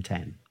 1 and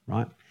 10,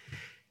 right?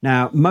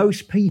 Now,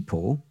 most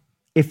people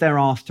if they're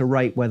asked to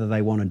rate whether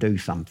they want to do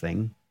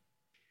something,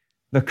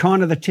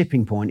 the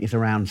tipping point is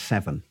around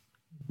 7,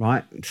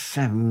 right?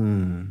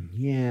 7,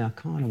 yeah, I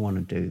kind of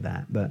want to do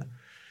that, but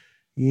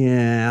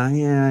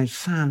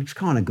it's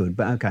kind of good,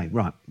 but okay,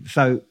 right.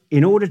 So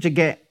in order to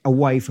get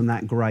away from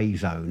that grey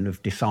zone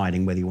of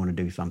deciding whether you want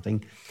to do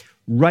something,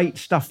 rate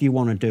stuff you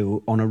want to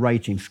do on a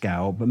rating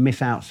scale, but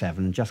miss out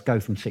 7, just go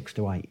from 6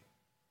 to 8.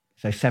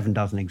 So 7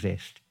 doesn't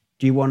exist.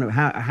 Do you want to,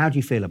 how do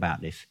you feel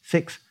about this?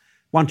 6,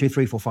 1, 2,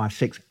 3, 4, 5,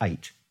 6,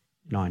 8,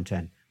 9,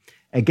 10.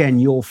 Again,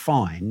 you'll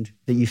find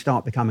that you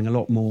start becoming a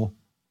lot more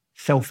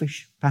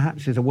selfish,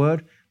 perhaps is a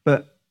word,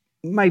 but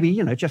maybe,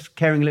 just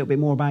caring a little bit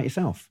more about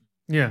yourself.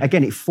 Yeah.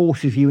 Again, it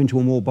forces you into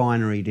a more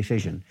binary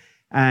decision.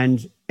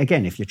 And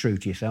again, if you're true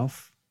to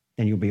yourself,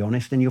 then you'll be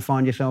honest and you'll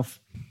find yourself,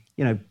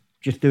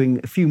 just doing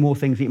a few more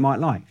things that you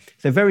might like.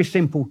 So very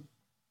simple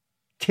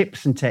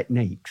tips and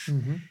techniques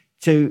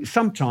to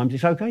sometimes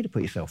it's okay to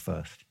put yourself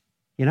first.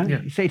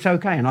 It's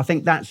okay. And I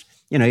think that's,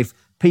 if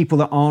people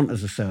that aren't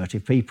as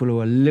assertive, people who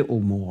are a little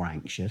more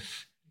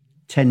anxious,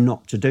 tend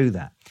not to do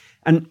that.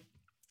 And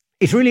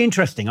it's really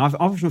interesting. I've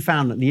often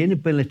found that the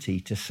inability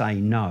to say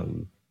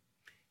no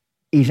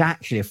is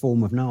actually a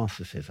form of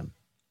narcissism.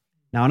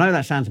 Now, I know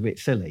that sounds a bit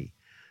silly,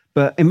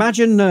 but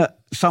imagine that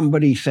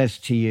somebody says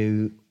to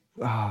you,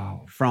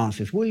 "Oh,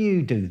 Francis, will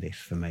you do this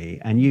for me?"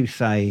 And you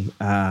say,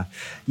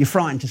 you're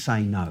frightened to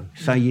say no.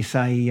 So you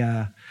say,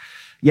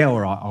 yeah, all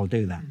right, I'll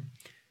do that.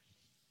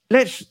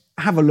 Let's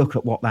have a look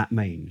at what that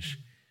means.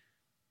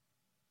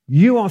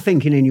 You are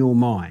thinking in your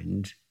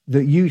mind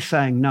that you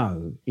saying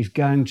no is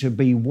going to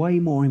be way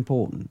more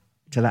important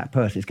to that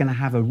person. It's going to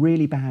have a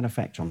really bad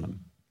effect on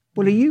them.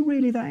 Well, are you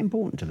really that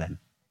important to them?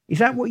 Is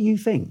that what you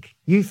think?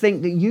 You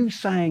think that you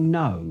saying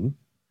no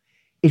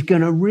is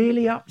going to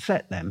really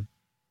upset them?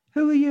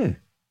 Who are you?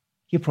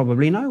 You're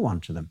probably no one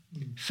to them.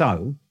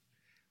 So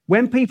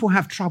when people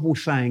have trouble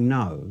saying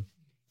no,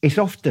 it's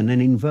often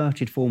an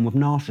inverted form of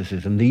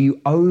narcissism that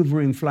you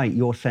overinflate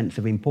your sense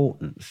of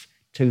importance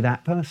to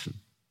that person.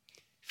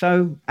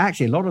 So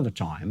actually, a lot of the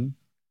time,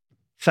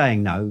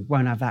 saying no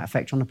won't have that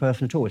effect on the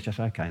person at all. It's just,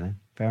 okay then,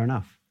 fair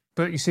enough.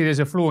 But you see, there's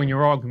a flaw in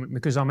your argument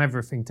because I'm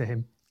everything to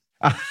him.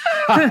 There's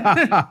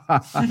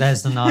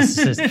the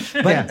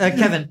narcissist. But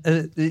Kevin,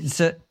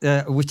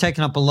 we've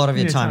taken up a lot of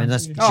your time, and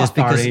that's just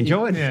because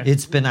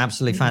it's been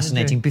absolutely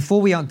fascinating.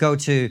 Before we go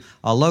to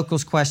our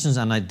locals questions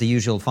and the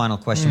usual final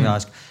question we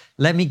ask,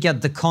 let me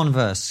get the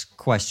converse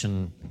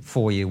question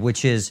for you,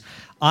 which is,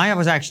 I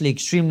was actually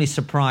extremely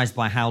surprised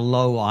by how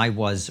low I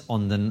was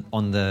on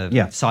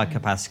the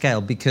psychopath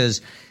scale,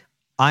 because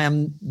I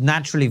am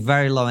naturally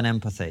very low in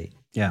empathy.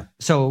 Yeah.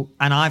 So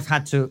I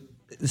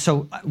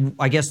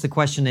guess the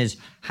question is,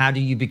 how do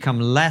you become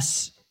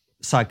less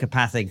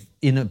psychopathic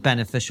in a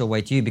beneficial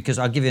way to you? Because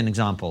I'll give you an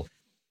example.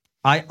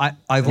 I've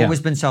always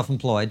been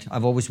self-employed.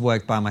 I've always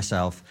worked by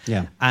myself.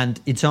 Yeah.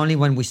 And it's only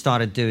when we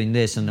started doing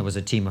this and there was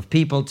a team of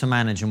people to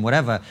manage and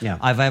whatever,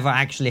 I've ever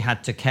actually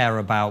had to care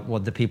about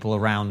what the people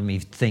around me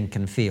think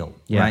and feel,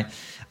 right?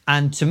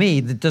 And to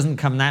me, that doesn't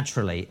come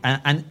naturally.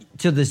 And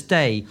to this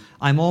day,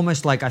 I'm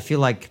almost like, I feel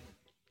like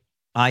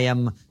I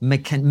am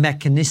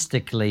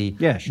mechanistically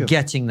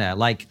getting there.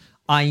 Like,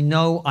 I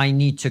know I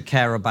need to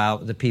care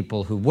about the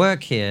people who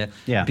work here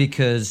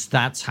because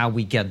that's how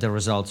we get the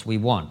results we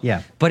want.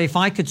 Yeah. But if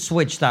I could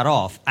switch that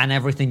off and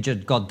everything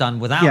just got done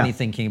without me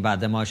thinking about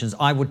the emotions,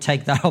 I would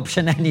take that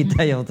option any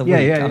day of the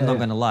week. I'm not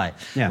going to lie.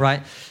 Yeah.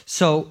 Right.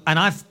 So, and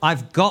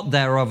I've got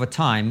there over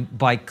time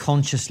by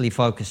consciously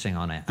focusing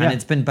on it. And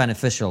it's been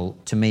beneficial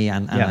to me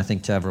and I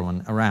think to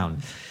everyone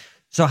around.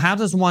 So how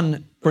does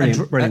one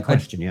brilliant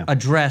question,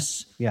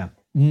 address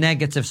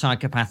negative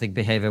psychopathic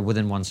behavior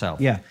within oneself?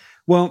 Yeah.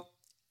 Well,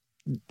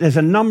 there's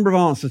a number of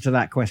answers to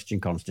that question,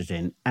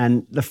 Konstantin.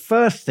 And the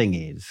first thing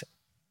is,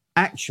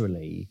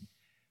 actually,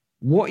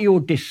 what you're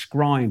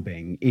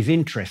describing is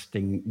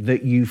interesting,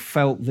 that you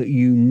felt that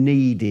you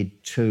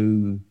needed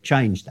to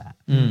change that.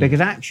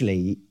 Because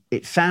actually,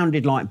 it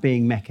sounded like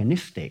being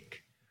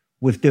mechanistic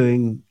was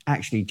doing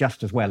actually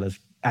just as well as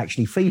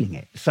actually feeling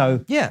it.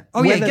 So it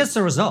gets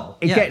the result.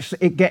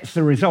 It gets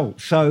the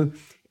result. So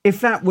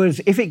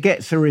if it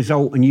gets the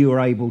result and you were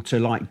able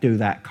to do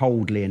that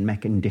coldly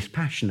and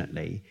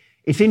dispassionately,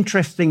 it's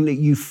interesting that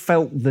you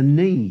felt the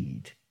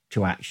need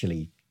to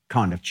actually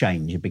kind of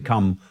change and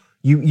become,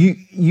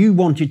 you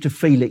wanted to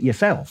feel it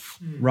yourself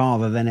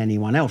rather than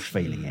anyone else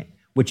feeling it,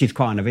 which is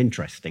kind of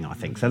interesting, I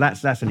think. So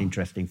that's an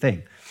interesting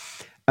thing.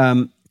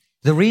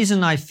 The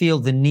reason I feel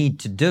the need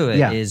to do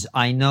it is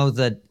I know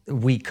that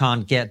we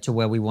can't get to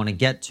where we want to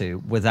get to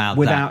without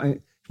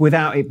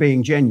it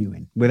being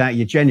genuine, without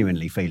you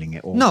genuinely feeling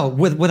it.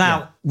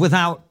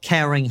 Without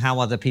caring how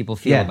other people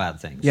feel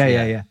about things.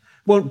 Yeah.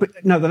 Well, but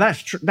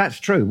that's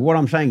true. What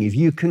I'm saying is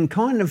you can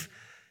kind of,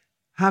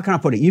 how can I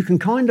put it? You can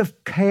kind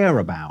of care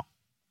about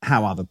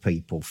how other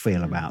people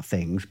feel about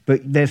things, but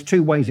there's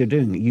two ways of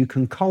doing it. You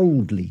can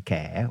coldly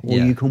care or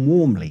you can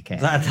warmly care.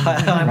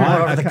 I'm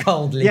more of the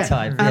coldly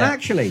type. And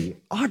actually,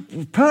 I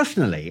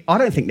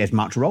don't think there's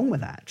much wrong with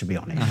that, to be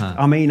honest.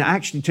 I mean,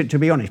 actually, to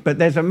be honest, but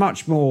there's a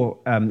much more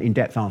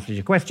in-depth answer to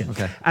your question.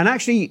 Okay. And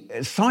actually,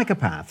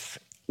 psychopaths,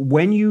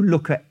 when you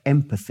look at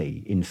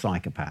empathy in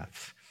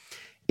psychopaths,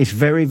 it's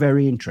very,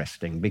 very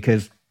interesting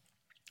because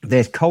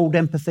there's cold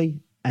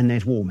empathy and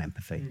there's warm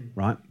empathy,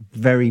 right?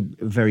 Very,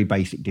 very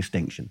basic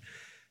distinction.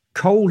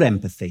 Cold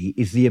empathy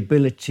is the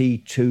ability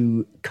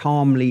to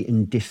calmly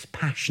and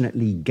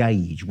dispassionately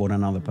gauge what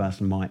another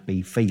person might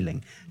be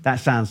feeling. That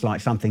sounds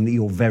like something that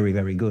you're very,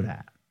 very good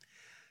at.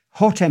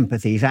 Hot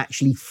empathy is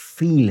actually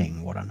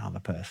feeling what another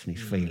person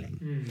is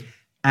feeling.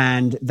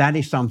 And that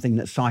is something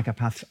that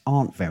psychopaths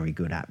aren't very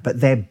good at, but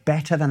they're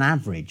better than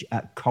average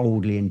at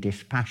coldly and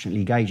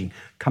dispassionately gauging.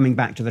 Coming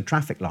back to the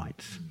traffic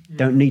lights,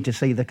 don't need to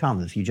see the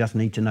colours, you just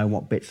need to know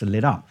what bits are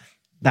lit up.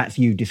 That's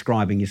you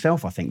describing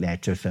yourself, I think, there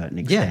to a certain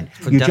extent.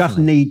 Yeah, you definitely. just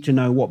need to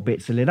know what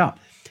bits are lit up.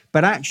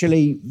 But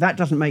actually, that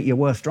doesn't make you a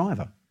worse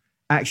driver.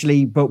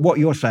 Actually, but what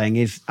you're saying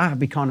is, it'd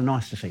be kind of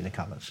nice to see the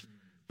colours.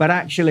 But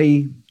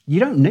actually, you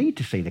don't need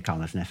to see the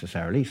colours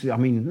necessarily. I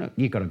mean, look,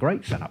 you've got a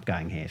great setup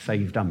going here, so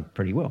you've done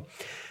pretty well.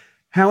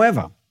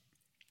 However,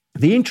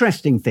 the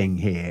interesting thing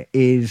here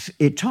is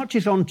it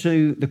touches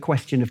onto the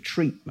question of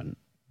treatment.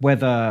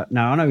 Whether,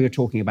 now I know you're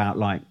talking about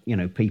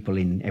people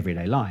in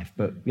everyday life,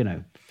 but,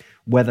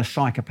 whether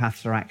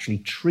psychopaths are actually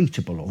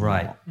treatable or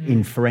not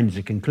in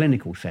forensic and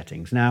clinical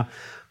settings. Now,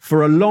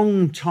 for a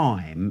long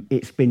time,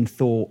 it's been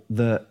thought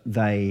that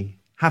they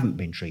haven't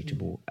been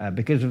treatable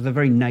because of the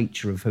very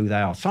nature of who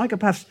they are.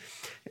 Psychopaths,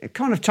 it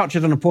kind of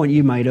touches on a point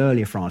you made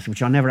earlier, Francis,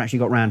 which I never actually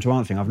got round to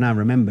answering. I've now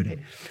remembered it.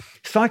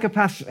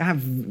 Psychopaths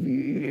have,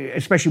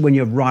 especially when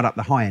you're right up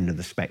the high end of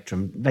the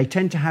spectrum, they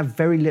tend to have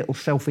very little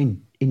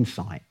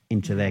self-insight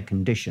into their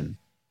condition.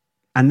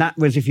 And that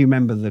was, if you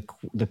remember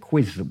the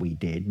quiz that we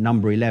did,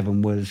 number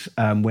 11 was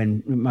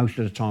when most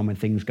of the time when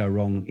things go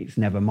wrong, it's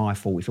never my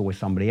fault, it's always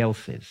somebody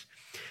else's.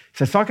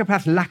 So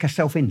psychopaths lack a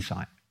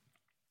self-insight.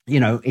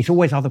 It's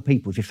always other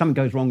people's. If something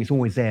goes wrong, it's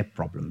always their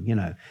problem,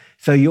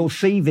 So you'll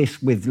see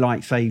this with,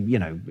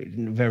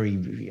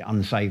 very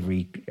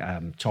unsavoury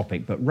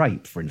topic, but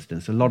rape, for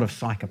instance. A lot of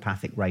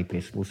psychopathic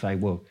rapists will say,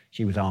 well,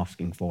 she was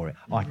asking for it.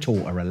 I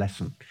taught her a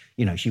lesson.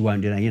 She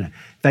won't do that,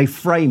 They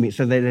frame it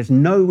so that there's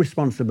no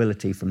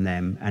responsibility from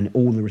them and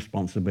all the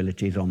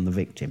responsibility is on the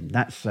victim.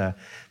 That's,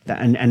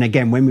 and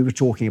again, when we were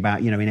talking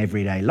about, in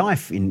everyday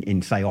life,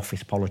 in say,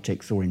 office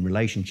politics or in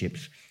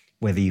relationships,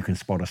 whether you can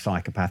spot a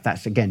psychopath,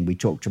 that's, again, we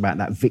talked about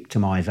that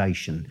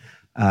victimisation.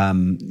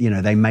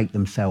 They make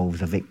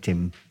themselves a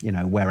victim,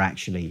 where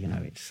actually,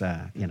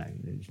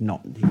 it's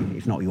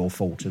not your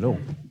fault at all.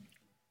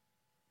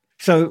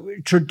 So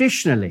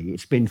traditionally,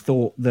 it's been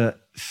thought that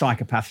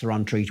psychopaths are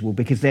untreatable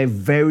because they're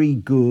very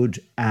good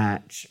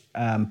at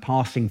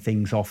passing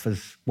things off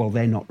as, well,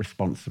 they're not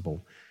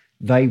responsible.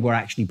 They were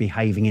actually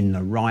behaving in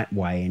the right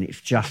way, and it's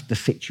just the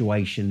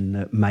situation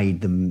that made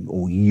them,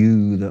 or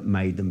you that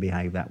made them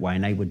behave that way,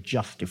 and they were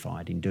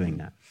justified in doing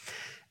that.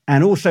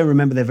 And also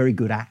remember, they're very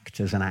good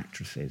actors and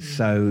actresses.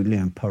 So,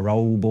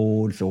 parole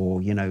boards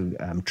or,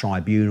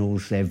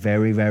 tribunals, they're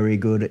very, very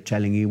good at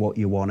telling you what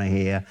you want to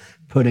hear,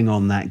 putting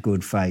on that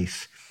good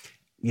face,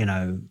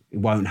 it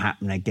won't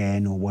happen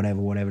again or whatever.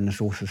 And of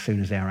course, as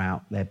soon as they're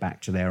out, they're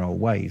back to their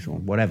old ways or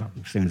whatever,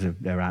 as soon as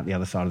they're out the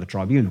other side of the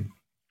tribunal.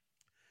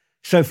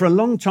 So for a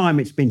long time,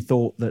 it's been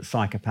thought that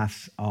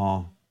psychopaths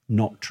are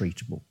not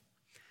treatable.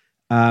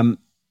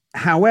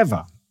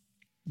 However,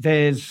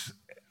 there's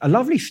a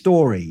lovely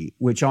story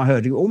which I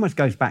heard. It almost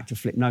goes back to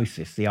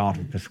Flipnosis, the art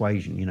of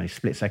persuasion,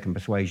 split-second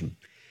persuasion.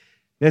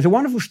 There's a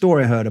wonderful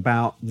story I heard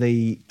about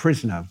the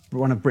prisoner,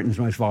 one of Britain's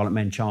most violent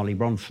men, Charlie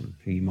Bronson,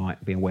 who you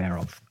might be aware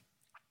of.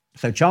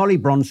 So Charlie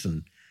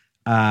Bronson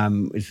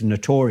is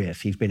notorious.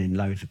 He's been in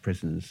loads of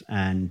prisons,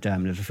 and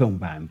there's a film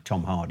about him.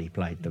 Tom Hardy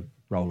played the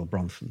role of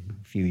Bronson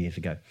a few years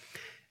ago.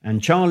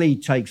 And Charlie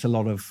takes a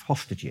lot of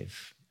hostages,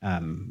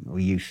 or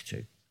used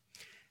to,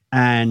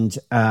 and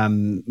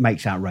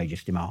makes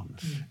outrageous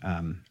demands.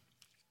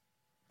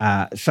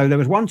 So there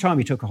was one time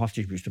he took a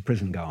hostage, which was the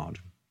prison guard.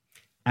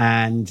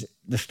 And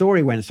the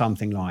story went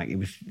something like,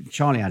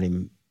 Charlie had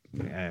him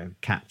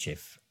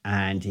captive,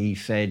 and he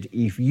said,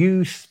 if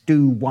you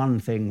do one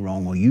thing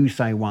wrong or you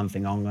say one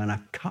thing, I'm going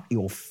to cut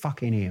your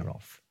fucking ear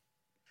off.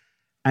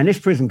 And this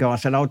prison guy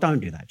said, oh, don't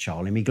do that,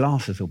 Charlie. My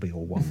glasses will be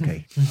all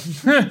wonky.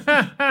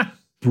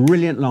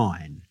 Brilliant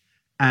line.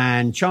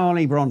 And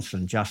Charlie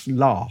Bronson just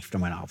laughed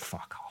and went, oh,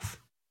 fuck off.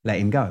 Let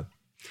him go.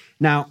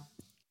 Now,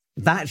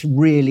 that's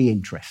really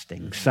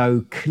interesting.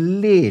 So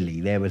clearly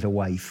there was a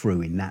way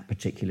through in that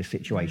particular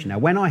situation. Now,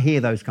 when I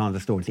hear those kinds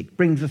of stories, it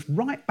brings us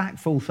right back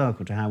full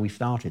circle to how we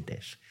started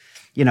this.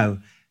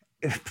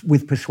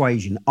 With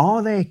persuasion,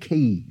 are there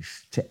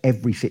keys to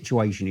every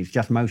situation? It's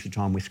just most of the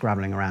time we're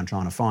scrabbling around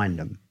trying to find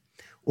them.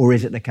 Or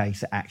is it the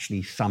case that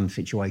actually some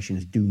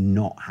situations do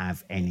not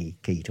have any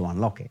key to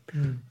unlock it?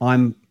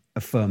 I'm a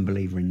firm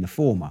believer in the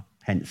former,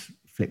 hence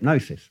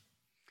Flipnosis.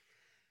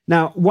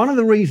 Now, one of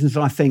the reasons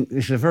I think,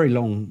 this is a very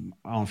long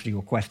answer to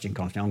your question,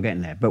 Constantine, I'm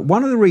getting there, but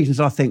one of the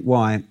reasons I think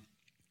why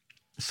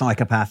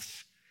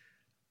psychopaths,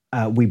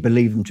 we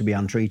believe them to be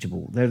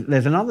untreatable,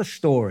 there's another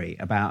story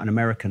about an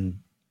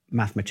American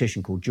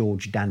mathematician called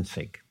George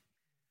Dantzig.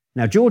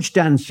 Now, George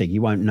Dantzig,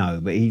 you won't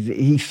know, but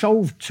he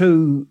solved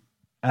two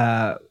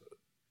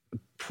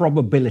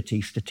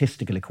probability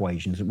statistical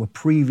equations that were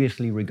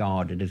previously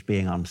regarded as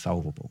being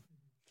unsolvable.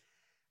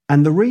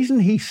 And the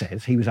reason he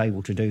says he was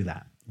able to do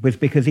that was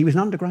because he was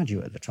an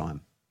undergraduate at the time.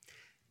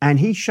 And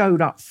he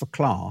showed up for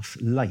class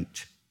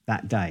late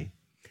that day.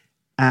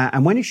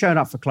 And when he showed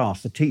up for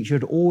class, the teacher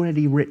had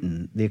already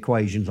written the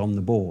equations on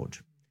the board.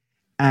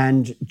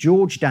 And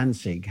George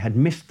Dantzig had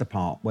missed the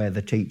part where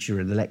the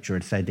teacher or the lecturer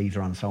had said these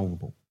are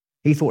unsolvable.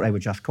 He thought they were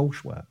just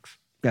courseworks,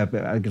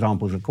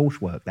 examples of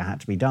coursework that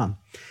had to be done.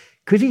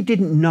 Because he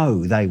didn't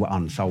know they were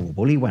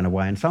unsolvable, he went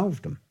away and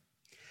solved them.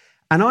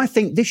 And I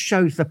think this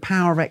shows the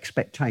power of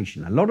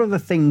expectation. A lot of the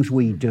things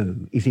we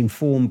do is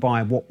informed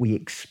by what we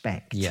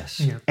expect. Yes.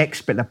 Yeah.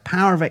 The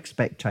power of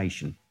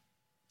expectation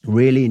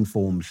really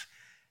informs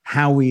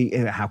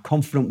how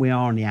confident we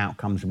are in the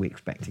outcomes that we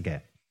expect to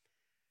get.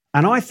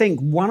 And I think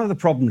one of the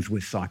problems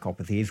with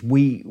psychopathy is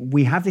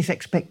we have this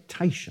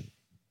expectation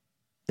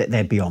that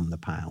they're beyond the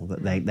pale,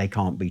 that they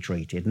can't be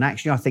treated. And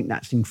actually, I think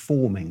that's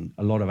informing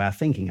a lot of our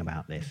thinking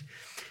about this.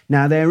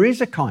 Now, there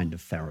is a kind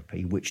of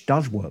therapy which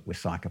does work with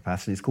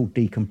psychopaths, and it's called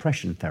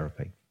decompression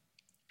therapy.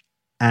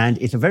 And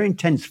it's a very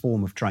intense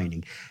form of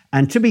training.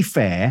 And to be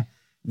fair,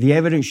 the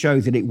evidence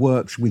shows that it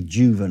works with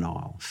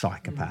juvenile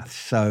psychopaths,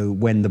 so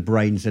when the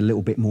brain's a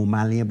little bit more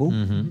malleable,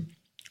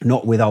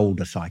 not with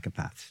older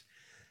psychopaths.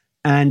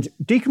 And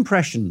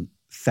decompression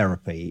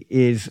therapy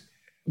is,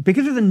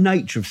 because of the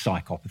nature of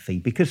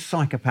psychopathy, because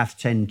psychopaths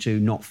tend to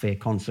not fear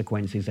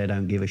consequences, they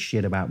don't give a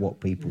shit about what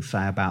people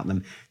say about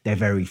them, they're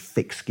very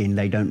thick-skinned,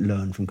 they don't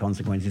learn from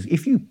consequences.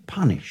 If you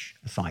punish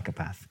a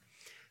psychopath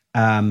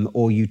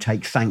or you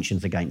take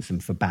sanctions against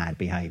them for bad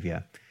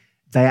behaviour,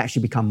 they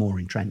actually become more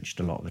entrenched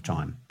a lot of the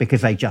time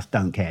because they just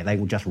don't care. They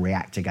will just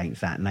react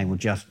against that and they will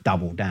just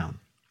double down.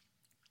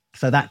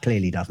 So that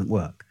clearly doesn't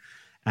work.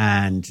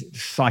 And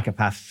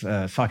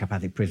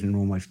psychopathic prisoners are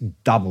almost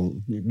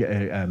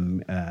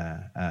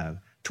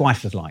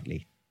twice as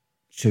likely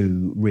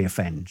to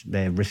reoffend.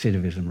 Their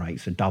recidivism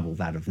rates are double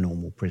that of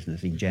normal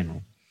prisoners in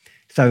general.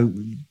 So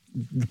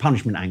the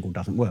punishment angle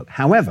doesn't work.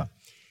 However,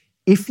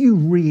 if you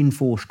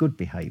reinforce good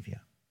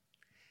behaviour,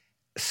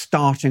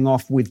 starting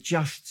off with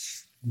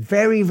just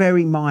very,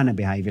 very minor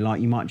behaviour,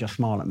 like you might just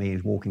smile at me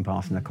as walking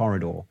past in a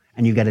corridor,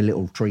 and you get a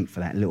little treat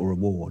for that, a little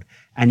reward,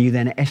 and you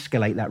then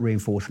escalate that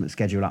reinforcement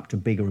schedule up to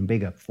bigger and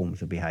bigger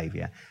forms of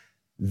behaviour,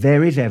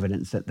 there is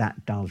evidence that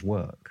that does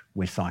work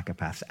with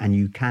psychopaths, and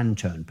you can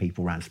turn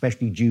people around,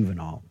 especially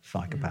juvenile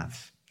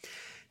psychopaths.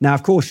 Now,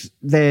 of course,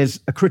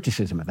 there's a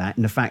criticism of that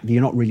in the fact that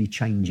you're not really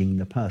changing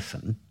the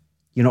person.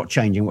 You're not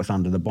changing what's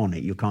under the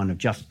bonnet. You're kind of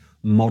just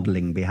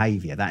modelling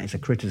behaviour. That is a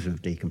criticism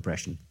of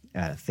decompression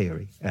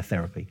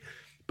therapy.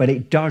 But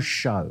it does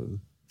show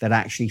that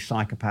actually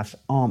psychopaths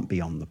aren't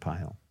beyond the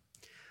pale.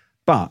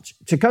 But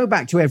to go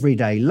back to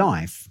everyday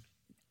life,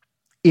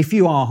 if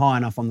you are high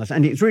enough on this,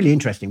 and it's really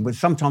interesting, but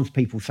sometimes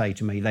people say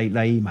to me,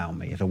 they email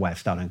me as a way of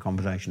starting a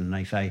conversation, and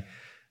they say,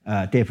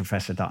 "Dear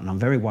Professor Dutton, I'm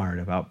very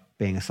worried about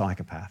being a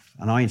psychopath."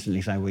 And I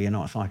instantly say, "Well, you're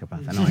not a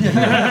psychopath." And I'm worried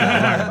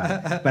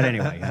about it. But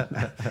anyway,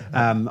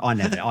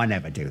 I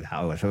never do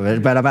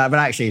that. But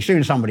actually, as soon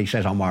as somebody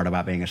says I'm worried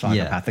about being a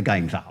psychopath, the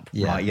game's up.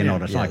 Right? You're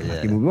not a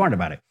psychopath. You will be worried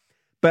about it.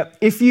 But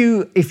if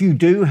you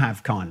do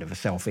have kind of a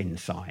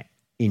self-insight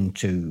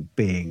into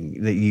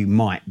being that you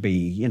might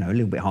be, a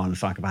little bit high on the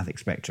psychopathic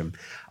spectrum,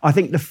 I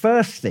think the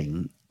first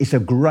thing is a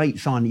great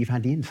sign that you've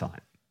had the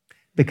insight,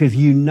 because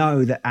you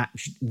know that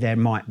actually there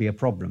might be a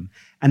problem.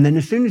 And then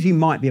as soon as you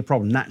might be a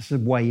problem, that's the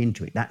way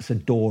into it. That's a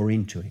door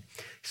into it.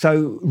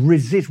 So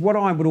resist. What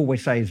I would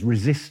always say is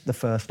resist the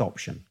first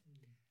option.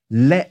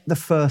 Let the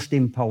first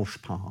impulse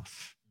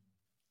pass.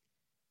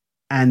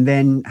 And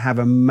then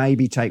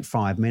maybe take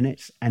 5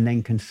 minutes and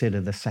then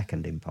consider the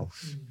second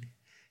impulse.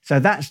 So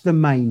that's the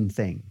main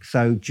thing.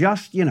 So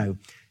just, you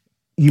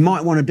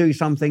might want to do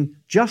something,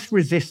 just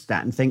resist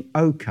that and think,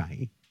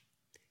 okay,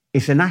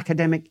 it's an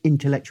academic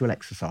intellectual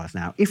exercise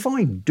now. If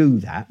I do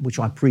that, which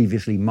I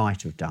previously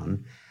might have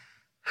done,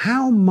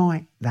 how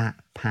might that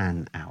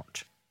pan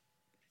out?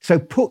 So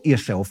put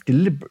yourself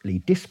deliberately,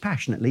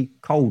 dispassionately,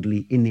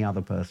 coldly in the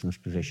other person's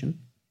position,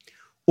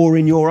 or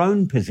in your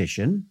own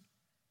position,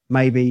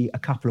 maybe a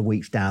couple of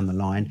weeks down the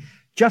line,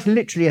 just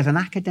literally as an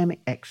academic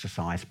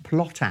exercise,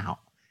 plot out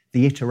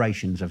the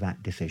iterations of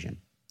that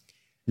decision.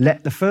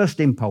 Let the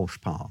first impulse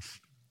pass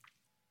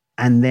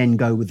and then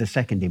go with the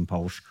second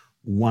impulse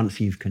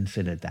once you've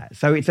considered that.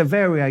 So it's a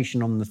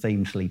variation on the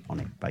theme sleep on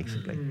it,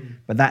 basically.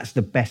 But that's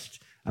the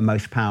best and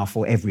most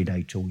powerful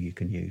everyday tool you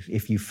can use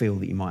if you feel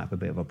that you might have a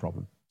bit of a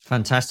problem.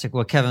 Fantastic.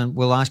 Well, Kevin,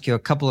 we'll ask you a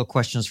couple of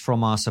questions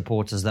from our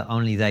supporters that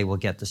only they will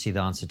get to see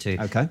the answer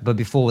to. Okay. But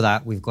before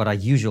that, we've got our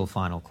usual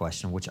final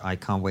question, which I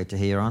can't wait to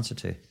hear your answer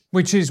to.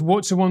 Which is,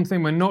 what's the one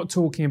thing we're not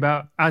talking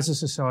about as a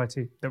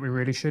society that we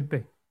really should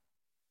be?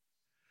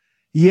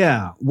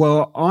 Yeah,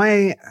 well,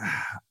 I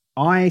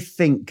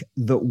think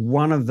that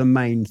one of the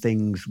main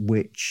things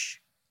which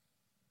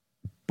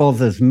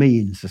bothers me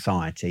in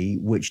society,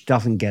 which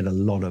doesn't get a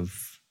lot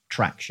of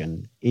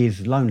traction,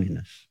 is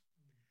loneliness.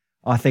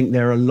 I think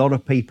there are a lot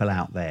of people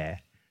out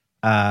there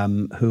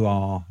who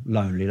are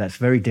lonely. That's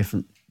very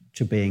different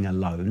to being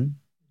alone.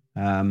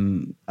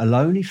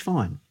 Alone is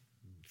fine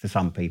for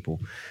some people,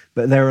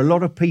 but there are a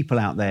lot of people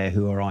out there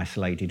who are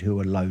isolated, who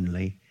are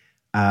lonely.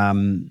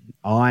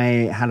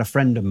 I had a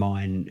friend of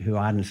mine who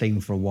I hadn't seen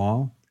for a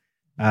while,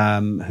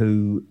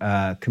 who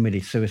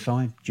committed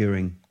suicide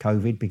during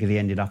COVID because he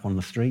ended up on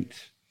the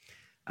streets.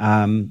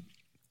 And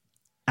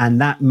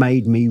that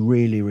made me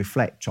really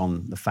reflect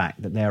on the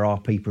fact that there are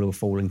people who are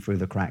falling through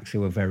the cracks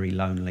who are very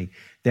lonely.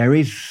 There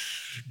is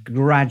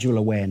gradual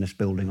awareness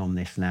building on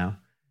this now.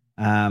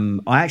 I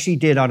actually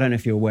did, I don't know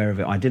if you're aware of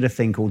it, I did a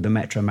thing called the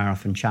Metro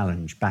Marathon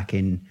Challenge back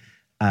in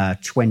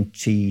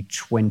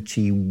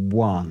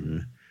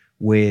 2021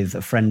 with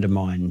a friend of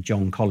mine,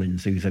 John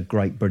Collins, who's a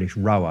great British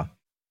rower.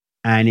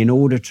 And in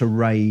order to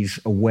raise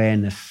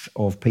awareness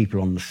of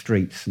people on the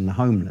streets and the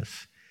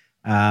homeless,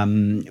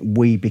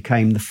 we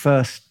became the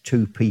first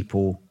two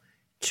people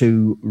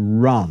to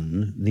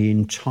run the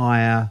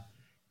entire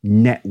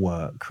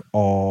network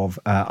of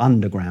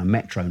underground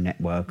metro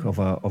network of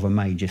a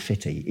major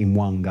city in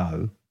one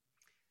go.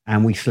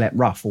 And we slept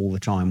rough all the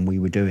time we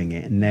were doing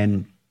it. And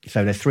then,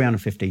 so there's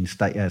 315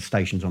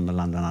 stations on the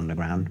London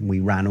Underground. We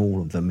ran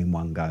all of them in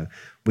one go.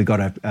 We got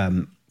a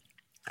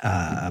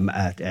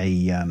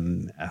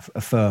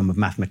firm of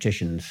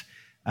mathematicians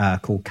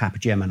called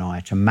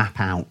Capgemini to map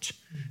out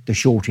the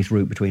shortest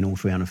route between all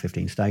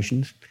 315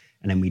 stations.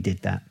 And then we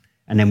did that.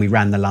 And then we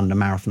ran the London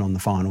Marathon on the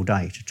final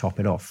day to top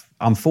it off.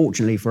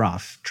 Unfortunately for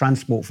us,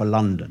 Transport for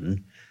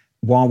London,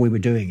 while we were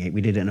doing it, we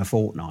did it in a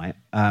fortnight,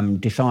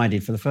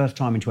 decided for the first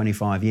time in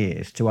 25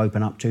 years to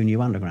open up 2 new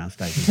underground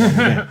stations.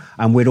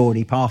 And we'd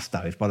already passed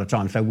those by the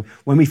time. So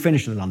when we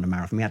finished the London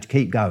Marathon, we had to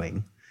keep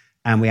going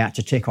and we had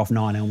to tick off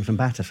 9 Elms and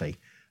Battersea.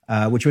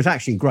 Which was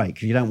actually great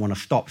because you don't want to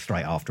stop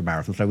straight after a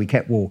marathon. So we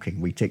kept walking,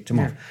 we ticked them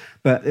off.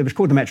 But it was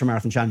called the Metro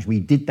Marathon Challenge. We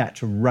did that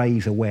to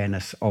raise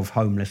awareness of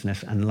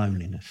homelessness and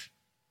loneliness.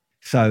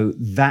 So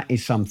that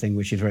is something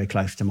which is very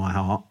close to my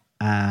heart.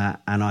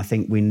 And I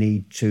think we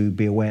need to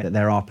be aware that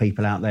there are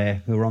people out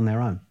there who are on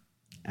their own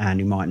and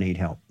who might need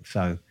help.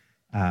 So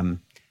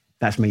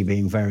that's me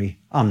being very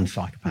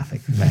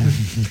unpsychopathic there.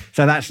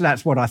 So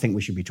that's what I think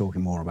we should be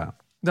talking more about.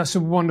 That's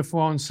a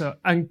wonderful answer.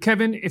 And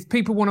Kevin, if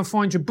people want to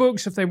find your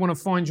books, if they want to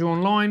find you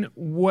online,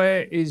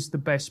 where is the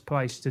best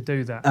place to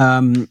do that?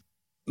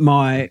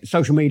 My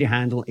social media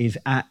handle is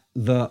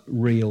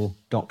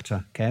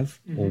 @TheRealDrKev,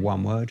 or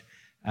one word.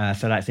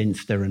 So that's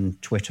Insta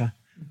and Twitter.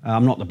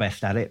 I'm not the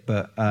best at it,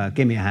 but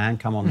give me a hand.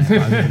 Come on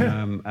there,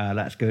 folks.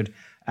 That's good.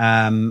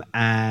 And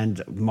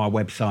my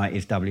website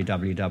is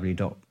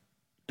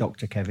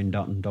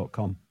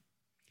www.drkevindutton.com.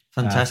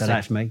 Fantastic. So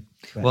that's me.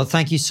 But, well,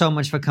 thank you so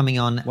much for coming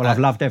on. Well, I've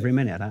loved every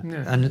minute of that.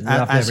 Yeah. And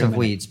as have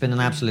we. It's been an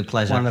absolute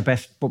pleasure. One of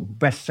the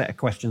best set of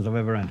questions I've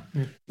ever had.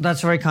 Yeah.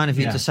 That's very kind of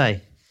you to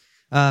say.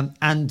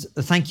 And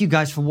thank you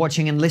guys for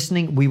watching and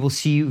listening. We will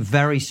see you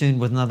very soon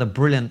with another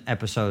brilliant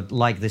episode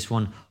like this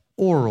one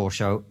or Raw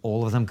Show.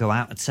 All of them go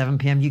out at 7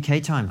 p.m.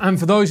 UK time. And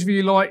for those of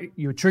you who like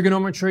your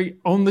trigonometry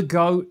on the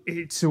go,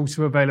 it's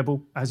also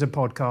available as a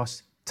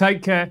podcast.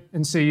 Take care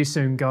and see you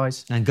soon,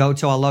 guys. And go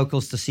to our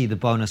locals to see the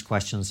bonus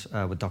questions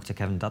with Dr.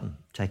 Kevin Dutton.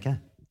 Take care.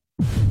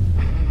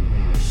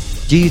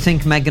 Do you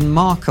think Meghan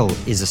Markle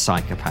is a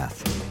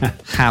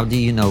psychopath? How do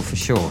you know for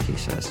sure, he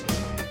says.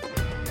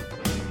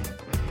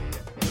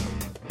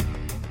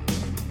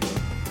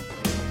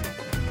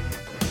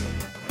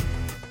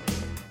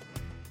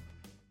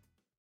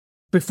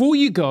 Before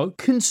you go,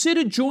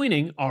 consider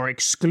joining our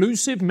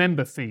exclusive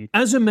member feed.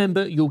 As a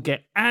member, you'll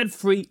get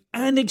ad-free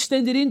and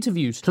extended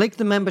interviews. Click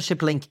the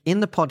membership link in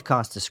the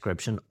podcast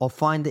description or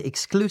find the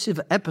exclusive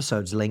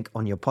episodes link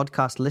on your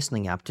podcast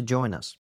listening app to join us.